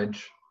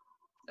average.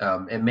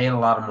 It made a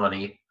lot of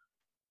money,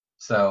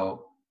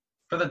 so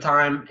for the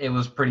time, it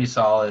was pretty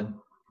solid.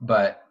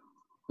 But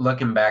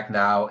looking back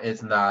now,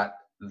 it's not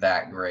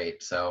that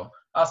great. So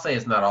I'll say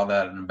it's not all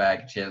that in a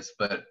bag of chips,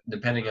 but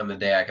depending on the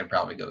day, I could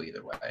probably go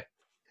either way.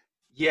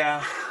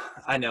 Yeah,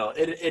 I know.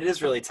 It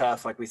is really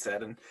tough, like we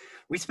said. And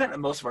we spent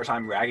most of our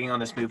time ragging on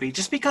this movie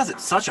just because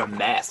it's such a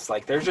mess.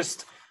 Like, there's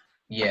just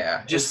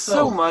it's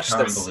so much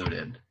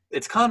convoluted.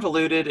 It's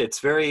convoluted. It's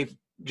very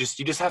you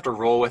just have to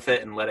roll with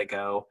it and let it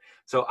go.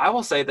 So I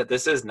will say that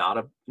this is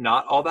not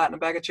all that in a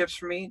bag of chips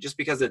for me, just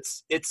because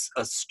it's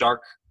a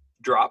stark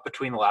drop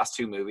between the last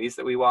two movies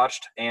that we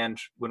watched and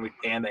the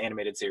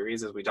animated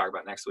series, as we talk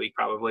about next week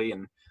probably,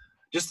 and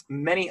just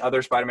many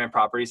other Spider-Man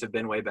properties have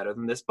been way better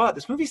than this. But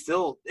this movie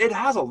it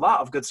has a lot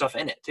of good stuff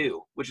in it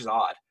too, which is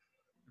odd.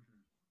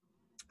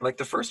 Like,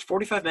 the first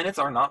 45 minutes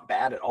are not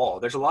bad at all.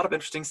 There's a lot of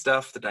interesting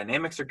stuff. The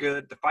dynamics are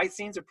good. The fight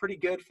scenes are pretty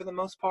good for the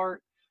most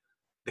part.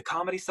 The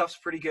comedy stuff's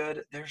pretty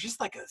good. There's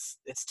just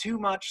it's too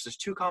much. There's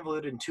too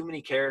convoluted and too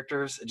many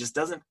characters. It just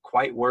doesn't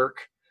quite work.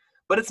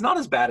 But it's not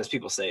as bad as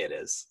people say it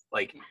is.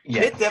 Like,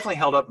 It definitely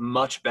held up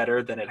much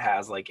better than it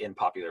has, like, in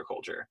popular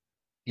culture.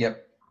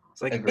 Yep.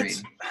 It's like, agreed.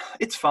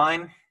 It's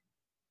fine.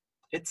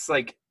 It's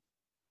like,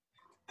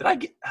 I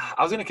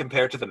was going to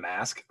compare it to The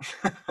Mask.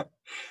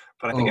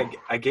 But I think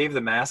I gave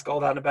The Mask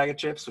all that in a bag of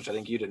chips, which I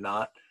think you did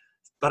not.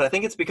 But I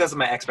think it's because of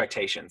my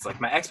expectations.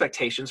 Like, my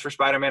expectations for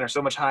Spider-Man are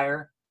so much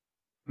higher.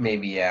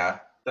 Maybe, yeah.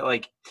 But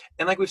like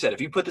we've said, if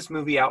you put this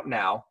movie out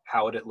now,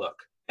 how would it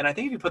look? And I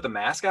think if you put The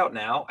Mask out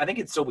now, I think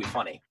it'd still be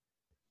funny.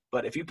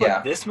 But if you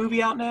put this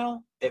movie out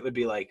now, it would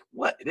be like,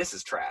 what? This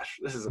is trash.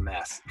 This is a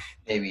mess.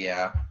 Maybe,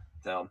 yeah.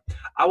 So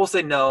I will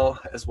say no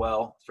as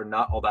well for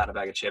not all that in a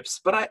bag of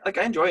chips. But I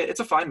enjoy it. It's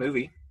a fine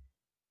movie.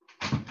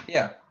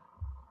 Yeah.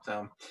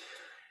 So,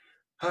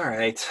 all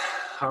right.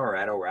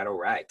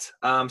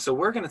 So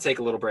we're going to take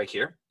a little break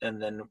here, and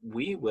then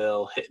we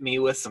will hit me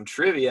with some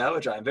trivia,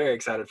 which I'm very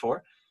excited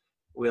for.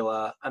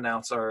 We'll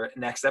announce our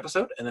next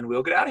episode, and then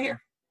we'll get out of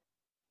here.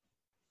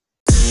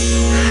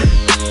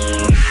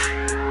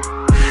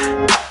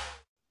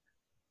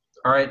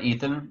 All right,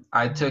 Ethan,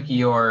 I took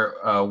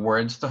your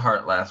words to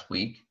heart last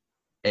week,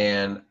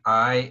 and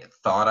I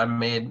thought I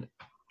made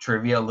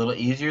trivia a little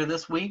easier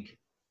this week.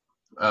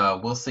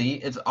 We'll see.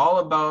 It's all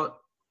about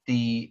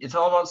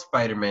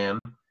Spider-Man,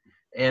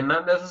 and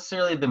not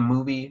necessarily the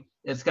movie.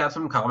 It's got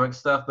some comic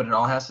stuff, but it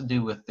all has to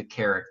do with the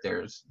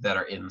characters that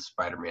are in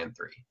Spider-Man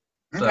 3.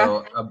 Okay.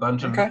 So a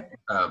bunch of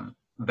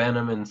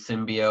Venom and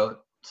symbiote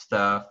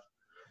stuff.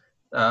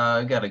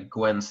 Got a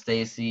Gwen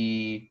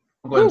Stacy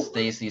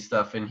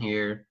stuff in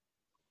here.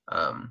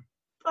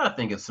 I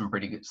think it's some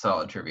pretty good,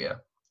 solid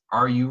trivia.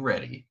 Are you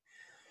ready?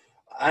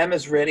 I'm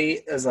as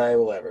ready as I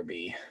will ever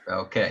be.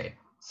 Okay.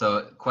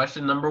 So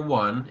question number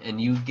 1,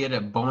 and you get a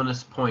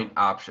bonus point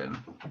option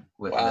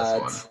with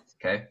this one.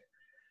 Okay.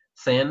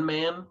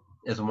 Sandman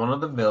is one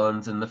of the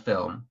villains in the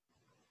film,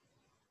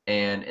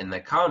 and in the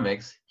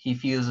comics, he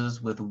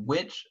fuses with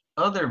which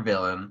other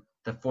villain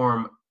to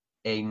form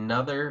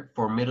another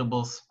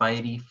formidable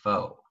Spidey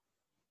foe?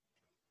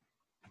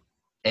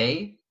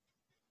 A.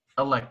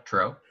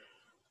 Electro.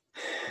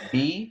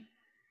 B.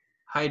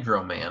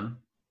 Hydro Man.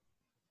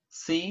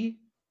 C.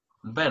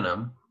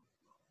 Venom.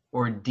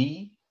 Or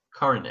D.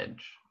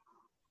 Carnage.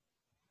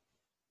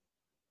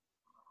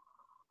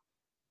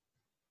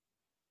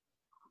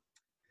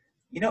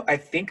 I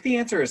think the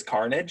answer is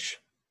Carnage.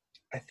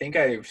 I think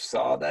I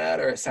saw that,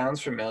 or it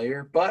sounds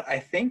familiar, but I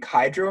think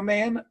Hydro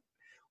Man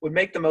would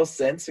make the most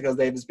sense because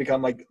they just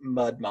become like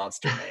Mud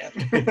Monster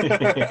Man.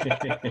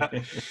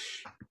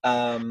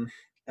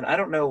 And I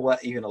don't know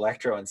what even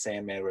Electro and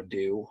Sandman would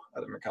do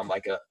other than become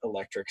like a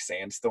electric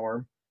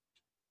sandstorm.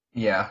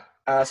 Yeah.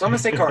 So I'm going to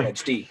say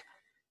Carnage, D.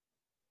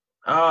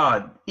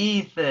 Oh,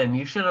 Ethan,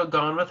 you should have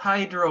gone with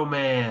Hydro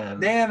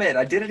Man. Damn it,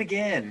 I did it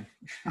again.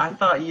 I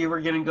thought you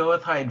were going to go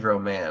with Hydro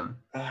Man.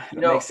 That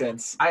makes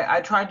sense. I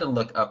tried to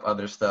look up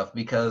other stuff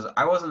because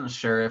I wasn't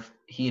sure if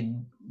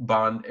he'd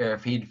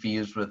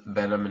fused with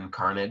Venom and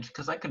Carnage,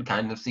 because I could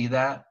kind of see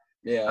that.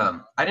 Yeah.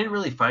 I didn't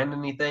really find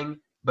anything,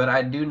 but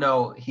I do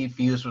know he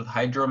fused with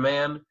Hydro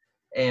Man.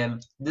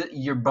 And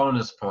your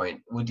bonus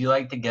point, would you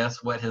like to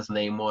guess what his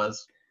name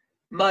was?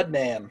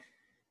 Mudman.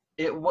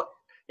 It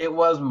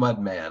was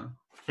Mudman.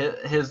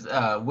 His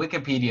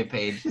Wikipedia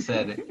page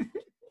said,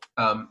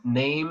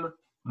 name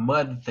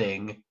Mud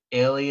Thing,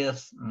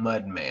 alias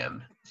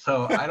Mudman.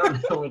 So I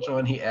don't know which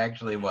one he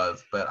actually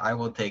was, but I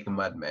will take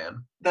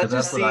Mudman.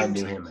 That's what I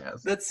knew him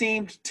as. That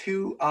seemed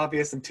too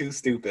obvious and too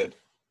stupid.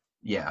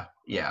 Yeah.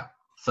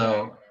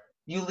 So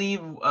you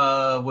leave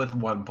with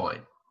 1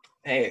 point.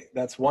 Hey,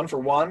 that's 1 for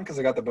 1 because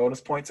I got the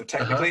bonus point, so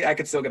technically I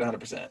could still get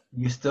 100%.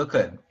 You still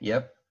could,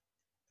 yep.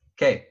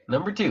 Okay,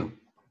 number 2.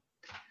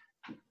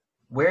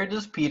 Where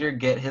does Peter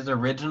get his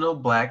original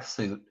black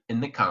suit in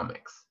the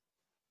comics?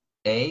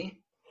 A.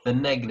 The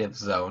negative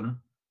zone.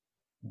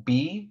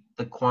 B.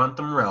 The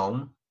quantum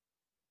realm.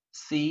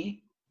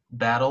 C.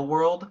 Battle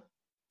world.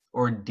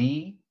 Or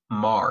D.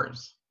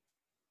 Mars?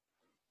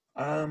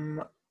 I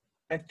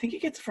think he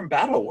gets it from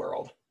Battle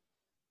World.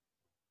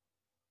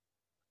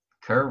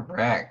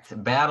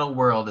 Correct. Battle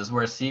world is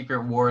where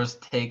Secret Wars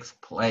takes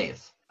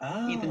place.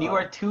 Oh. Ethan, you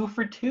are 2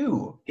 for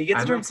 2. He gets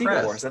it I'm from Secret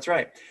Wars. impressed. That's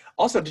right.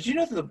 Also, did you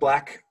know that the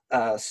black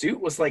suit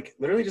was like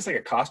literally just like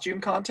a costume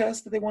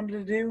contest that they wanted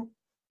to do?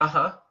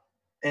 Uh-huh.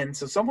 And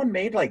so someone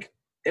made like,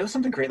 it was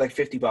something great, like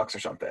 $50 or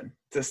something,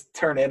 to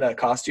turn in a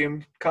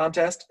costume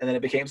contest. And then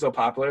it became so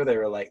popular, they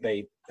were like,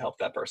 they helped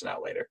that person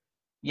out later.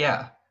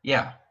 Yeah.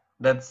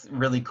 That's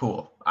really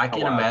cool. I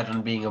can wow.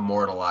 imagine being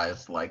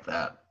immortalized like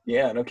that.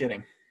 Yeah, no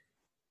kidding.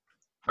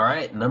 All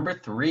right, number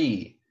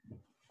 3.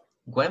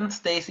 Gwen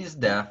Stacy's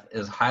death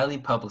is highly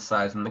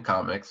publicized in the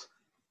comics,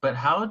 but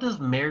how does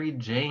Mary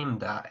Jane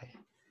die?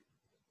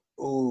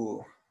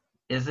 Ooh.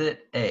 Is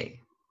it A,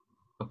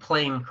 a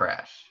plane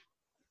crash?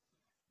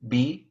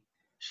 B,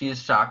 she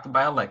is shocked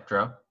by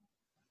Elektra?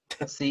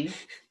 C,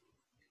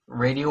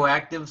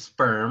 radioactive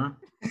sperm?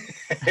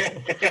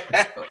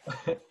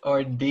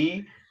 Or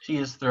D, she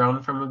is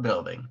thrown from a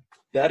building?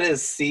 That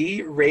is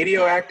C,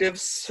 radioactive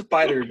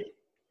spider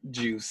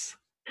juice.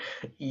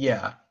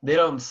 Yeah, they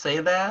don't say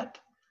that,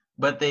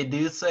 but they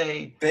do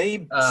say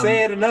They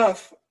say it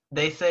enough.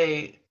 they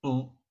say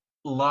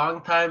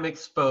long time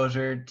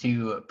exposure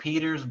to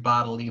Peter's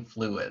bodily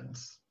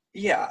fluids.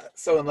 Yeah,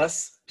 so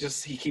unless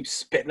just he keeps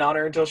spitting on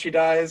her until she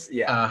dies,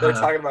 yeah, they're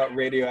talking about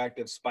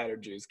radioactive spider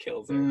juice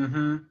kills her.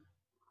 Mm-hmm.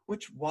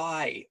 Which,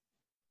 why?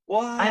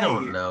 Why? I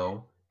don't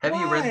know. Have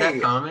you read that Why?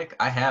 comic?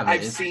 I haven't.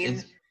 I've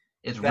seen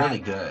it's that. really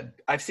good.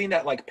 I've seen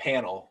that like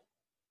panel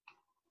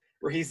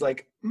where he's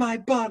like, my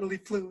bodily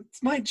fluids,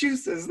 my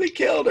juices, they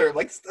killed her.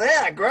 Like,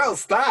 yeah,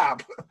 gross,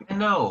 stop.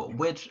 No,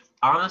 which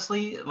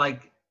honestly,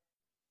 like,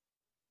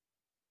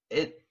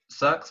 it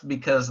sucks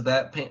because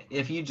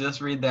if you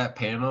just read that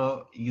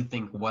panel, you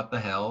think, what the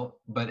hell?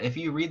 But if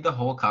you read the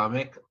whole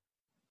comic,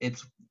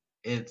 it's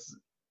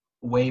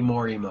way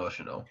more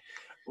emotional.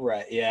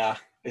 Right, yeah.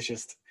 It's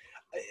just,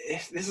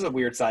 this is a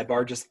weird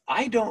sidebar. Just,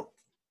 I don't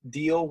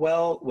deal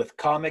well with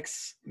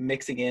comics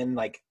mixing in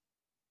like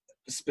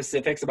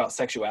specifics about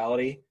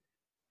sexuality.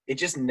 It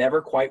just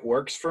never quite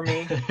works for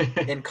me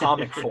in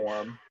comic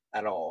form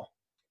at all.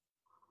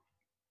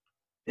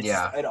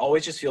 It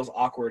always just feels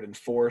awkward and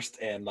forced,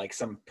 and like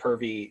some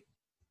pervy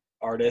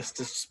artist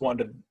just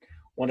wanted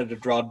to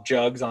draw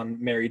jugs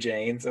on Mary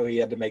Jane, so he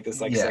had to make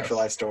this like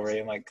sexualized story.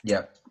 I'm like,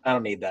 I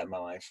don't need that in my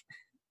life.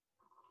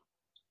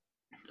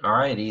 All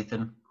right,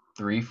 Ethan,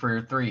 3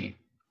 for 3.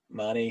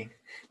 Money.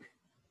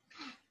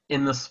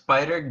 In the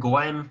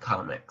Spider-Gwen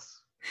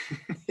comics,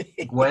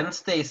 Gwen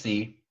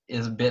Stacy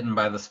is bitten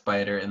by the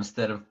spider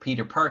instead of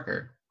Peter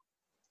Parker.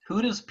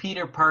 Who does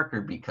Peter Parker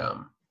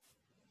become?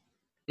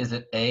 Is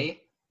it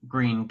A,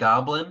 Green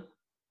Goblin,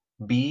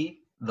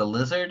 B, the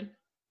Lizard,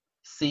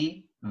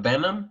 C,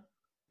 Venom,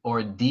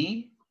 or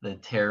D, the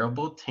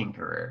Terrible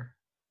Tinkerer?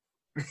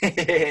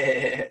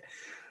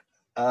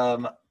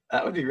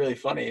 That would be really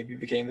funny if you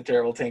became the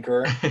Terrible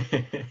Tinkerer.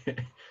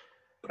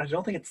 But I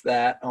don't think it's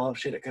that. Oh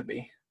shit, it could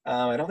be.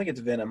 I don't think it's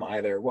Venom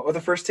either. What were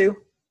the first two?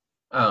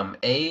 A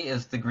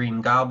is the Green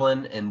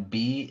Goblin and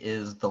B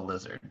is the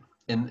Lizard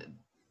in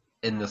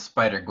the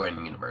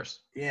Spider-Gwen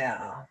universe.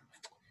 Yeah.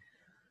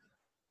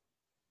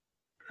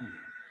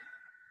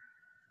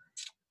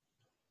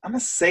 I'm gonna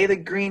say the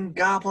Green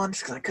Goblin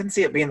just because I couldn't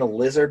see it being the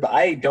Lizard, but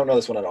I don't know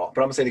this one at all.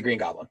 But I'm gonna say the Green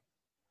Goblin.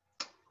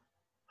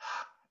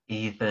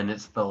 Ethan,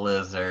 it's the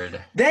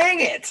Lizard. Dang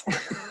it!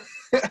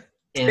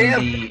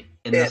 In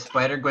the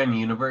Spider-Gwen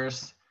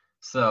universe,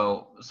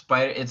 so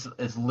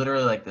it's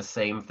literally like the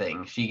same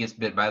thing. She gets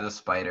bit by the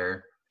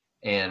spider,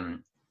 and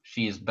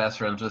she's best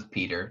friends with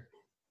Peter,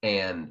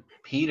 and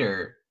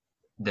Peter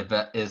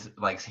is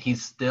like,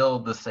 he's still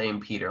the same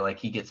Peter. Like,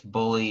 he gets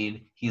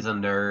bullied, he's a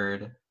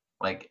nerd,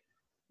 like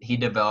he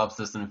develops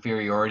this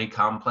inferiority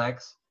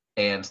complex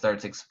and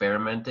starts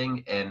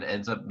experimenting and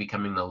ends up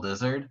becoming the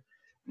Lizard.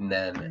 And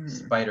then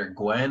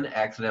Spider-Gwen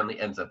accidentally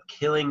ends up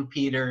killing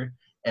Peter,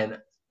 and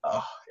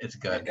it's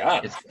good. Oh my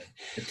God.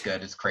 It's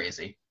good. It's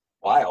crazy.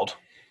 Wild.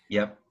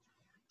 Yep.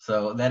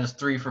 So that is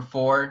 3 for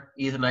 4.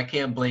 Ethan, I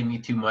can't blame you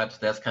too much.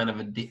 That's kind of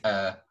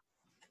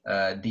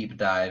a deep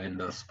dive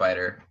into the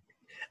spider.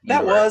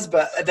 That was,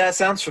 but that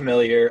sounds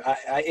familiar.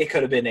 It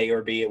could have been A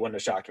or B. It wouldn't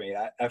have shocked me.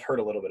 I've heard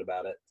a little bit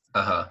about it.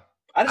 Uh-huh.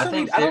 I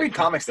don't read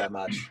comics that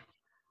much.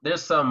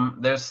 There's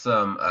some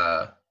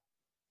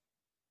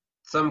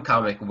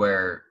comic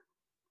where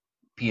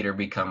Peter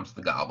becomes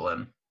the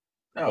Goblin,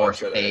 or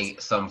sure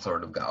some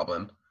sort of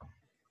Goblin.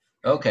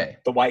 Okay.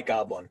 The White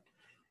Goblin.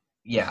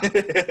 Yeah.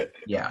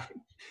 Yeah.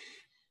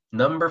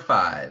 Number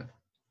 5.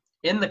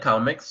 In the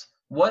comics,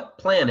 what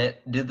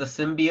planet do the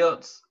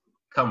symbiotes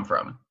come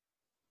from?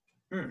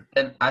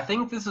 And I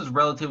think this is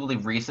relatively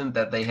recent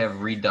that they have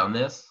redone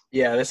this.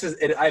 Yeah, this is.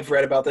 I've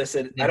read about this.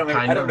 I don't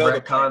know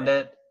the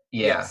planet. It.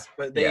 Yeah. Yes,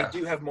 but they yeah.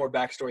 do have more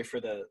backstory for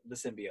the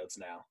symbiotes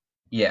now.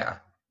 Yeah.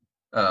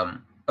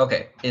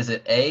 Okay. Is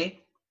it A,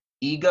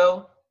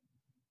 Ego,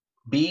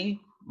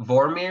 B,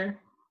 Vormir,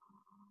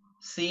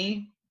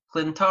 C,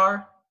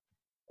 Clintar,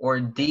 or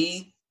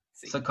D,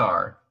 See.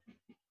 Sakaar?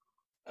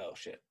 Oh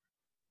shit.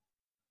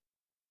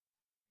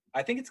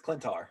 I think it's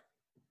Clintar.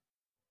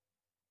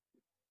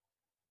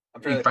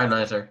 I'm fairly Final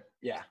positive. answer.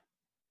 Yeah.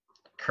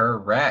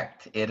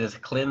 Correct. It is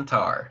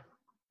Clintar.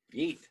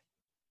 Yeet.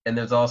 And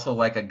there's also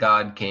like a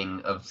god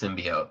king of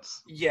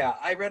symbiotes. Yeah,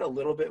 I read a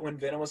little bit when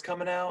Venom was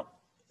coming out,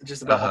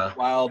 just about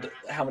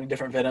how many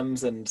different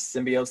Venoms and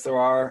symbiotes there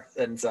are,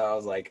 and so I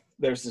was like,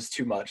 there's just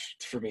too much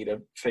for me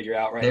to figure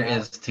out right now. There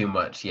is too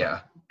much,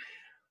 yeah.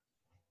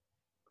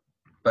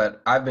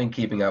 But I've been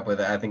keeping up with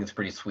it. I think it's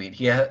pretty sweet.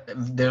 Yeah,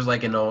 there's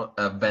like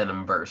a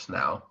Venom verse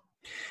now.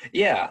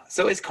 Yeah.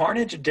 So is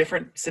Carnage a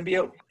different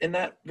symbiote in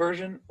that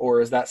version,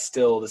 or is that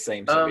still the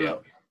same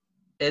symbiote?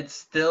 It's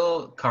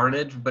still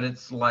Carnage, but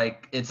it's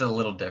a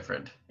little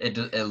different. It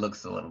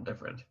looks a little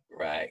different.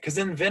 Right. Because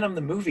in Venom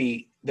the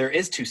movie, there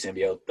is two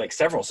symbiotes, like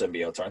several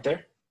symbiotes, aren't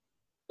there?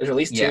 There's at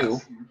least two.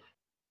 Yes.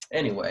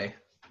 Anyway.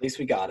 At least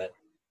we got it.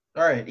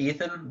 All right,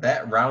 Ethan,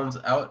 that rounds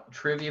out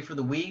trivia for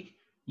the week.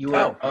 You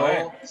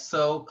are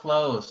so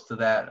close to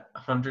that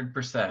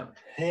 100%.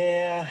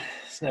 Yeah,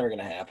 it's never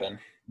gonna happen.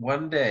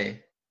 One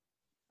day.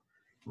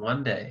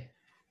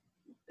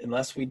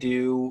 Unless we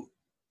do.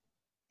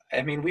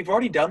 I mean, we've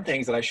already done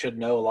things that I should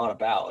know a lot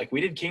about. Like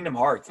we did Kingdom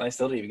Hearts, and I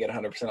still didn't even get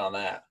 100% on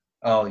that.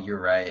 Oh,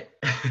 you're right.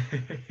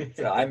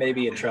 So I may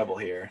be in trouble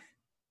here.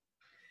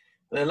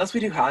 But unless we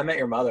do How I Met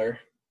Your Mother,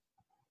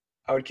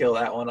 I would kill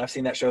that one. I've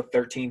seen that show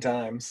 13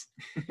 times.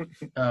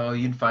 Oh,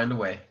 you'd find a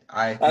way.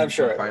 I'm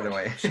sure you'd find a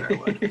way. Sure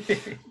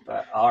would.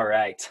 But, all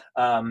right.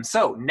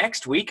 So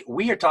next week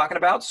we are talking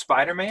about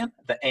Spider-Man,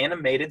 the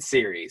animated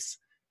series.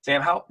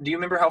 Sam, do you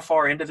remember how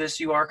far into this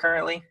you are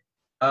currently?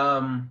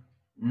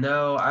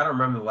 No, I don't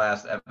remember the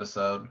last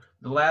episode.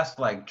 The last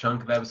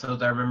chunk of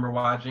episodes I remember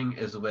watching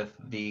is with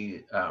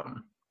the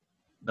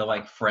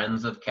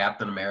friends of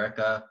Captain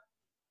America.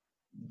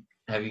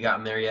 Have you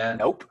gotten there yet?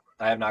 Nope,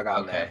 I have not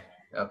gotten there.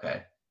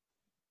 Okay.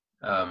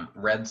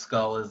 Red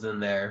Skull is in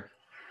there.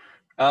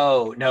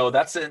 Oh no,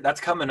 that's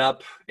coming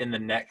up in the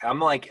next. I'm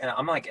like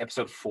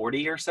episode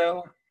 40 or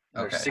so.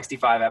 There's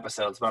 65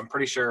 episodes, but I'm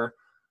pretty sure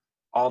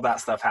all that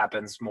stuff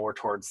happens more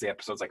towards the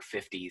episodes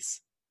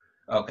 50s.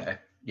 Okay.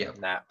 Yeah.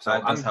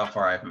 So that's how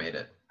far I've made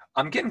it.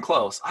 I'm getting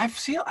close. I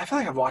feel like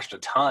I've watched a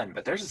ton,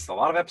 but there's just a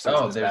lot of episodes.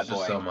 Oh, there's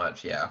just so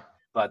much, yeah.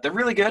 But they're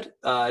really good.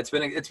 It's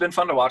been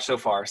fun to watch so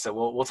far. So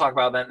we'll talk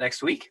about that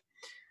next week.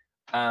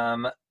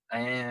 And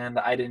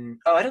I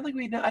don't think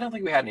we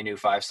had any new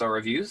 5-star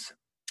reviews.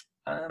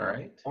 All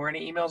right. Or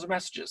any emails or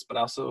messages, but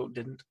I also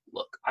didn't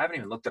look. I haven't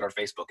even looked at our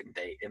Facebook in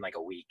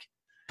a week.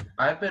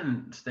 I've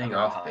been staying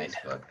off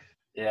Facebook.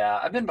 Yeah,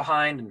 I've been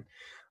behind, and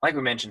like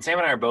we mentioned, Sam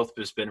and I are both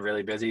just been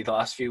really busy the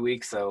last few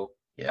weeks, so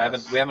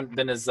yes. we haven't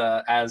been as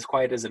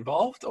quite as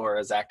involved or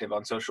as active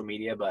on social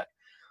media. But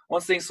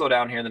once things slow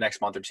down here in the next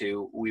month or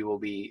two, we will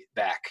be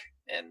back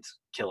and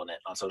killing it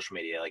on social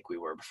media like we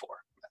were before.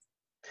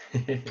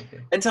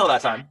 Until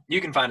that time,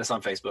 you can find us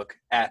on Facebook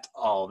at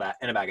All That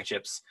in a Bag of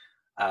Chips.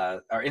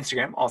 Our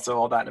Instagram, also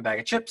All That in a Bag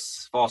of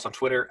Chips. Follow us on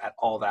Twitter at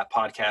All That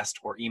Podcast,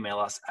 or email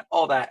us at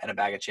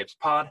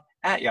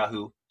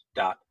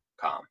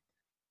allthatinabagofchipspod@yahoo.com.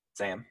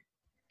 Sam,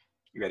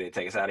 you ready to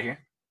take us out of here?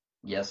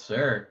 Yes,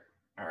 sir.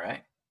 All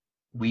right.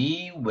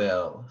 We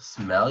will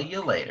smell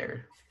you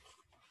later.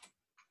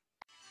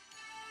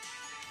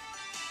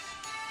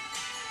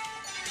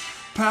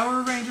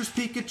 Power Rangers,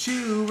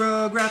 Pikachu,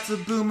 Rugrats, a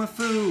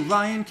Boomafoo,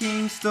 Lion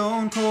King,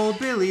 Stone Cold,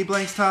 Billy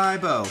Blanks,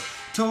 Tybo,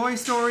 Toy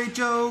Story,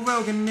 Joe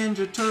Rogan,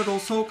 Ninja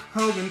Turtles, Hulk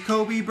Hogan,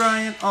 Kobe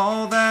Bryant,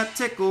 All That,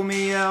 Tickle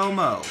Me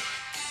Elmo.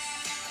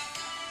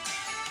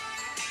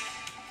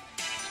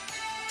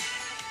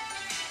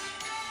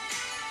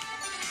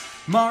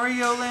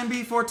 Mario Land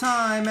Before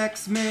Time,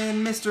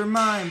 X-Men, Mr.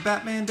 Mime,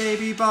 Batman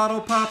Baby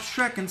Bottle Pop,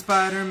 Shrek and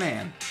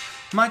Spider-Man.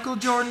 Michael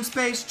Jordan,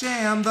 Space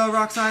Jam, The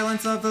Rock,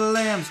 Silence of the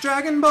Lambs,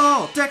 Dragon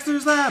Ball,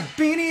 Dexter's Lab,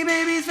 Beanie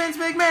Babies, Vince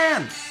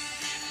McMahon.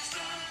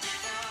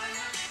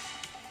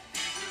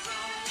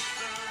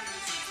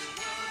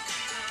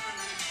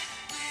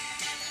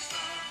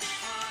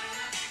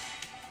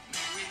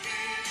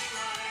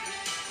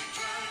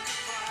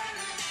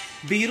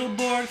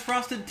 Beetleborgs,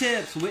 Frosted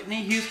Tips,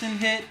 Whitney Houston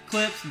hit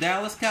clips,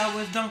 Dallas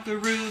Cowboys,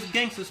 Dunkaroos,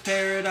 Gangsta's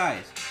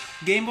Paradise,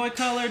 Game Boy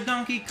Color,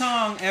 Donkey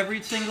Kong,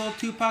 every single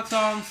Tupac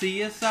song,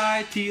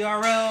 CSI,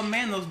 TRL,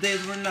 man those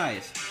days were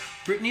nice.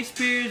 Britney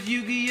Spears,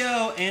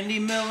 Yu-Gi-Oh, Andy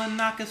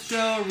Milonakis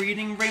show,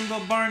 reading Rainbow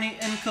Barney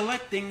and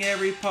collecting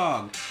every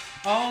Pog.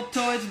 All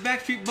toys,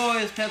 Backstreet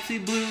Boys,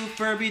 Pepsi Blue,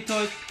 Furby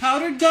toys,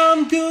 powdered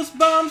gum,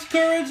 Goosebumps,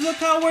 Courage the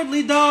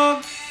Cowardly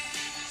Dog.